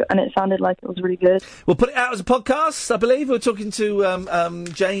show, and it sounded like it was really good. We'll put it out as a podcast, I believe. We're talking to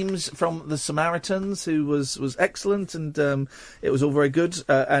James from the Samaritans, who was excellent, and it was all very good.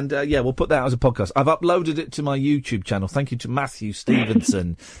 We'll put that out as a podcast. I've uploaded it to my YouTube channel. Thank you to Matthew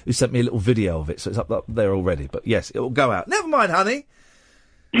Stevenson, who sent me a little video of it, so it's up there already. But yes, it will go out. Never mind, honey.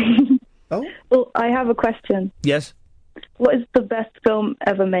 Oh? Well, I have a question. Yes? What is the best film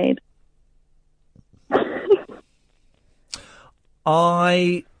ever made?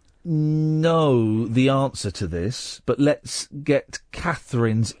 I know the answer to this, but let's get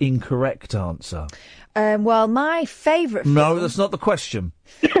Catherine's incorrect answer. Well, my favourite film... No, that's not the question.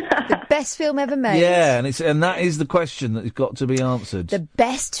 The best film ever made? Yeah, and that is the question that has got to be answered. The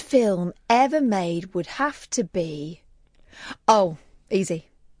best film ever made would have to be... Oh, easy.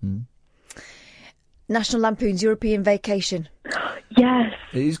 National Lampoon's European Vacation. Yes.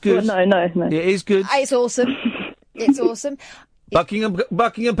 It is good. Well, no. It is good. It's awesome. It's awesome.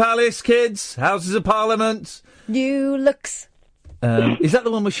 Buckingham Palace, kids. Houses of Parliament. New looks. Is that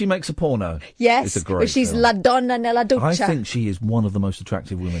the one where she makes a porno? Yes. It's a great she's film. La Donna nella Duccia. I think she is one of the most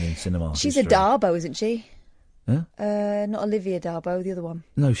attractive women in cinema. She's history. a Darbo, isn't she? Huh? Not Olivia Darbo, the other one.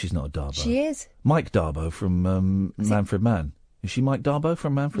 No, she's not a Darbo. She is. Mike Darbo from Manfred Mann. Is she Mike Darbo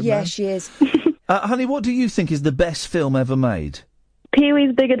from Manfred Mann? Yeah, she is. Honey, what do you think is the best film ever made?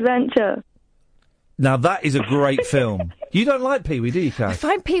 Pee-wee's Big Adventure. Now, that is a great film. You don't like Pee-wee, do you, Kath? I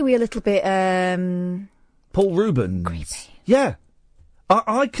find Pee-wee a little bit, Paul Rubens. Creepy. Yeah.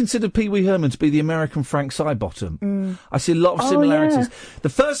 I consider Pee-wee Herman to be the American Frank Sidebottom. I see a lot of similarities. Yeah. The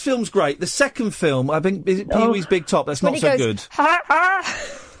first film's great. The second film, I think, is it Pee-wee's Big Top? That's not so good.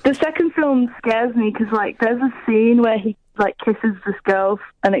 The second film scares me because, there's a scene where he, kisses this girl,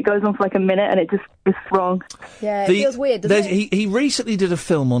 and it goes on for, a minute, and it just is wrong. Yeah, it feels weird, doesn't it? He recently did a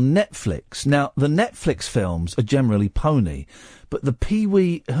film on Netflix. Now, the Netflix films are generally pony, but the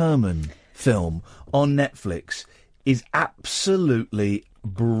Pee-wee Herman film on Netflix is absolutely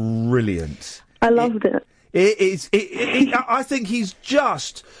brilliant. I loved it. It is. I think he's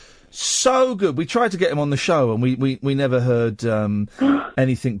just so good. We tried to get him on the show, and we never heard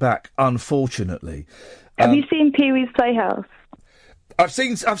anything back, unfortunately. Have you seen Pee-wee's Playhouse? I've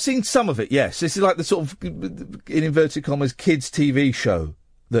seen some of it. Yes, this is like the sort of, in inverted commas, kids' TV show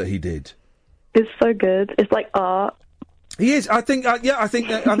that he did. It's so good. It's like art. He is. I think. I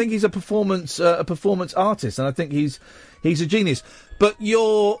think he's a performance artist, and I think he's a genius. But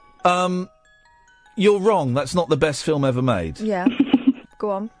you're wrong. That's not the best film ever made. Yeah.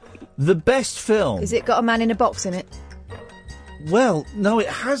 Go on. The best film. Has it got a man in a box in it? Well, no, it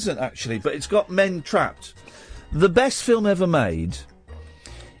hasn't actually, but it's got men trapped. The best film ever made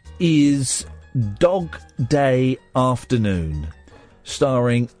is Dog Day Afternoon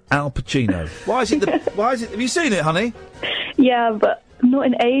starring Al Pacino. Why is it? Have you seen it, honey? Yeah, but not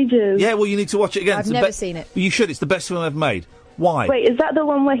in ages. Yeah, well, you need to watch it again. I've It's the never seen it. You should. It's the best film ever made. Why? Wait, is that the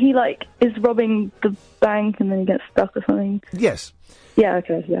one where he, like, is robbing the bank and then he gets stuck or something? Yes. Yeah,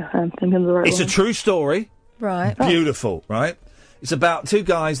 okay, yeah, I'm thinking of the right It's one. a true story. Right. Beautiful, right? It's about two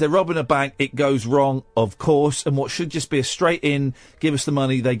guys, they're robbing a bank, it goes wrong, of course, and what should just be a straight in, give us the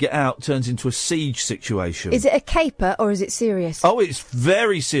money, they get out, turns into a siege situation. Is it a caper or is it serious? Oh, it's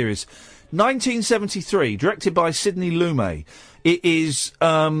very serious. 1973, directed by Sidney Lumet. It is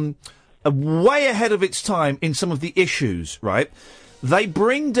way ahead of its time in some of the issues, right?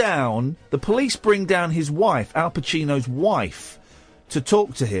 The police bring down his wife, Al Pacino's wife, to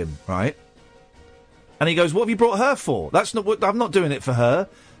talk to him, right? And he goes, "What have you brought her for? That's not what. I'm not doing it for her."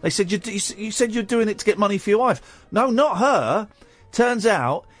 They said, "You said you're doing it to get money for your wife." No, not her. Turns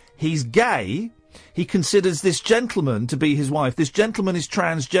out he's gay. He considers this gentleman to be his wife. This gentleman is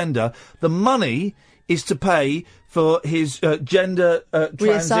transgender. The money is to pay for his gender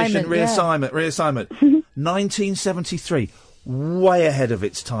transition reassignment. 1973. Way ahead of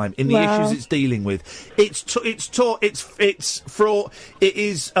its time in the issues it's dealing with. It's fraught. It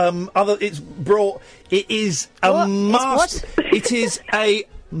is It's brought. It is It is a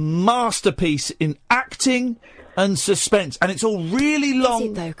masterpiece in acting and suspense, and it's all really long. Is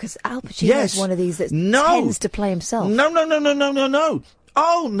it though? Because Al Pacino is one of these that tends to play himself. No.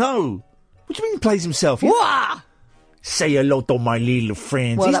 Oh no! What do you mean he plays himself? Wah! Say hello to my little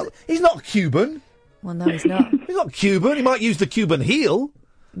friends. Well, he's not Cuban. Well, no, he's not. He's not Cuban. He might use the Cuban heel.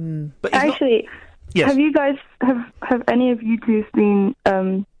 But he's Actually, Yes. have you guys, have any of you two seen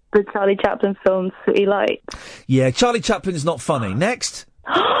the Charlie Chaplin film City Lights? Yeah, Charlie Chaplin's not funny. Next.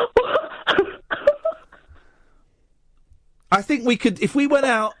 I think we could, if we went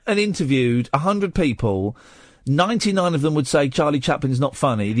out and interviewed 100 people, 99 of them would say Charlie Chaplin's not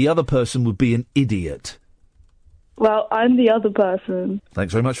funny. The other person would be an idiot. Well, I'm the other person.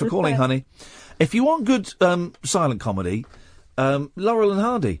 Thanks very much for calling, honey. If you want good silent comedy, Laurel and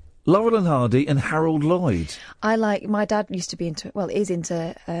Hardy. Laurel and Hardy and Harold Lloyd. My dad used to be is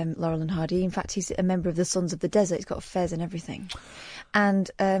into Laurel and Hardy. In fact, he's a member of the Sons of the Desert. He's got a fez and everything. And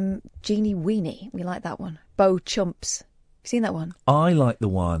Jeannie Weenie, we like that one. Bo Chumps. You seen that one? I like the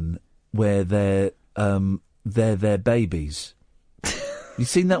one where they're their babies. You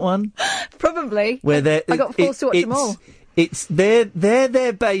seen that one? Probably. Where I got forced to watch them all. They're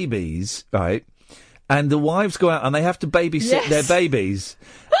their babies, right? And the wives go out and they have to babysit their babies.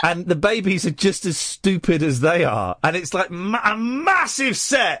 And the babies are just as stupid as they are. And it's like a massive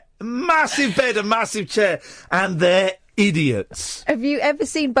set, massive bed, a massive chair. And they're idiots. Have you ever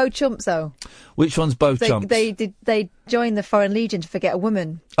seen Bo Chumps, though? Which one's Bo Chumps? They joined the Foreign Legion to forget a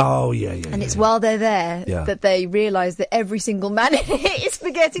woman. Oh, yeah. And it's while they're there that they realise that every single man in it is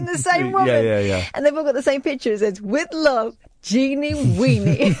forgetting the same woman. Yeah. And they've all got the same picture. It says, "With love, Jeannie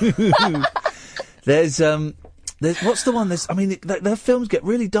Weenie." There's what's the one? Their films get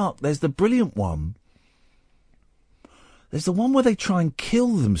really dark. There's the brilliant one. There's the one where they try and kill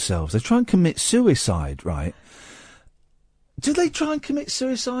themselves. They try and commit suicide, right? Do they try and commit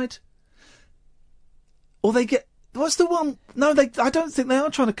suicide? Or they get... What's the one? No, I don't think they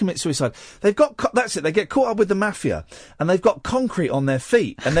are trying to commit suicide. They've got... That's it. They get caught up with the mafia, and they've got concrete on their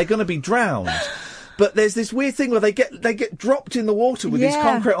feet, and they're going to be drowned. But there's this weird thing where they get dropped in the water with this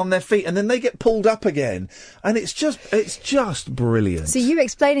concrete on their feet, and then they get pulled up again, and it's just brilliant. So you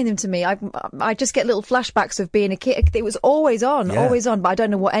explaining them to me, I just get little flashbacks of being a kid. It was always on, but I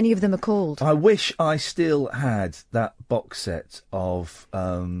don't know what any of them are called. I wish I still had that box set of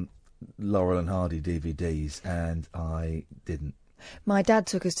Laurel and Hardy DVDs, and I didn't. My dad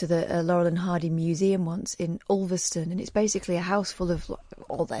took us to the Laurel and Hardy Museum once in Ulverston, and it's basically a house full of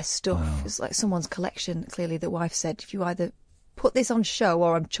all their stuff. Wow. It's like someone's collection, clearly. The wife said, if you either put this on show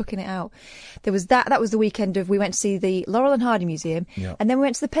or I'm chucking it out. There was that was the weekend we went to see the Laurel and Hardy Museum, and then we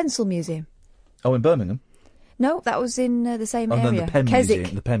went to the Pencil Museum. Oh, in Birmingham? No, that was in the same area. No, the Pen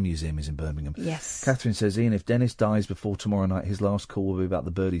Museum. The Pen Museum is in Birmingham. Yes. Catherine says, Ian, if Dennis dies before tomorrow night, his last call will be about the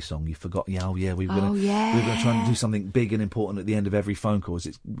Birdie song. You forgot. We were going to try and do something big and important at the end of every phone call.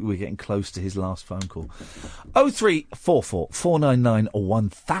 We're getting close to his last phone call. 0344 499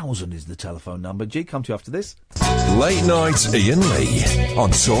 1000 is the telephone number. G, come to you after this. Late night Ian Lee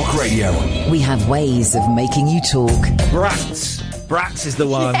on Talk Radio. We have ways of making you talk. Brats is the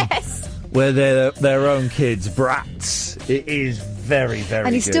one. Yes. Where they're their own kids, brats. It is very, very good.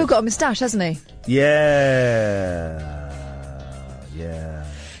 And he's still got a moustache, hasn't he? Yeah.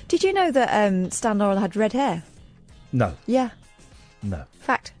 Did you know that Stan Laurel had red hair? No. Yeah. No.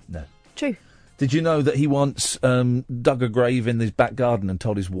 Fact. No. True. Did you know that he once dug a grave in his back garden and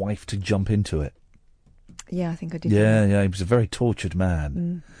told his wife to jump into it? Yeah, I think I did. Yeah, he was a very tortured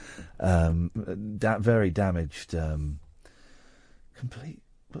man. Very damaged. Complete.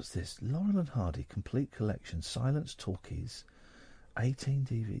 What's this? Laurel and Hardy complete collection. Silence Talkies. 18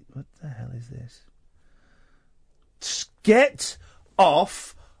 DVD. What the hell is this? Get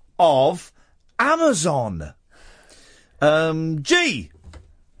off of Amazon. G.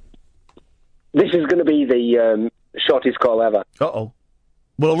 This is going to be the shortest call ever. Uh-oh.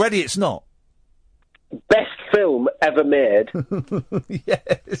 Well, already it's not. Best film ever made.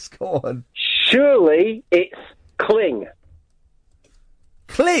 Yes, go on. Surely it's Cling.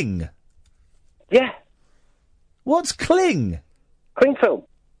 Cling? Yeah. What's Cling? Cling film.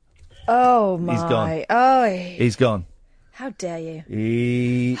 Oh, my. He's gone. Oh. He's gone. How dare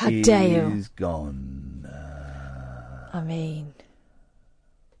you? How dare you? He's gone. I mean...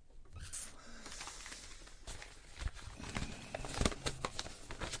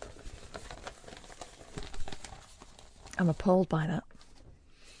 I'm appalled by that.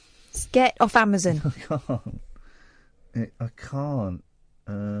 Get off Amazon. I can't.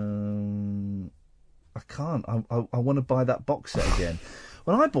 I want to buy that box set again.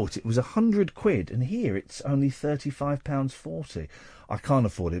 When I bought it, it was £100, and here it's only £35.40. I can't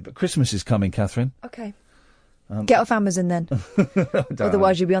afford it, but Christmas is coming, Catherine. Okay. Get off Amazon then.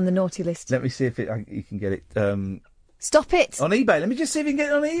 Otherwise you'll be on the naughty list. Let me see if you can get it. Stop it! On eBay. Let me just see if you can get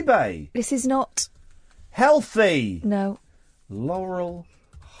it on eBay. This is not... Healthy! No. Laurel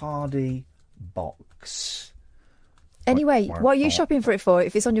Hardy box. Anyway, what are you shopping for it for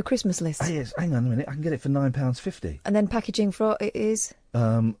if it's on your Christmas list? Oh, yes, hang on a minute. I can get it for £9.50. And then packaging for it is?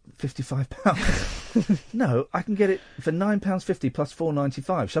 £55. No, I can get it for £9.50 plus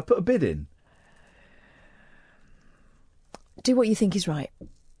 £4.95. Shall I put a bid in? Do what you think is right.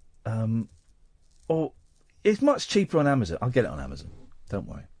 Or it's much cheaper on Amazon. I'll get it on Amazon. Don't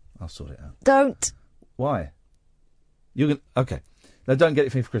worry. I'll sort it out. Don't. Why? You're going okay. No, don't get it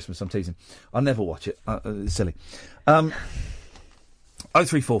for me for Christmas. I'm teasing. I'll never watch it. It's silly.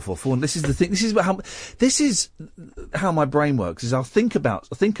 03444. This is the thing. This is how my brain works. Is I'll think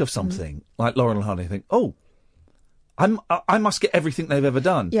of something like Laurel and Hardy and think, oh, I must get everything they've ever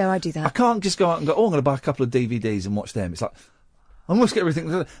done. Yeah, I do that. I can't just go out and go, oh, I'm going to buy a couple of DVDs and watch them. It's like, I must get everything.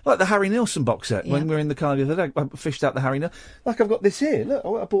 Like the Harry Nilsson box set. Yeah. When we were in the car the other day, I fished out the Harry Nilsson. Like I've got this here. Look,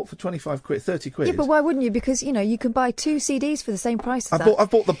 I bought for £25, 30 quid. Yeah, but why wouldn't you? Because, you can buy 2 CDs for the same price as I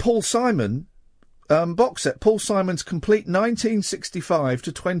bought the Paul Simon box set. Paul Simon's complete 1965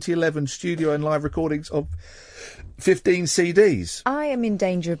 to 2011 studio and live recordings of 15 CDs. I am in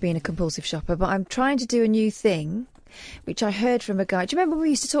danger of being a compulsive shopper, but I'm trying to do a new thing, which I heard from a guy. Do you remember we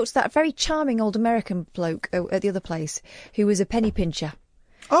used to talk to that very charming old American bloke at the other place who was a penny pincher?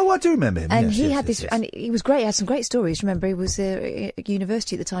 Oh, I do remember him. And yes, he yes, had yes, this, yes. and he was great. He had some great stories. Remember, he was at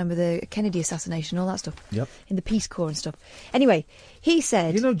university at the time of the Kennedy assassination, all that stuff. Yep. In the Peace Corps and stuff. Anyway, he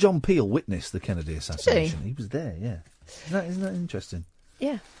said... You know, John Peel witnessed the Kennedy assassination. Did he? He was there, yeah. Isn't that interesting?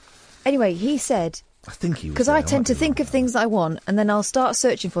 Yeah. Anyway, he said... I think he was because there. I tend to think of things that I want, and then I'll start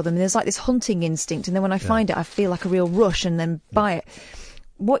searching for them, and there's like this hunting instinct, and then when I find it, I feel like a real rush, and then buy it.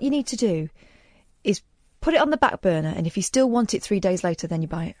 What you need to do is put it on the back burner, and if you still want it 3 days later, then you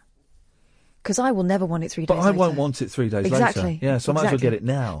buy it. Because I will never want it 3 days later. But I won't want it 3 days Exactly. later. Yeah, so I might as well get it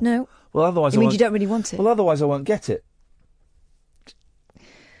now. No. Well, otherwise It means you don't really want it. Well, otherwise I won't get it.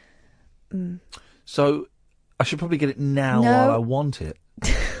 So I should probably get it now while I want it.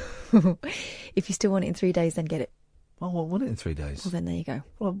 If you still want it in 3 days, then get it. I won't want it in 3 days. Well, then there you go.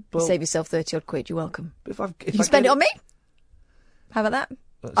 Well, you save yourself 30 odd quid. You're welcome. If you can spend it on me. How about that?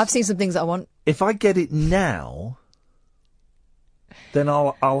 I've seen some things that I want. If I get it now, then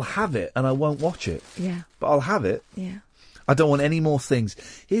I'll have it and I won't watch it. Yeah. But I'll have it. Yeah. I don't want any more things.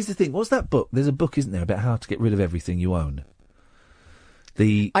 Here's the thing. What's that book? There's a book, isn't there, about how to get rid of everything you own?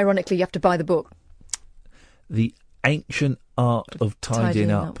 Ironically, you have to buy the book. The Ancient Art of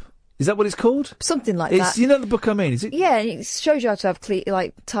Tidying Up. Is that what it's called? Something like that. that. You know the book I mean? Is it? Yeah, and it shows you how to have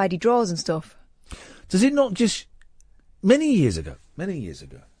tidy drawers and stuff. Does it not just... Many years ago, I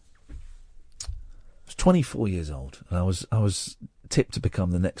was 24 years old, and I was tipped to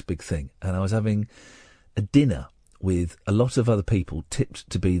become the next big thing, and I was having a dinner with a lot of other people tipped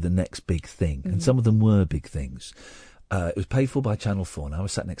to be the next big thing, and some of them were big things. It was paid for by Channel 4, and I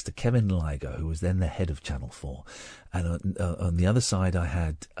was sat next to Kevin Ligo, who was then the head of Channel 4. And on the other side, I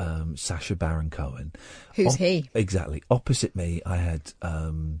had Sacha Baron Cohen. Who's he? Exactly. Opposite me, I had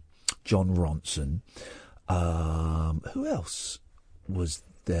John Ronson. Who else was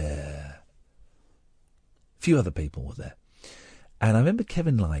there? A few other people were there. And I remember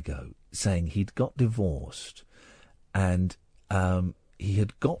Kevin Ligo saying he'd got divorced and he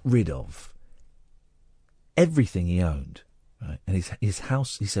had got rid of everything he owned, right? And his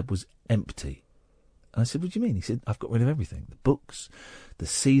house, he said, was empty. And I said, what do you mean? He said, I've got rid of everything. The books, the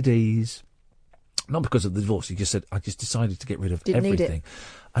CDs. Not because of the divorce. He just said, I just decided to get rid of Didn't everything. need it.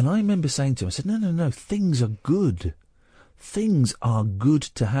 And I remember saying to him, I said, no, things are good. Things are good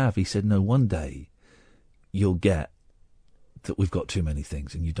to have. He said, no, one day you'll get that we've got too many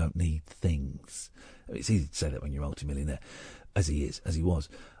things and you don't need things. I mean, it's easy to say that when you're a multimillionaire, as he was.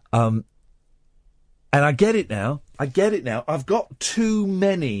 And I get it now. I've got too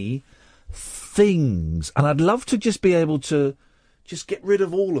many things. And I'd love to just be able to just get rid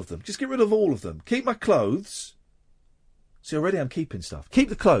of all of them. Keep my clothes. See, already I'm keeping stuff. Keep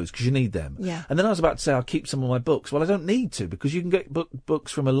the clothes because you need them. Yeah. And then I was about to say I'll keep some of my books. Well, I don't need to because you can get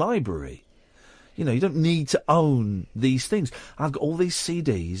books from a library. You know, you don't need to own these things. I've got all these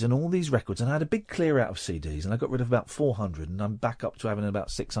CDs and all these records, and I had a big clear out of CDs, and I got rid of about 400, and I'm back up to having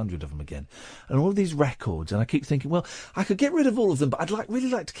about 600 of them again. And all of these records, and I keep thinking, well, I could get rid of all of them, but I'd really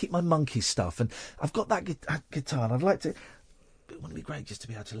like to keep my Monkey stuff, and I've got that guitar, and I'd like to. It wouldn't be great just to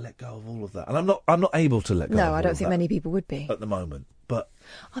be able to let go of all of that, and I'm not able to let go. No, I don't think many people would be at the moment. But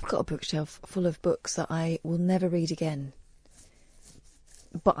I've got a bookshelf full of books that I will never read again,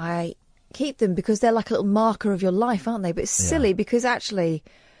 but I keep them because they're like a little marker of your life, aren't they? But it's silly because actually...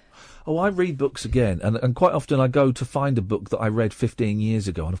 Oh, I read books again, and quite often I go to find a book that I read 15 years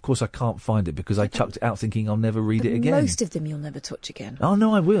ago, and of course I can't find it because I chucked it out thinking I'll never read it again. Most of them you'll never touch again. Oh,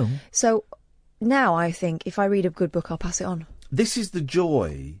 no, I will. So now I think if I read a good book, I'll pass it on. This is the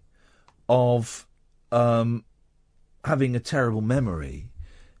joy of having a terrible memory.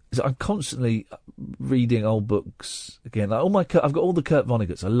 Is I'm constantly reading old books again. Like I've got all the Kurt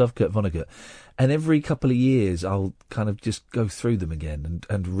Vonnegut's. I love Kurt Vonnegut, and every couple of years I'll kind of just go through them again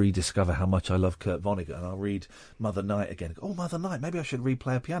and rediscover how much I love Kurt Vonnegut. And I'll read Mother Night again. Oh, Mother Night! Maybe I should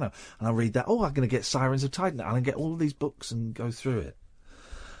replay a piano. And I'll read that. Oh, I'm going to get Sirens of Titan. And I'll get all of these books and go through it.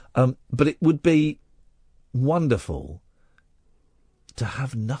 But it would be wonderful to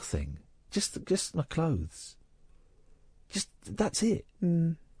have nothing, just my clothes. Just that's it.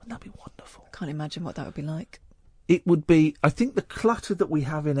 Mm. Wouldn't that be wonderful? Can't imagine what that would be like. It would be. I think the clutter that we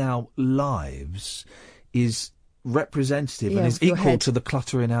have in our lives is representative and is equal to the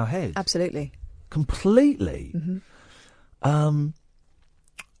clutter in our head. Absolutely. Completely. Mm-hmm. And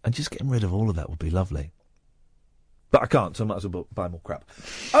just getting rid of all of that would be lovely. But I can't, so I might as well buy more crap.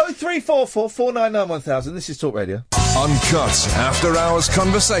 0344 499 1000. This is Talk Radio. Uncut after-hours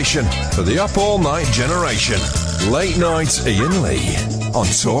conversation for the up all-night generation. Late night Iain Lee on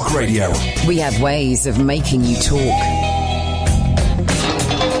Talk Radio. We have ways of making you talk.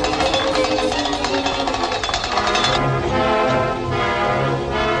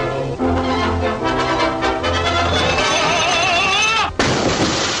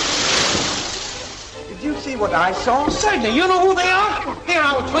 What I saw? Certainly. You know who they are? They're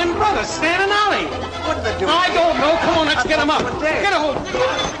our twin brothers, Stan and Ollie. What are they doing? I don't know. Come on, let's get them up. Get a hold.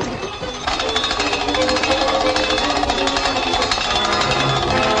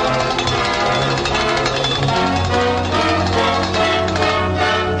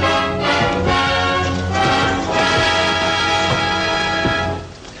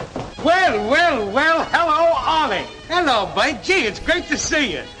 Well, hello, Ollie. Hello, Bite. Gee, it's great to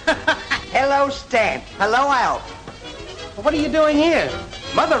see you. Hello, Stan. Hello, Alf. What are you doing here?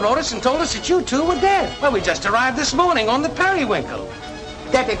 Mother wrote us and told us that you two were dead. Well, we just arrived this morning on the Periwinkle.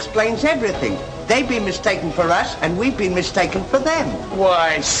 That explains everything. They've been mistaken for us, and we've been mistaken for them.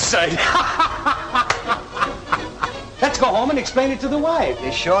 Why, say... Let's go home and explain it to the wife.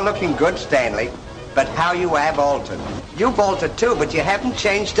 You're sure looking good, Stanley. But how you have altered. You've altered, too, but you haven't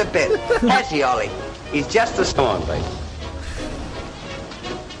changed a bit. Has he, Ollie? He's just the... Come on, babe.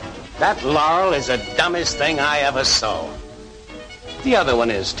 That laurel is the dumbest thing I ever saw. The other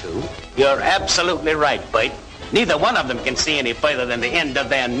one is, too. You're absolutely right, Bite. Neither one of them can see any further than the end of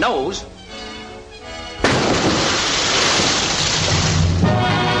their nose.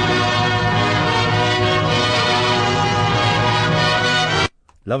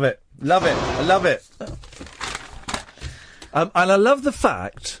 Love it. Love it. I love it. And I love the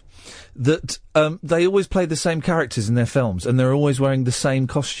fact that they always play the same characters in their films, and they're always wearing the same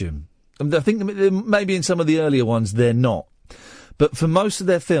costume. I think maybe in some of the earlier ones they're not, but for most of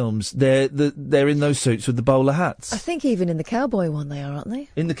their films they're in those suits with the bowler hats. I think even in the cowboy one they are, aren't they?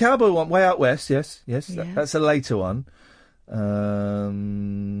 In the cowboy one, Way Out West, yes, that's a later one.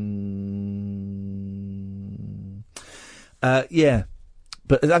 Yeah.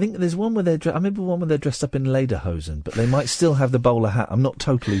 But I think there's one where I remember one where they're dressed up in lederhosen, but they might still have the bowler hat. I'm not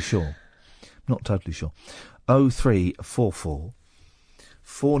totally sure. Not totally sure. 0344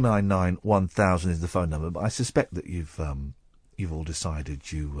 499 1000 is the phone number, but I suspect that you've all decided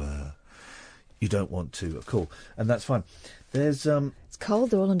you don't want to call, and that's fine. There's It's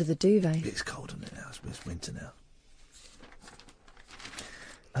cold. They're all under the duvet. It's cold in it now. It's winter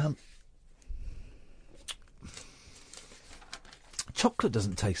now. Chocolate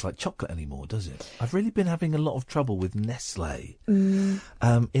doesn't taste like chocolate anymore, does it? I've really been having a lot of trouble with Nestle. In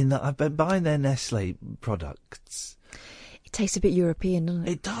that I've been buying their Nestle products. It tastes a bit European, doesn't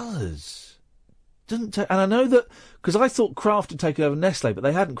it? It does. And I know that, because I thought Kraft had taken over Nestle, but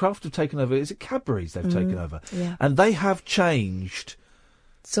they hadn't. Kraft have taken over, is it Cadbury's they've taken over? Yeah. And they have changed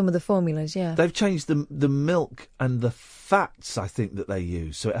some of the formulas, yeah. They've changed the milk and the fats, I think, that they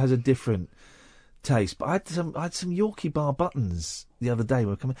use, so it has a different taste. But I had some Yorkie bar buttons the other day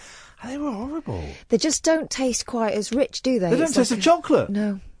were coming, and they were horrible. They just don't taste quite as rich, do they? They don't taste of chocolate.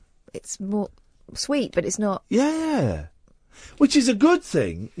 No, it's more sweet, but it's not. Yeah, which is a good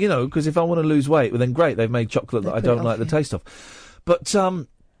thing, you know, because if I want to lose weight, well then great, they've made chocolate that I don't like the taste of. But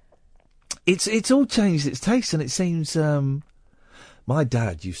it's all changed its taste, and it seems my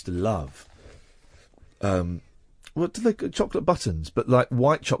dad used to love what do they call chocolate buttons, but like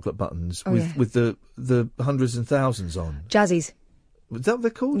white chocolate buttons with the hundreds and thousands on. Jazzies. Is that what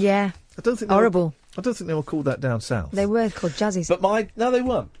they're called? Yeah. I don't think horrible. I don't think they were called that down south. They were called Jazzies. But no, they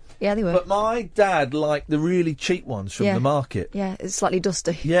weren't. Yeah, they were. But my dad liked the really cheap ones from the market. Yeah, it's slightly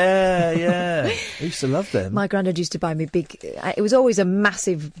dusty. Yeah. I used to love them. My granddad used to buy me big. It was always a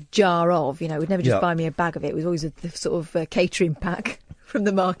massive jar of. You know, he'd never just buy me a bag of it. It was always a sort of catering pack from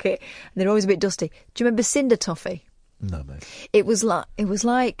the market, and they're always a bit dusty. Do you remember Cinder Toffee? No, mate. It was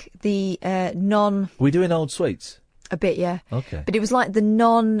like the non. Are we doing old sweets? A bit, yeah. Okay. But it was like the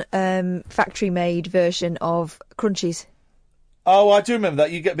non-factory-made version of Crunchies. Oh, I do remember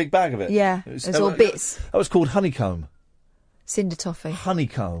that. You get a big bag of it. Yeah, it's all bits. That was called honeycomb. Cinder Toffee.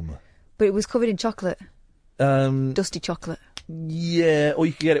 Honeycomb. But it was covered in chocolate. Dusty chocolate. Yeah, or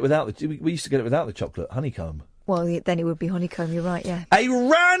you could get it without the... We used to get it without the chocolate. Honeycomb. Well, then it would be honeycomb, you're right, yeah. A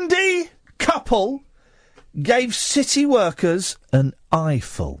randy couple gave city workers an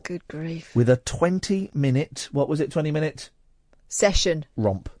eyeful. Good grief. With a 20-minute... What was it, 20-minute? Session.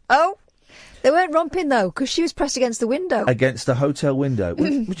 Romp. Oh! They weren't romping, though, because she was pressed against the window. Against the hotel window. What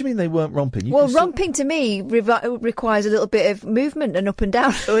do you mean they weren't romping? Romping to me requires a little bit of movement and up and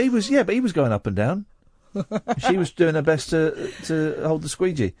down. Oh, he was going up and down. She was doing her best to hold the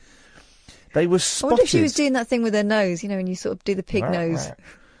squeegee. They were spotted. I wonder if she was doing that thing with her nose, you know, when you sort of do the pig nose.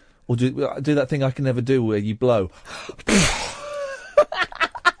 Or do that thing I can never do where you blow.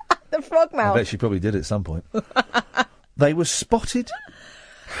 The frog mouth. I bet she probably did at some point. They were spotted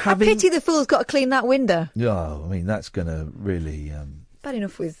having... I pity the fool's got to clean that window. Oh, I mean, that's going to really... Bad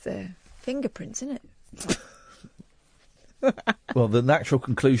enough with fingerprints, isn't it? Well, the natural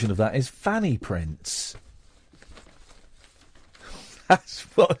conclusion of that is fanny prints. That's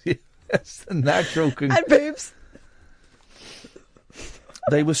the natural conclusion. And boobs.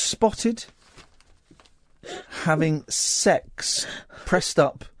 They were spotted having sex pressed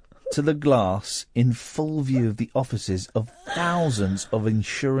up to the glass in full view of the offices of thousands of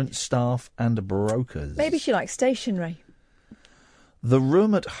insurance staff and brokers. Maybe she likes stationery. The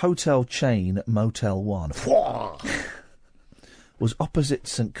room at hotel chain Motel 1 was opposite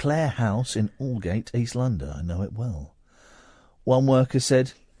St Clair House in Aldgate, East London. I know it well. One worker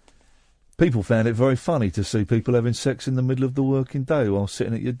said, "People found it very funny to see people having sex in the middle of the working day while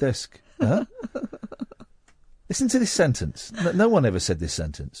sitting at your desk." Huh? Listen to this sentence. No one ever said this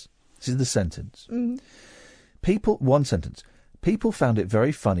sentence. This is the sentence. One sentence. People found it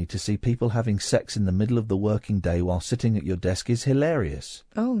very funny to see people having sex in the middle of the working day while sitting at your desk is hilarious.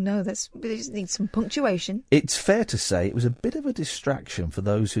 Oh, no, it just needs some punctuation. It's fair to say it was a bit of a distraction for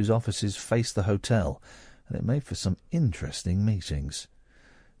those whose offices faced the hotel, and it made for some interesting meetings.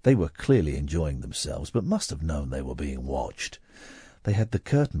 They were clearly enjoying themselves, but must have known they were being watched. They had the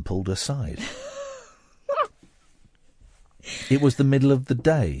curtain pulled aside. It was the middle of the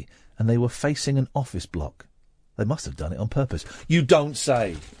day, and they were facing an office block. They must have done it on purpose. You don't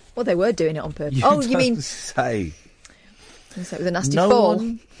say. Well, they were doing it on purpose. You mean... say. It was a nasty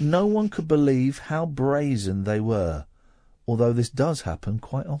fall. No one could believe how brazen they were, although this does happen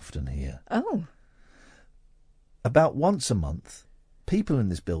quite often here. Oh. About once a month, people in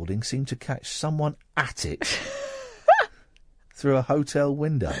this building seem to catch someone at it through a hotel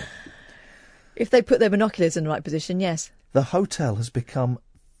window. If they put their binoculars in the right position, yes. The hotel has become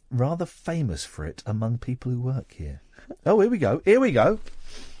rather famous for it among people who work here. Oh, here we go.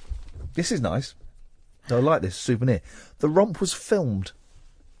 This is nice. I like this souvenir. The romp was filmed.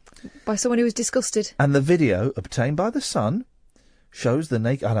 By someone who was disgusted. And the video obtained by The Sun shows the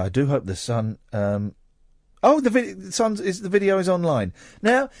naked... And I do hope The Sun... the video is online.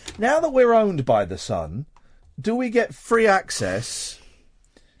 Now that we're owned by The Sun, do we get free access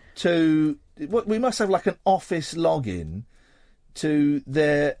to... We must have like an office login to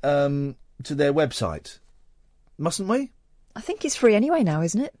their website, mustn't we? I think it's free anyway now,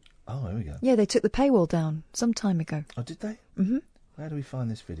 isn't it? Oh, there we go. Yeah, they took the paywall down some time ago. Oh, did they? Mm-hmm. Where do we find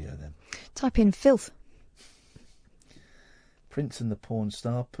this video then? Type in filth. Prince and the Porn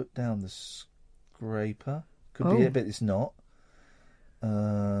Star, put down the scraper. Could be it, but it's not. Put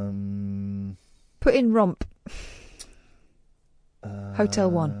in romp.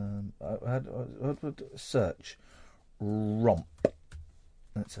 Hotel 1. Search romp.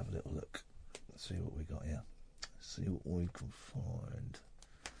 Let's have a little look. Let's see what we got here. See what we can find.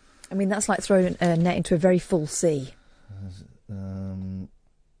 I mean, that's like throwing a net into a very full sea.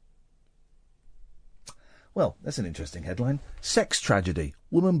 Well, that's an interesting headline. Sex tragedy.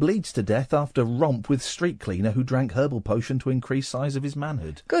 Woman bleeds to death after romp with street cleaner who drank herbal potion to increase size of his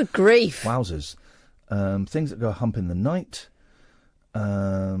manhood. Good grief. Wowzers. Things that go hump in the night.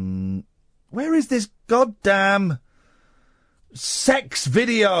 Where is this goddamn sex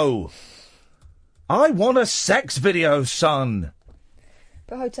video? I want a sex video, son.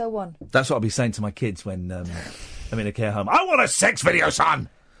 But Hotel 1. That's what I'll be saying to my kids when I'm in a care home. I want a sex video, son.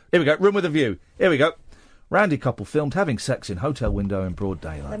 Here we go. Room with a view. Here we go. Randy couple filmed having sex in hotel window in broad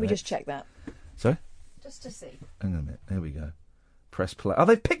daylight. Let me just check that. Sorry? Just to see. Hang on a minute. Here we go. Press play. Oh,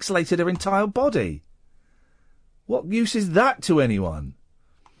 they've pixelated her entire body. What use is that to anyone?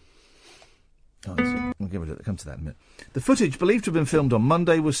 Oh, we'll come to that in a minute. The footage, believed to have been filmed on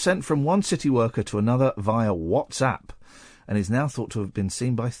Monday, was sent from one city worker to another via WhatsApp and is now thought to have been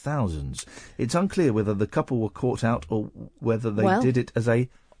seen by thousands. It's unclear whether the couple were caught out or whether they did it as a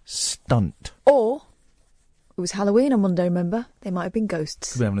stunt. Or it was Halloween on Monday, remember? They might have been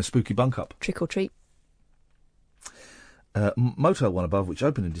ghosts. Could be having a spooky bunk-up. Trick or treat. Motel 1 above, which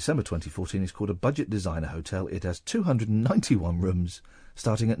opened in December 2014, is called a budget designer hotel. It has 291 rooms,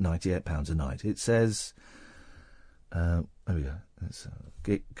 starting at £98 a night. It says... there we go.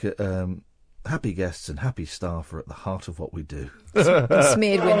 Happy guests and happy staff are at the heart of what we do.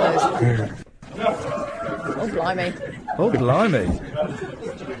 Smeared windows. Oh, blimey. Oh, blimey.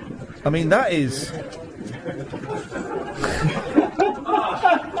 I mean, that is...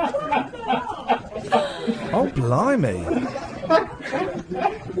 Oh, blimey.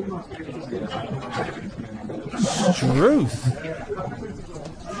 Struth.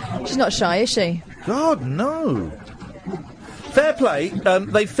 She's not shy, is she? God, no. Fair play.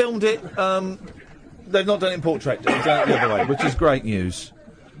 They filmed it. They've not done it in portrait. They've done it the other way, which is great news.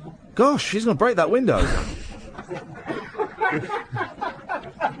 Gosh, she's going to break that window.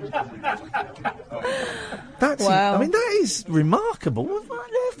 That's. Wow. I mean, that is remarkable. What on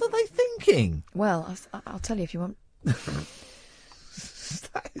earth are they thinking? Well, I'll tell you if you want.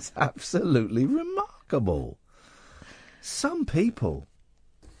 That is absolutely remarkable. Some people.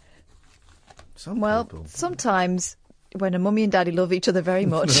 Sometimes when a mummy and daddy love each other very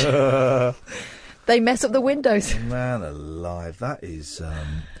much, they mess up the windows. Man alive, that is...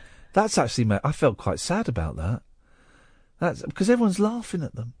 that's actually... I felt quite sad about that. That's because everyone's laughing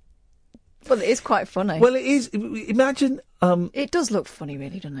at them. Well, it is quite funny. Well, it is. Imagine... it does look funny,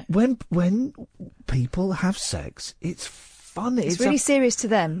 really, doesn't it? When people have sex, it's funny. It's really serious to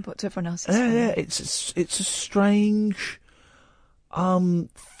them, but to everyone else it's funny. Yeah, it's a strange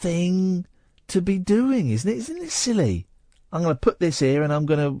thing to be doing, isn't it? Isn't it silly? I'm going to put this here and I'm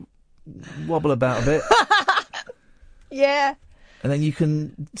going to wobble about a bit. Yeah. And then you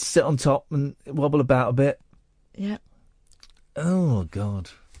can sit on top and wobble about a bit. Yeah. Oh, God.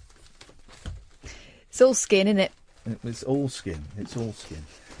 It's all skin, isn't it? It's all skin. It's all skin.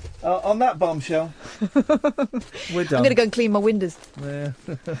 On that bombshell, we're done. I'm going to go and clean my windows. Yeah.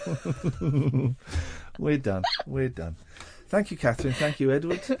 We're done. We're done. Thank you, Catherine. Thank you,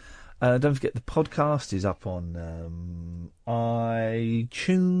 Edward. Don't forget, the podcast is up on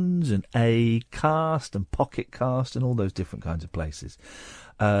iTunes and Acast and Pocket Cast and all those different kinds of places.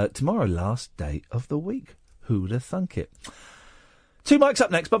 Tomorrow, last day of the week. Who'd have thunk it? 2 mics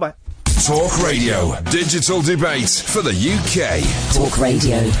up next. Bye-bye. Talk Radio. Digital debate for the UK. Talk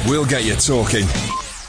Radio. We'll get you talking.